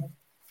tough one.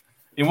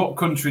 In what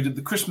country did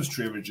the Christmas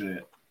tree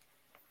originate?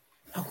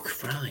 Oh,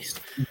 Christ.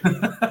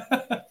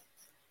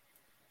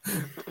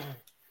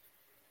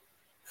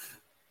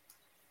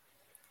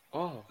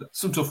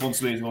 Some tough ones,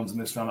 some easy ones in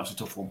this round. That's a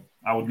tough one.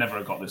 I would never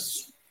have got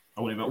this.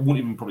 I wouldn't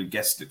even probably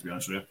guessed it, to be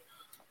honest with you.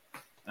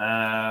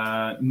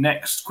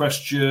 Next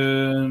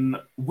question.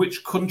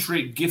 Which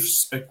country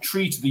gifts a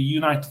tree to the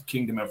United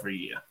Kingdom every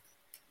year?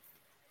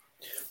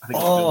 I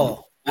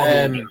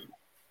think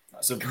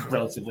that's a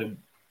relatively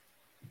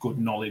good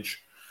knowledged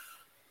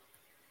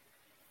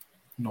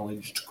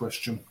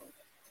question.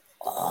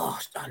 Oh,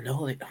 I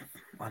know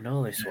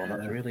this one.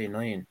 That's really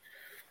annoying.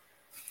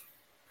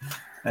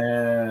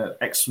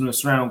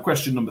 Xmas round.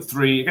 Question number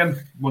 3.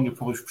 Again, one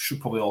you should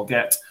probably all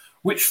get.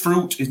 Which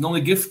fruit is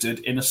normally gifted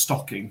in a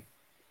stocking?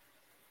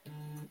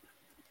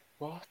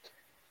 What?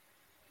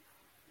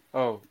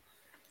 Oh.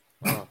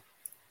 I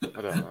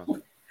don't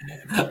know.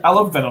 I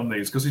love Ben on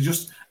these because he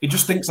just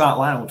thinks out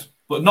loud,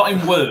 but not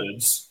in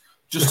words,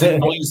 just in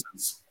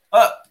noises.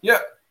 Yeah.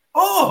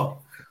 Oh.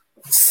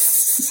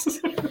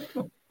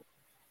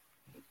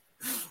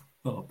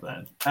 Oh,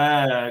 Ben.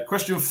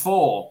 Question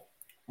 4.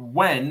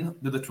 When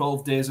did the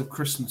 12 days of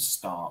Christmas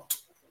start?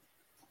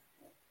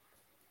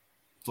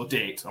 So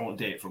date. I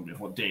want a date from you.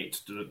 What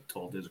date did the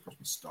 12 days of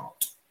Christmas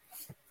start?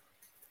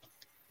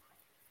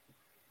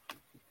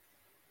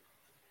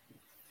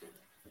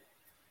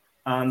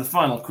 And the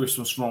final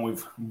Christmas one,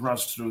 we've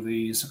razzed through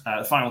these.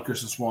 The final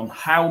Christmas one,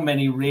 how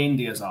many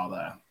reindeers are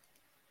there?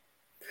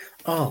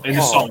 Oh, in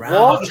the song.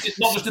 Not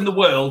just in the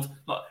world.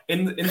 Not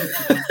in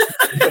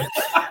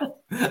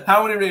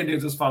How many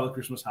reindeers does Father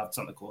Christmas have,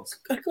 Santa Claus?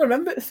 I can't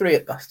remember the 3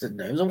 bastard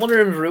names. I'm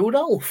wondering if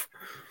Rudolph.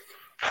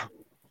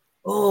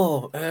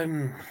 Oh,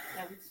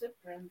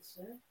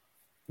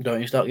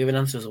 don't you start giving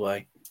answers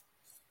away.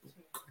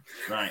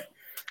 Right.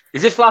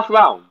 Is this last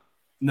round?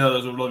 No,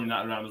 there's a Rugby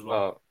United round as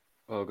well.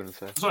 I was going to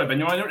say. Sorry, Ben,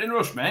 you're in a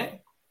rush,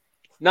 mate?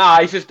 Nah,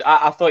 it's just,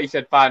 I thought you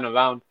said final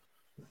round.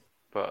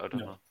 But I don't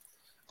know.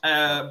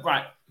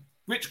 Right.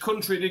 Which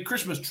country did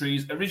Christmas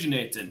trees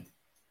originate in?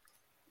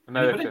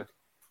 America. Anybody?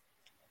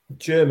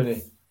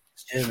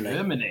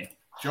 Germany.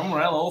 John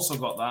Morell also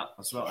got that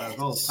as well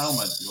as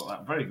Talmud got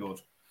that. Very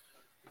good.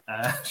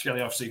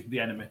 Shelley, obviously, the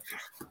enemy.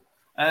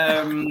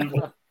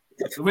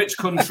 Which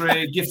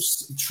country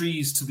gifts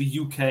trees to the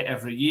UK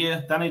every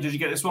year? Danny, did you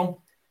get this one?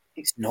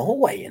 It's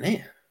Norway, isn't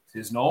it? It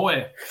is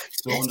Norway.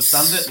 Don't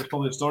understand it. There's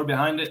probably a story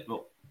behind it,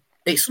 but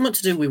it's something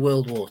to do with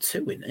World War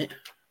II, isn't it?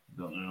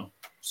 Don't know.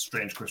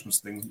 Strange Christmas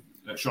thing.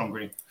 Sean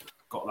Green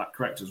got that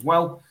correct as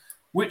well.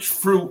 Which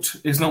fruit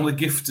is normally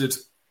gifted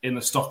in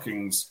the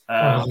stockings?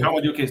 How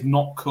would you is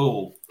not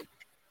cool?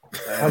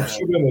 I'm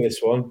struggling with this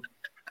one.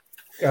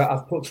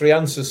 I've put 3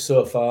 answers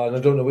so far, and I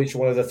don't know which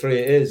one of the 3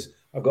 it is.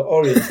 I've got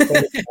orange,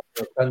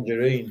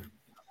 tangerine.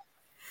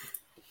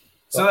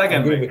 So that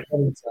again, with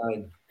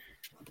clementine.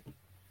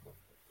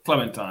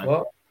 Clementine.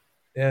 What?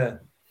 Yeah.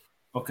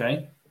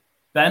 Okay.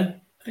 Ben?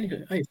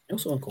 I know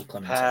someone called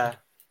Clementine.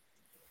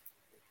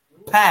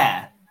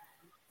 Pear.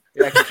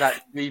 Yeah, because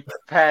that the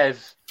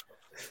pears.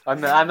 And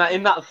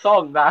in that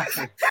song, that.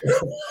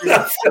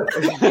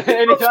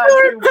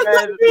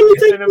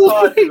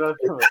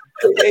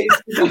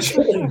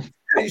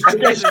 It's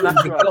tradition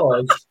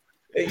because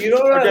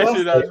you're all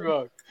right. That's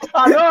wrong.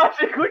 I know,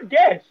 I could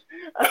guess.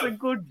 That's a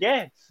good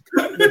guess.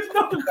 It's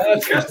not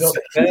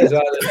the pears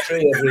out of the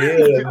tree every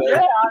year.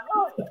 Yeah, I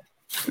know.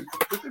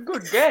 It's a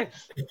good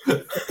guess.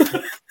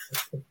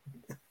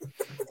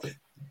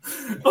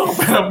 Oh,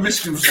 man, I've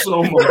missed you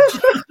so much.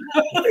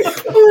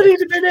 Oh, I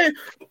need a minute.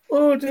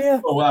 Oh,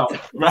 dear. Oh, wow.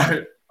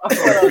 Right.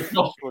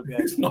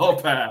 It's not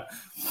a pear.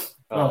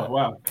 Oh,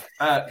 wow.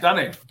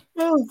 Danny.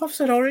 Oh, I've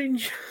said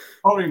orange.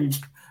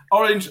 Orange,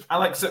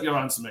 I'll accept your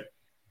answer, mate.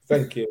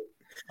 Thank you.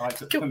 I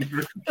accept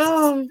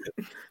Oh.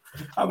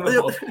 I'm going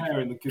to put a pear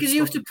in the kids' Because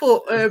you used to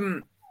put,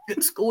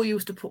 at school, you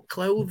used to put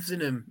cloves in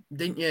them,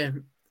 didn't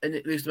you? And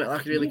it used to make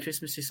like a really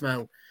Christmassy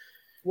smell.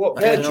 What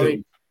like pear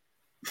tree?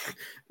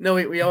 No,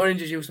 we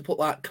oranges used to put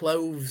like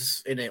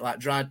cloves in it, like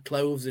dried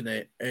cloves in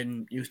it,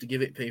 and used to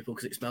give it people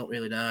because it smelled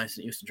really nice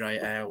and it used to dry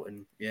it out.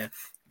 And yeah,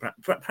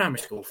 primary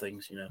school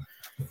things, you know.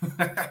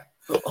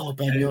 Oh,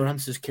 Ben, your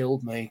answers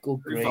killed me.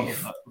 Good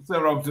grief.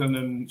 Sarah Ogden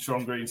and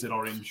Sean Green said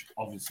orange,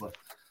 obviously.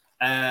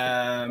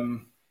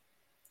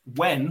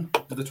 When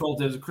do the 12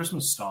 days of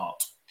Christmas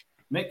start?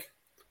 Mick?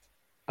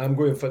 I'm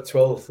going for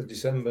 12th of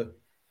December.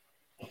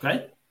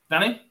 Okay.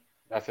 Danny?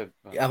 I've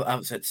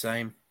said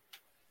same.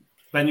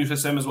 Ben, you said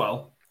same as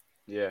well?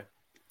 Yeah.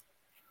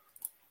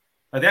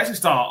 They actually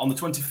start on the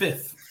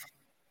 25th.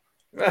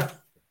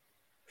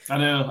 I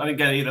know, I didn't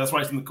get it either. That's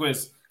why it's in the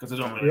quiz, because I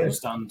don't really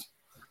understand.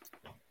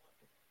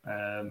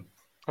 I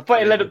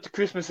thought it led up to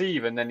Christmas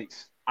Eve and then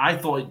it's... I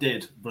thought it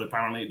did, but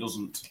apparently it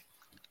doesn't.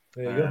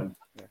 There you go.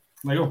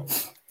 There you go.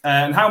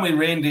 And how many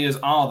reindeers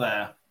are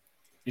there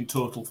in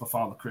total for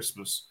Father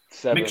Christmas?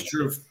 7.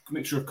 Mixture of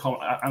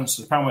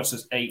answers. Power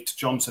says 8.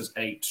 John says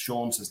 8.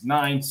 Sean says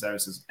 9. Sarah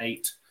says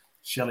 8.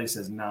 Shelley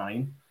says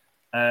 9.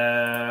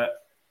 Ben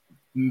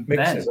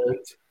says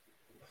 8.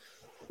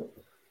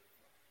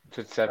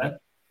 Said 7. Ben?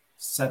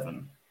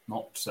 7,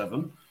 not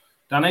 7.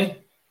 Danny?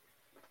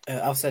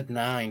 I've said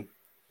 9.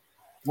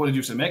 What did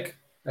you say, Mick?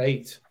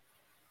 8.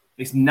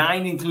 It's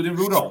 9, including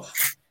Rudolph.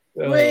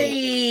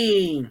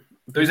 Whee!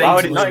 Why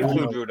would it not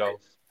include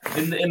Rudolph?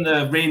 In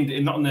the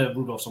rain, not in the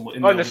Rudolph song.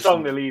 In the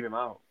song, they leave him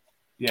out.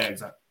 Yeah,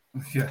 exactly.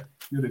 Yeah,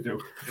 they do.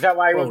 Is that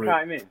why you won't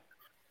count him in?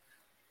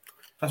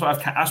 That's why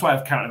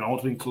I've counted. I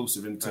want to be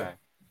inclusive into.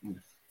 Right.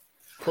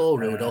 Poor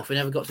Rudolph. He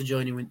never got to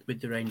join in with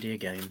the reindeer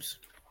games.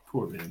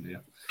 Poor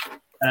reindeer.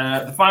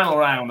 The final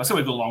round. I said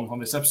we'd go long on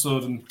this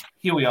episode, and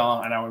here we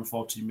are, an hour and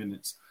 14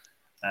 minutes.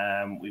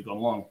 We've gone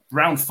long.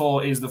 Round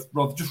 4 is just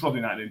Rotherham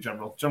United in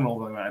general. General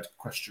Rotherham United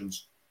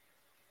questions.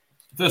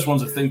 First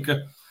one's a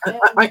thinker.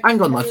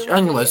 Hang on,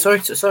 lads. Sorry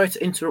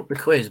to interrupt the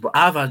quiz, but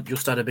I've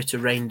just had a bit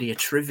of reindeer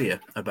trivia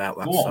about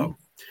that song.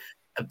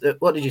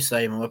 What did you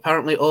say, Mum?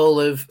 Apparently,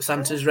 all of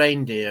Santa's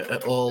reindeer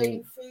are all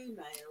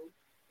female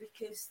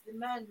because the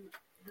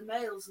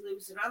males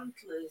lose their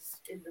antlers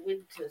in the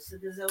winter, so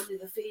there's only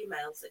the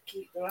females that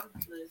keep their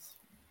antlers.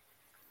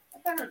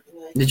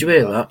 Apparently. Did you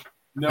hear that?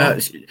 No.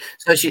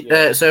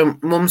 So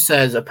Mum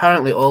says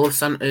apparently all of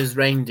Santa's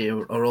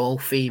reindeer are all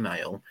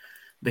female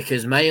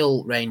because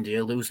male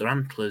reindeer lose their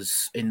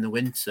antlers in the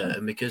winter,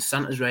 and because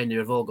Santa's reindeer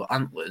have all got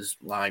antlers,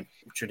 like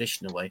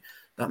traditionally,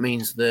 that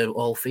means they're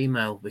all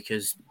female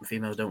because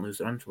females don't lose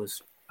their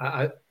antlers.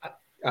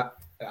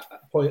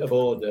 Point of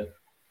order.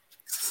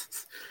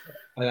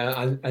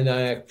 And I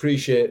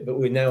appreciate, but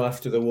we're now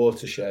after the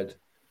watershed,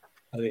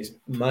 and it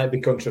might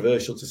be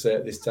controversial to say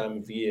at this time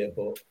of the year,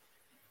 but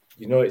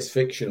you know it's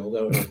fictional,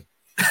 don't you?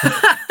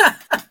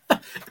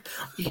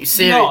 You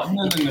serious?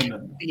 No.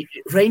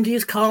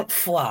 Reindeers can't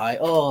fly.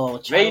 Oh,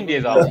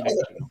 reindeers are.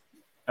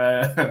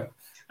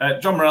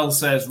 John Morell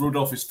says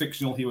Rudolph is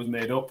fictional. He was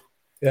made up.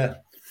 Yeah,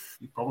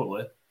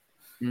 probably.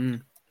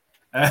 Mm.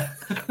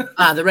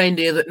 The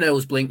reindeer that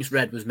nose blinks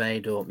red was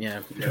made up.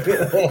 Yeah.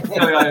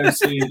 I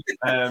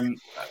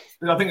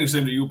think it's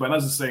same to you, Ben.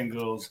 As the saying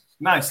goes,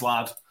 nice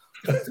lad.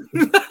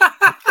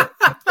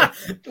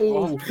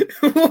 Ooh.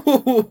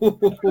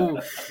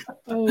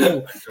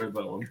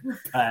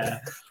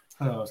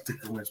 Oh,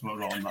 stick the waste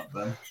motor on that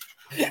then.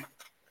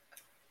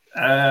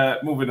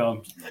 Moving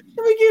on.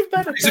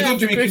 It's a good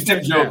thing you can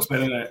take jokes,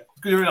 Ben, isn't it?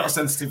 Because you're not a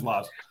sensitive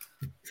lad.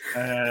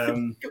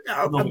 I'm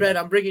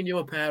bringing you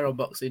a pear on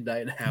Boxing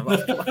Day now.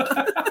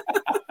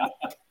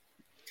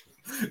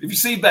 If you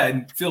see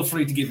Ben, feel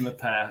free to give him a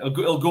pear.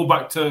 He'll go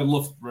back to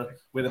Loughborough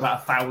with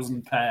about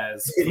 1,000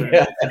 pears for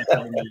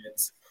 10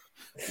 minutes.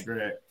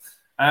 Great.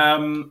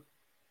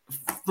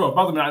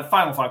 Rotherham United,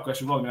 final 5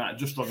 questions. Rotherham United,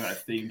 just Rotherham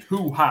United themed.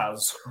 Who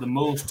has the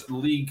most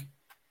league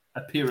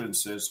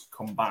appearances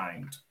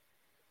combined?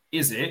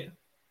 Is it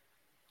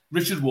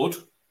Richard Wood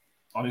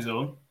on his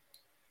own,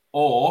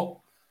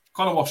 or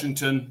Connor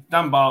Washington,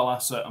 Dan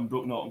Barlasser, and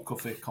Brooke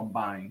Norton-Cuffy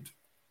combined?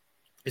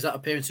 Is that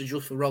appearances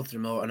just for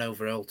Rotherham or an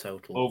overall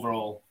total?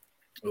 Overall.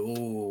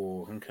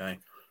 Oh, okay.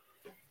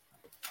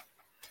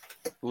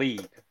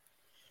 League,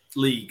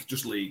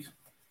 just league.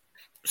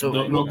 So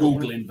no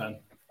Googling, Ben.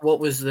 What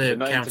was the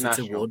counter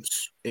to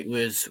Woods? It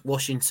was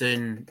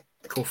Washington,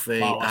 Cuffy,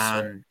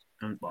 and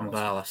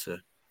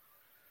Barlasser.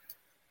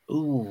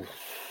 Ooh.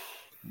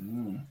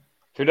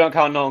 So we don't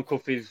count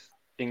Norton-Cuffy's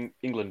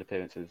England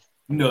appearances?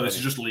 No, this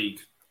is just league.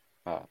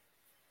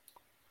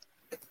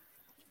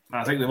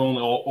 I think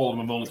all of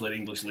them have only played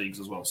English leagues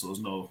as well, so there's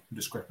no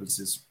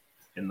discrepancies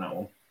in that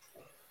one.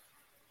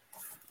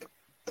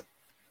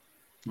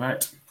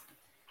 Right.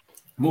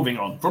 Moving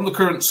on. From the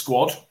current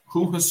squad,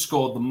 who has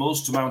scored the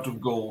most amount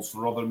of goals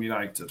for Rotherham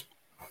United?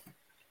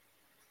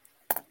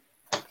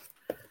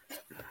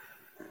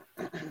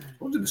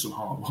 We'll do some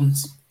hard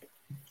ones.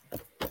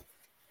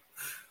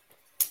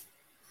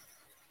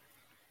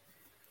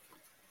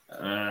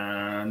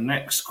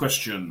 Next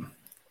question.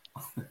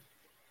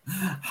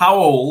 How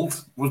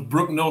old was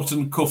Brooke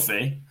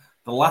Norton-Cuffy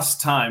the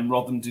last time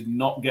Rotherham did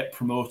not get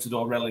promoted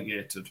or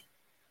relegated?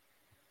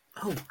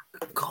 Oh,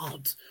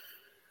 God.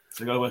 So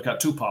you've got to work out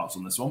two parts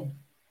on this one.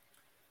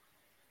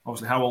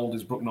 Obviously, how old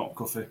is Brooke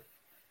Norton-Cuffy?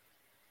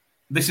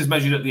 This is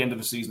measured at the end of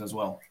the season as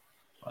well,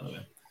 by the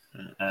way.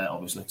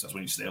 Obviously, that's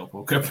when you stay up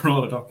or get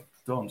promoted or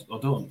don't.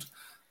 So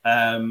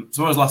when was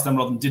the last time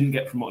Rotherham didn't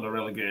get promoted or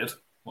relegated?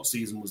 What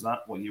season was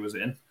that? What year was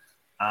it in?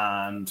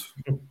 And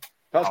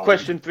that's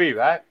question 3,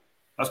 right?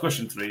 That's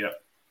question 3, yeah.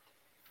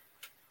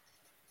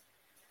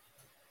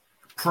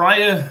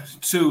 Prior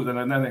to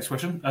the next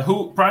question,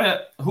 who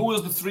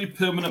was the 3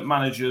 permanent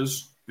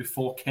managers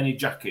before Kenny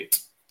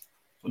Jackett?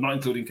 So not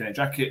including Kenny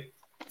Jackett.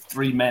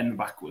 3 men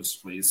backwards,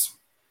 please.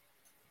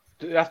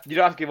 You don't have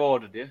to give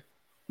order, do you?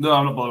 No,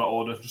 I'm not bothered about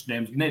order. Just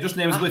names. Just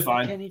names will be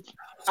fine.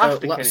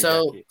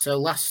 So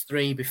last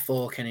 3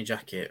 before Kenny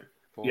Jackett.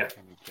 Yeah.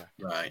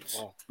 Right.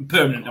 Oh.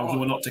 Permanent.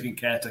 Obviously, we're not taking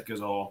caretakers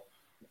or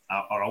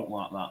out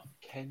like that.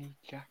 Kenny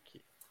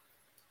Jackett.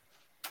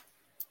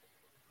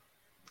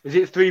 Is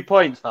it 3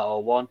 points that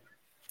or 1?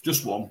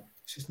 Just 1.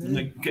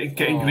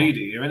 Getting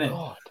greedy here, isn't it?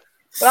 God.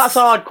 That's a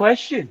hard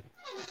question.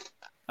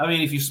 I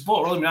mean, if you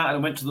support Rotherham United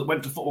and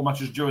went to football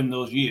matches during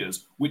those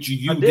years, which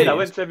you did. I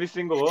went to every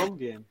single home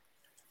game.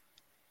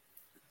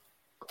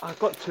 I've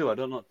got 2. I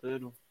don't know the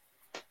third one.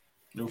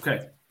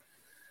 Okay.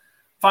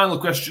 Final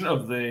question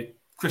of the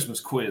Christmas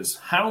quiz.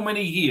 How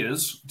many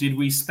years did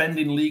we spend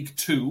in League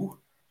 2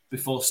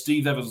 before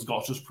Steve Evans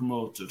got us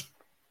promoted?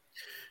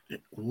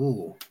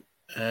 Ooh.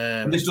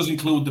 And this does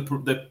include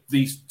the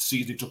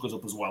season he took us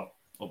up as well,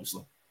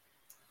 obviously.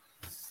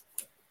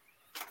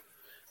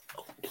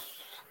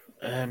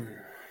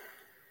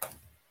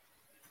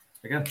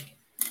 Again. You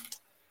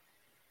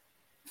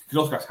can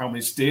also ask how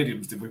many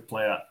stadiums did we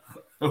play at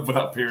over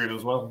that period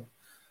as well.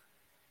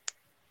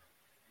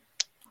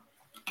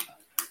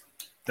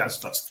 That's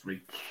 3.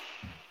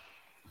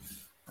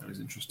 I was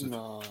interested.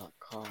 No, that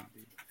can't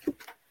be.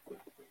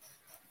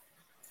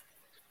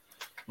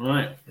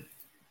 Right.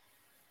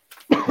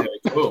 There we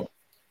go.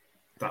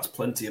 That's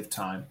plenty of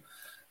time.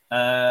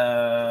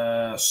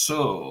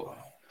 So,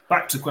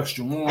 back to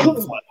question 1,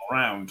 final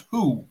round.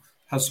 Who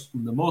has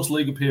the most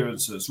league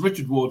appearances?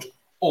 Richard Wood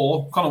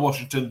or Connor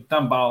Washington,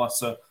 Dan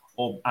Barlasser,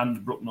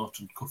 and Brooke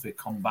Norton-Cuffy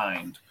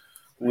combined?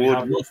 We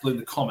have mostly in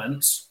the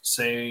comments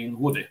saying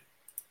Woody.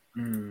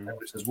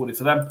 Everybody says Woody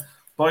for them.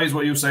 Boys,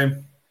 what are you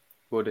saying?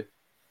 Woody.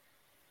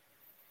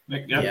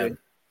 Nick, yeah.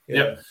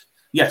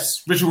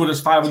 Yes, Richard Wood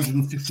has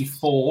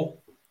 554,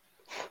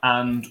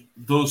 and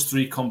those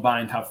 3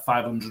 combined have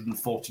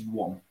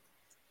 541.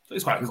 So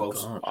it's quite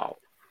close. Wow.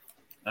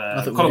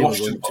 Connor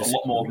Washington got a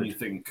lot more than you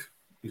think.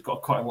 He's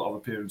got quite a lot of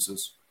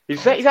appearances.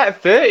 He's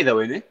at 30 though,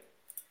 isn't he?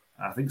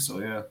 I think so,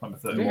 yeah. Number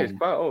 31. Yeah, he's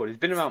quite old. He's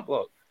been around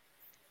block.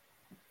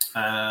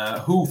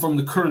 Who from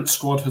the current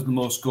squad has the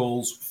most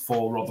goals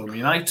for Rotherham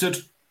United?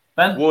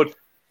 Ben? Wood.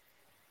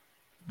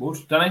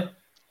 Danny?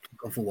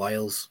 Go for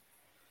Wales.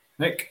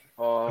 Nick?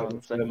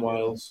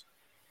 Wales.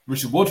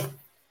 Richard Wood?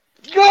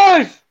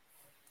 Guys!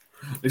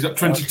 He's got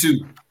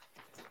 22.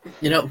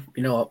 You know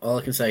what? All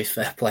I can say is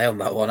fair play on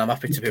that one. I'm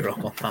happy to be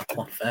wrong on that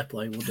one. Fair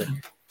play, Woody.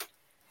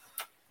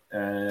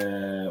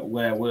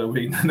 Where were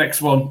we? The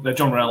next one,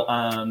 John Morell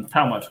and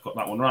Palmad got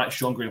that one right.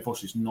 Sean Green,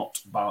 unfortunately, is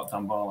not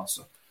Dan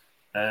Barlasser.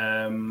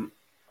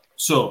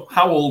 So,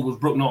 how old was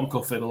Brooke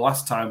Norton-Cuffy the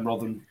last time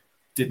Rotherham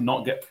did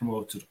not get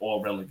promoted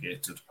or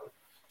relegated?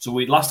 So,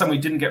 last time we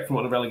didn't get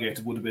promoted or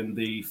relegated would have been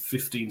the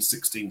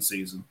 15-16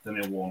 season, the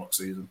Neil Warnock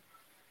season.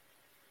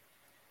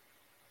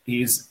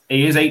 He is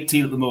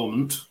 18 at the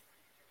moment,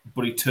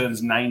 but he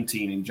turns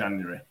 19 in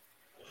January.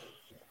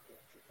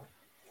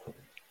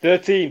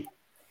 13.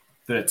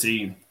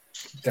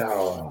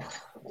 Oh,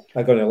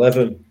 I got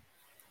 11.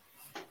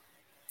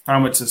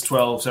 Howard says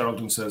 12. Sarah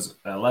Ogden says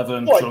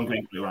 11. What? Sean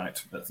Green, you're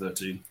right, at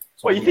 13.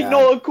 So What, you think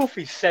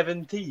Norton-Cuffy's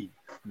 17,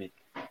 Mick?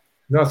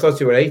 No, I thought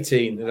you were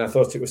 18, and I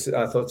thought it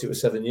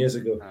was 7 years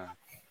ago.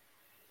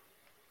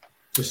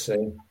 Just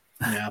saying.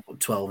 Yeah, I put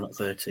 12, not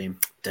 13.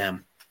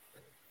 Damn.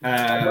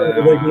 I'm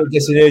not very good at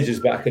guessing ages,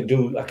 but I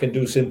can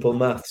do simple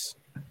maths.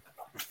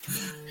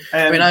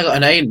 I mean, I got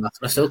an A in maths,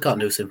 and I still can't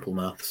do simple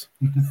maths.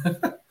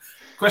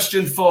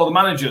 Question for the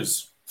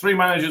managers. 3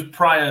 managers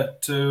prior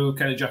to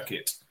Kenny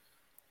Jackett.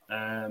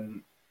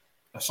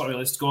 Sorry,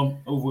 let's go on.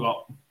 Who have we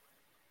got?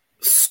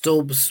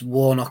 Stubbs,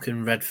 Warnock,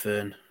 and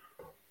Redfern.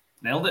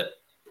 Nailed it.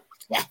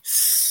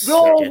 Yes.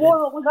 No,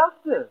 Warnock was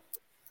after.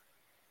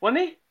 Wasn't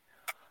he?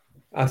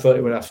 I thought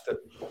it was after.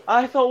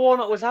 I thought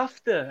Warnock was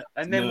after,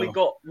 and then we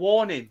got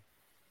Warning.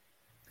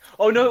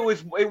 Oh no,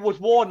 it was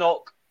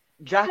Warnock,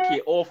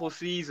 Jackie, awful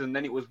season.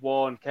 Then it was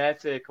Warren,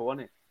 caretaker,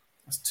 wasn't it?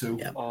 That's 2.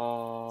 Yeah.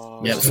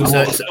 Oh, Yeah,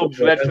 Stubbs,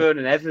 Redfern,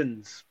 and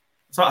Evans.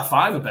 It's like a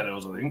 5 of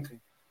Benno's, I think.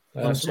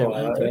 That's all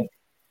right, yeah.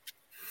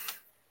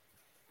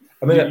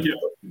 I mean,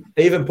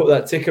 I even put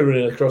that ticker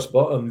in across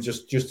bottom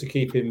just to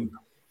keep him.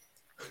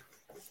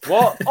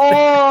 What?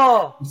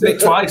 Oh! You say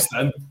it twice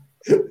then.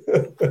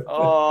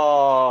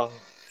 Oh.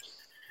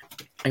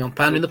 Hang on,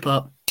 pounding the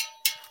pot.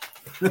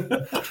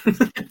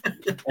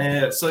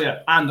 So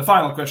yeah, and the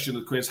final question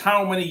of the quiz: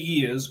 how many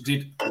years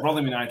did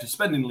Rotherham United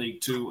spend in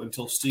League Two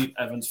until Steve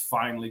Evans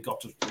finally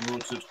got us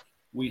promoted?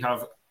 We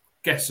have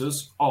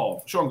guesses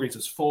of Sean Green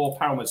says 4,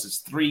 Powerman says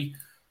 3,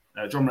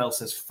 John Morell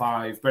says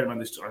 5. Bear in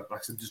mind this, like I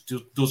said,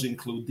 does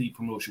include the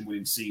promotion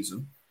winning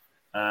season.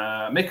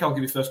 Mick, I'll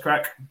give you first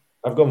crack.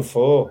 I've gone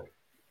 4.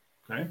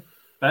 Okay,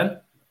 Ben.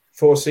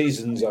 4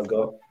 seasons I've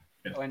got.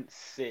 I went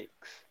 6.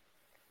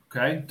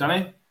 Okay,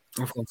 Danny.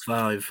 I've gone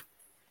 5.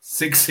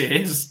 6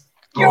 years.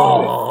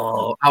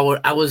 Oh,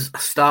 I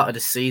started a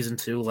season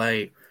too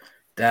late.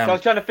 Damn. So I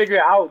was trying to figure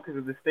it out because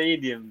of the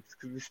stadiums.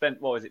 Because we spent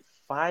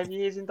 5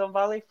 years in Don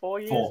Valley, 4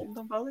 years in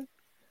Don Valley.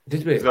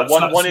 Did we? So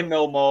one in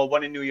Millmore,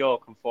 1 in New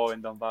York, and 4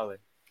 in Don Valley.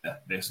 Yeah,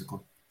 basically.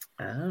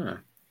 Ah.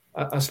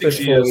 I spent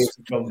 4 years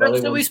in Don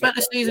Valley. So we spent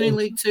a season in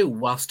League Two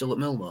while still at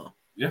Millmore.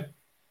 Yeah.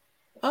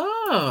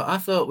 Oh, I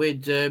thought we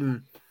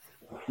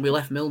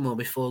left Millmore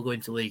before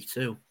going to League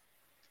Two.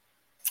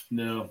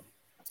 No.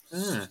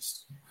 Ah.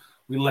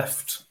 We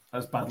left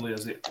as badly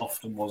as it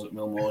often was at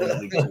Millmore in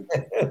League Two.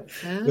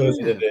 Those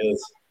are the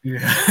days.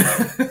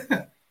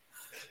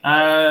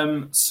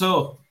 Yeah.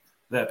 So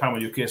there,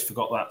 Pamela UK's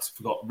forgot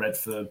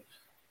Redfern.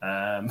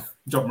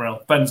 John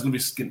Morell. Ben's going to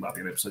be skint back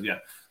in the episode, yeah.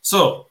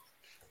 So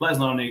let us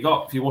know how many you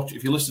got.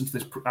 If you listen to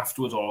this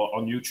afterwards or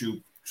on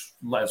YouTube,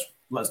 let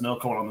us know.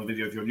 Comment on the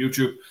video if you're on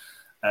YouTube.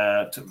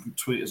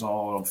 Tweet us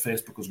or on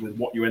Facebook us with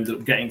what you ended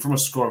up getting from a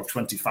score of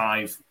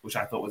 25, which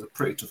I thought was a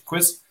pretty tough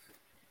quiz.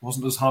 It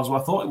wasn't as hard as I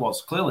thought it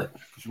was, clearly,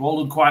 because you've all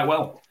done quite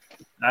well.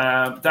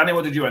 Danny,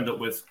 what did you end up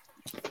with?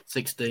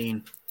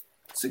 16.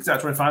 6 out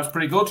of 25 is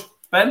pretty good.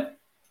 Ben?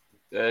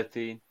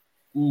 13.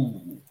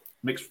 Ooh.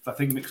 I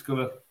think Mick's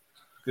got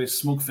a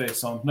smug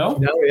face on. No?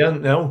 No, he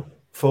hasn't. No.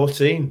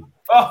 14.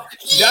 Oh,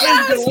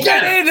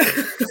 get in!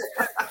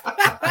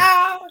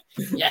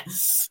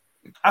 Yes.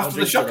 After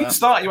the shocking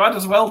start you had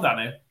as well,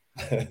 Danny.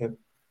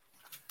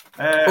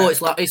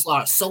 It's like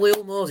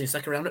Solihull Moors in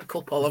second round at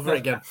Cup all over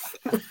again.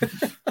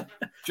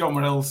 John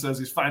Morell says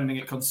he's finding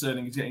it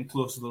concerning he's getting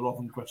closer to the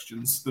Robin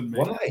questions than me.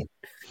 Why?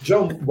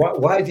 John,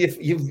 why do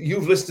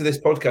you've listened to this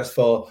podcast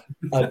for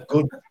a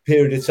good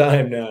period of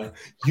time now?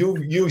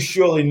 You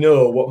surely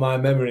know what my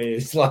memory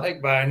is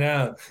like by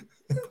now.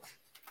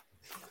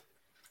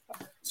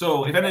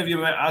 So, if any of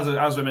you, as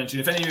I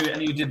mentioned, if any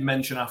of you did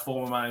mention our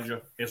former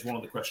manager is one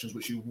of the questions,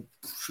 which you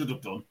should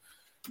have done,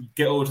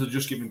 get over to the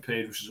Just Giving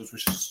page, which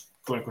is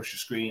going across your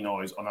screen,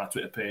 or is on our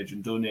Twitter page,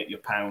 and donate your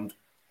 £1.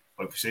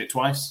 Or if you say it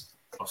twice,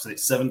 or say it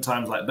 7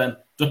 times like Ben,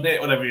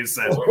 donate whatever you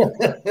said.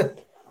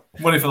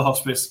 Money for the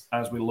hospice,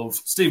 as we love.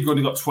 Steve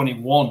Grundy got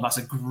 21. That's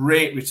a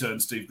great return,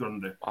 Steve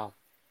Grundy. Wow.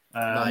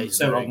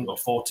 Sarah Ogden got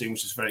 14,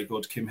 which is very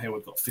good. Kim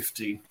Hayward got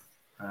 15.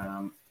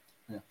 Yeah.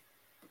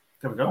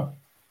 There we go.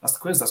 That's the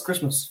quiz. That's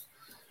Christmas.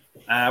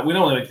 We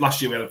normally,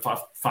 last year we had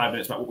 5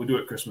 minutes about what we do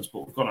at Christmas,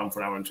 but we've gone on for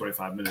an hour and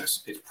 25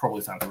 minutes. It's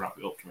probably time to wrap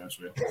it up, to be honest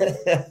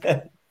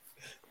with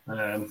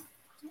you.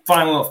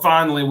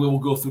 Finally, we will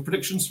go through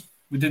predictions.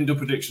 We didn't do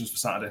predictions for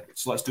Saturday,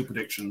 so let's do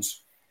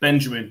predictions.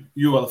 Benjamin,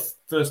 you are the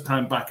first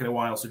time back in a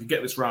while, so if you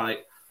get this right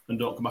and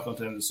don't come back on to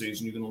the end of the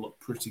season, you're going to look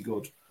pretty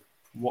good.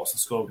 What's the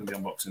score going to be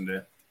on Boxing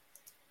Day?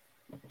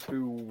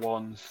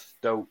 2-1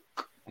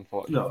 Stoke,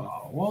 unfortunately.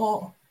 No,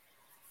 what?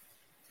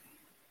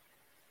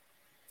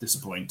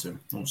 Disappointing.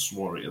 I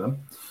swore at you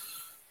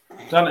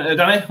then.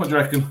 Danny, what do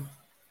you reckon?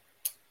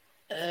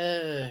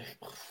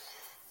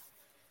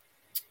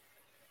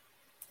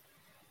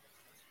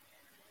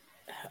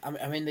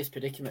 I'm in this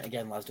predicament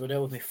again, lads. Do I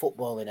know with my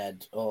footballing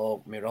head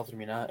or my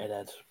Rotherham United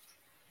head?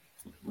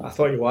 I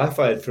thought your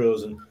Wi-Fi had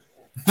frozen.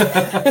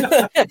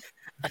 I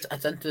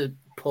tend to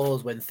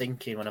pause when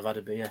thinking when I've had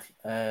a beer.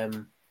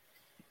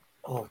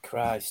 Oh,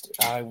 Christ.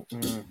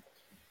 You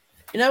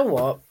know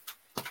what?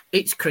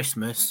 It's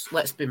Christmas.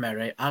 Let's be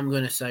merry. I'm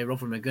going to say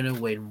Rotherham are going to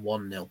win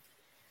 1-0.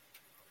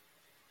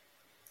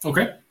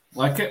 Okay,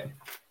 like it.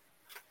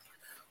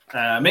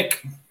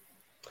 Mick?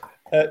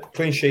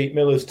 Clean sheet,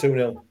 Miller's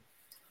 2-0.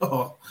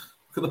 Oh,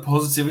 look at the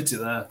positivity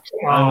there.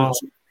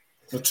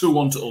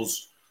 2-1 to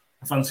us.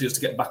 I fancy us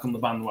to get back on the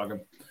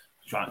bandwagon.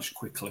 Actually,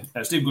 quickly.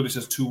 Steve Goody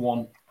says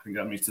 2-1. I think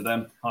that means to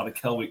them. Hardy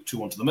Kelwick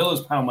 2-1 to the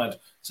Millers. Powmed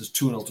says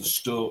 2-0 to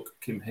Stoke.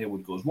 Kim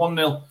Hayward goes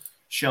 1-0.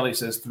 Shelley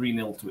says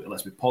 3-0 to it.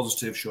 Let's be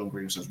positive. Sean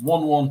Green says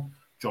 1-1.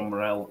 John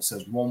Morell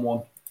says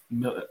 1-1.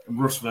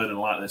 Russ Vernon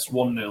like this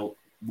 1-0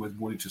 with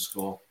Woody to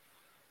score.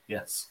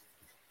 Yes.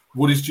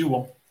 Woody's due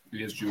one.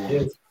 He is due one.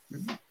 Yes.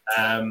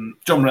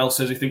 John Morell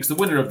says he thinks the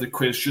winner of the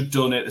quiz should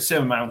donate the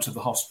same amount of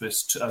the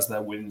hospice as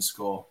their win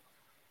score.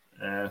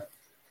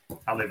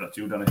 I'll leave that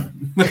to you, Danny.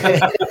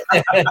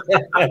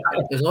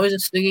 There's always a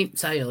stinging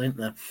tail, isn't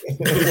there?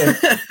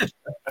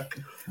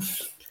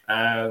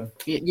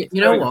 You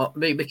know what?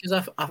 Because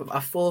I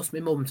forced my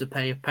mum to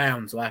pay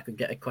 £1 so I could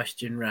get a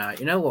question right.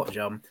 You know what,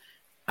 John?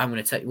 I'm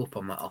going to take you up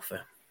on that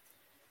offer.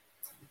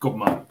 Good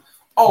man.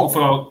 All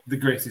for the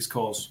greatest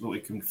cause that we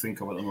can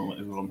think of at the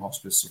moment is on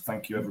hospice. So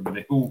thank you,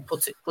 everybody. Ooh,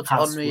 put it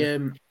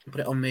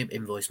on me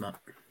invoice, Matt.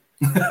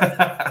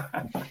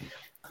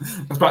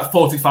 It's about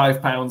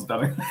 £45,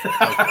 Danny.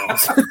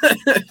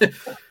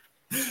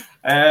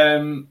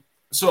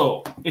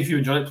 So, if you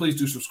enjoyed it, please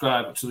do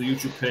subscribe to the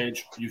YouTube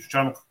page, YouTube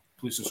channel.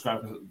 Please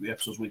subscribe to the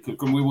episodes we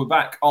could. We will be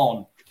back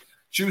on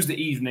Tuesday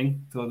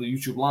evening for the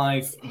YouTube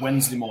live,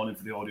 Wednesday morning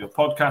for the audio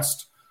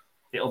podcast.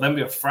 It'll then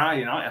be a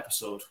Friday night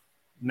episode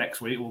next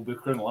week. We'll be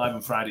going live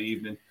on Friday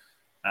evening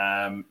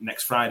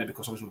next Friday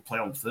because obviously we'll play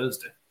on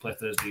Thursday. Play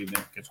Thursday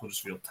evening against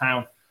Huddersfield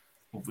Town.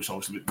 Which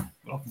obviously,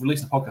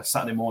 releasing the podcast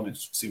Saturday morning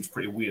seems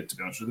pretty weird, to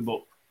be honest with you.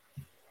 But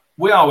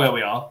we are where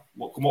we are.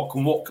 What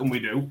can we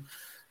do?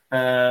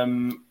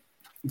 Ben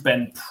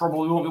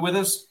probably won't be with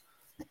us,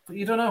 but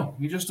you don't know.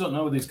 You just don't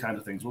know with these kind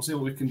of things. We'll see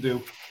what we can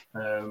do.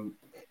 We'll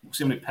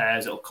see how many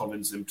pairs it'll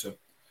convince him to.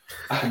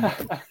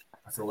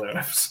 That's a later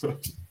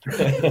episode.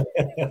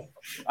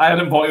 I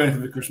hadn't bought you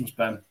anything for Christmas,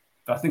 Ben,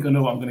 but I think I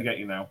know what I'm going to get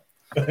you now.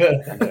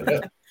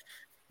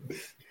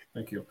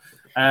 Thank you.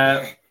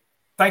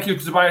 Thank you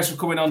to Tobias for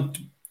coming on.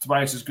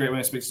 Tobias is great when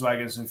I speak to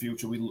Tobias in the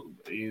future.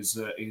 He's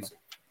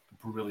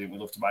brilliant. We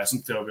love Tobias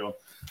and Theobion.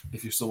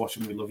 If you're still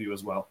watching, we love you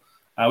as well.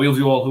 We love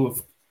you all who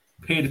have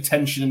paid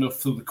attention enough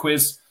through the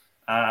quiz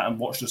and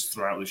watched us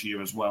throughout this year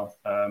as well.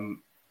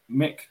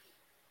 Mick,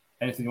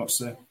 anything you want to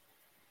say?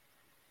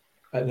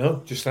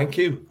 No, just thank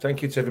you.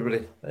 Thank you to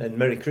everybody and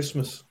Merry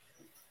Christmas.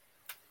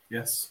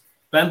 Yes.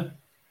 Ben?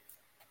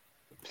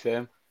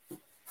 Same.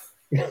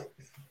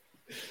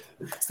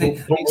 It's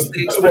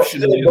the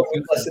expression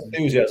less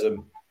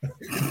enthusiasm.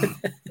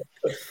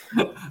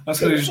 That's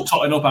because you're just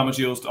totting up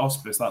amateurs to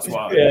hospice. That's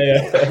why.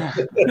 Yeah.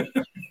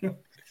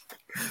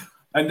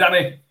 And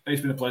Danny,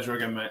 it's been a pleasure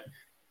again, mate.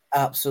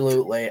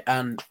 Absolutely.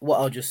 And what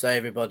I'll just say,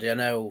 everybody, I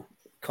know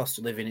cost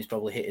of living is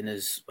probably hitting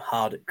us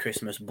hard at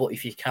Christmas, but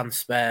if you can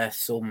spare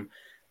some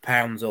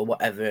pounds or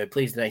whatever,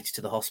 please donate it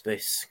to the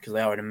hospice because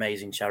they are an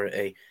amazing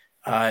charity.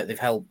 They've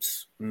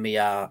helped me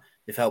out.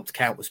 They've helped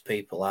countless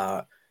people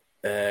out.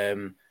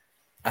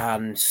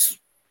 And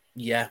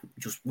yeah,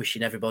 just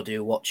wishing everybody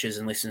who watches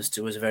and listens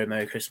to us a very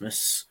Merry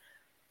Christmas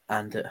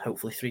and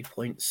hopefully 3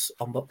 points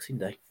on Boxing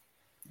Day.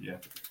 Yeah.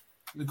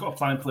 We've got a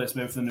plan in place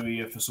maybe for the new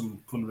year for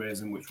some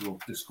fundraising, which we'll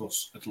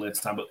discuss at a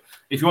later time. But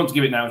if you want to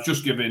give it now, it's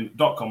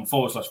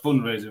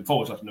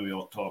justgiving.com/fundraising/New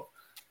York Talk.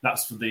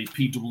 That's for the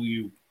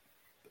PW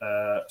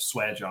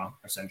swear jar,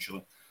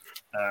 essentially.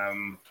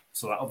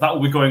 So that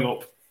will be going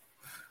up.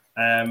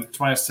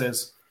 Tobias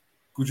says,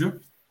 could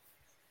you?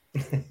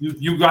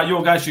 You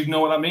guys should know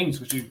what that means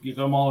because you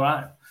got them all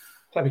right.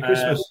 Happy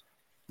Christmas.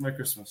 Merry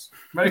Christmas.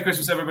 Merry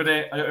Christmas,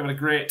 everybody. I hope you have a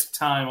great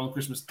time on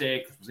Christmas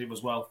Day, Christmas Eve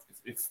as well,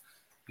 if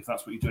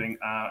that's what you're doing.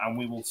 And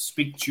we will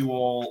speak to you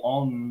all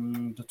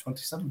on the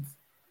 27th.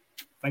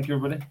 Thank you,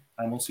 everybody,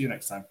 and we'll see you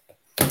next time.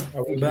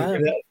 We're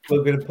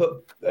going to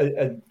put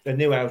a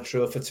new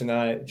outro for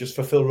tonight, just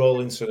for Phil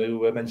Rawlinson,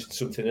 who mentioned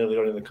something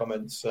earlier on in the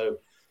comments. So,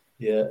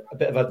 yeah, a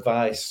bit of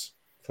advice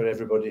for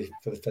everybody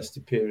for the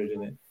festive period,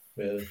 isn't it?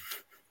 Really.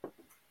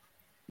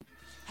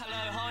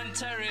 Hello, I'm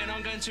Terry, and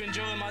I'm going to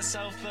enjoy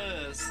myself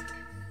first.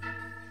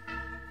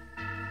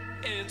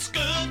 It's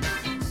good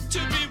to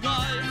be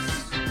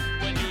wise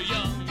when you're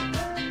young,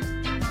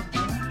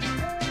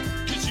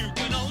 'cause you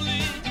can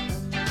only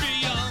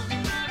be young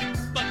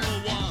but for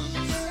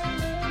once.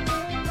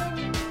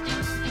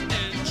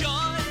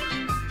 Enjoy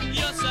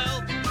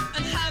yourself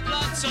and have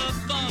lots of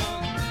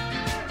fun.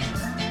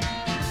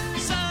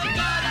 So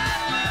glad I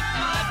live,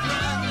 my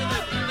friend, and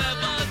it's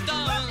never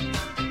done.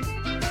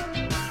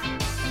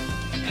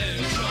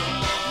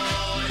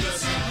 Enjoy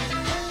yourself.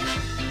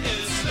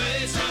 It's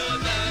later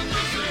than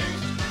you think.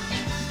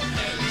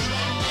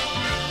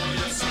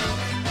 Enjoy yourself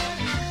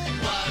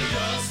while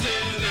you're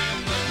still in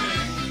the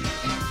ring.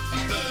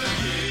 The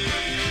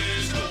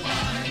years go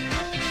by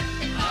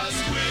as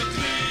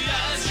quickly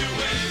as you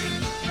win.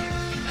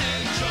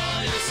 Enjoy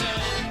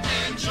yourself.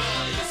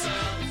 Enjoy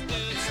yourself.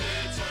 It's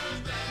later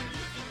than you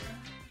think.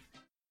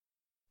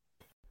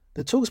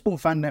 The TalkSport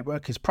Fan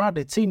Network is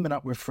proudly teaming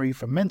up with Free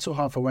for Mental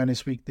Health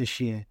Awareness Week this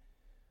year.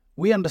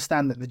 We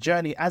understand that the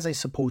journey as a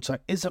supporter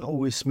isn't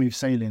always smooth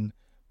sailing,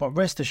 but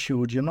rest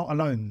assured you're not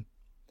alone.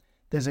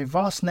 There's a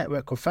vast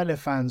network of fellow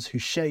fans who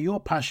share your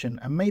passion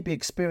and may be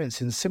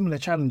experiencing similar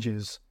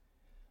challenges.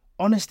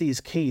 Honesty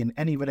is key in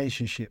any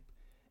relationship.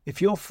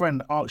 If your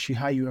friend asks you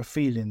how you are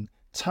feeling,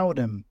 tell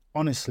them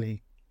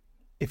honestly.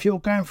 If you're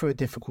going through a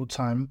difficult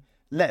time,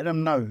 let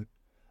them know.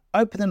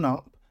 Opening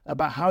up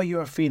about how you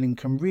are feeling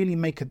can really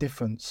make a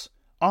difference.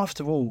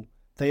 After all,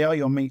 they are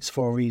your mates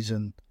for a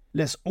reason.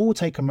 Let's all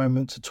take a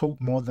moment to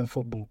talk more than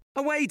football.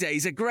 Away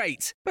days are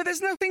great, but there's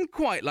nothing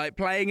quite like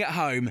playing at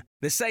home.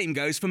 The same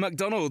goes for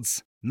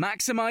McDonald's.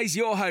 Maximise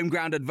your home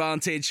ground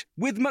advantage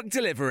with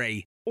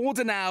McDelivery.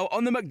 Order now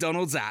on the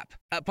McDonald's app.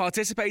 At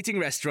participating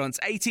restaurants,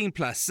 18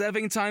 plus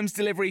serving times,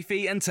 delivery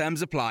fee and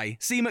terms apply.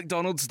 See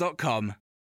mcdonalds.com.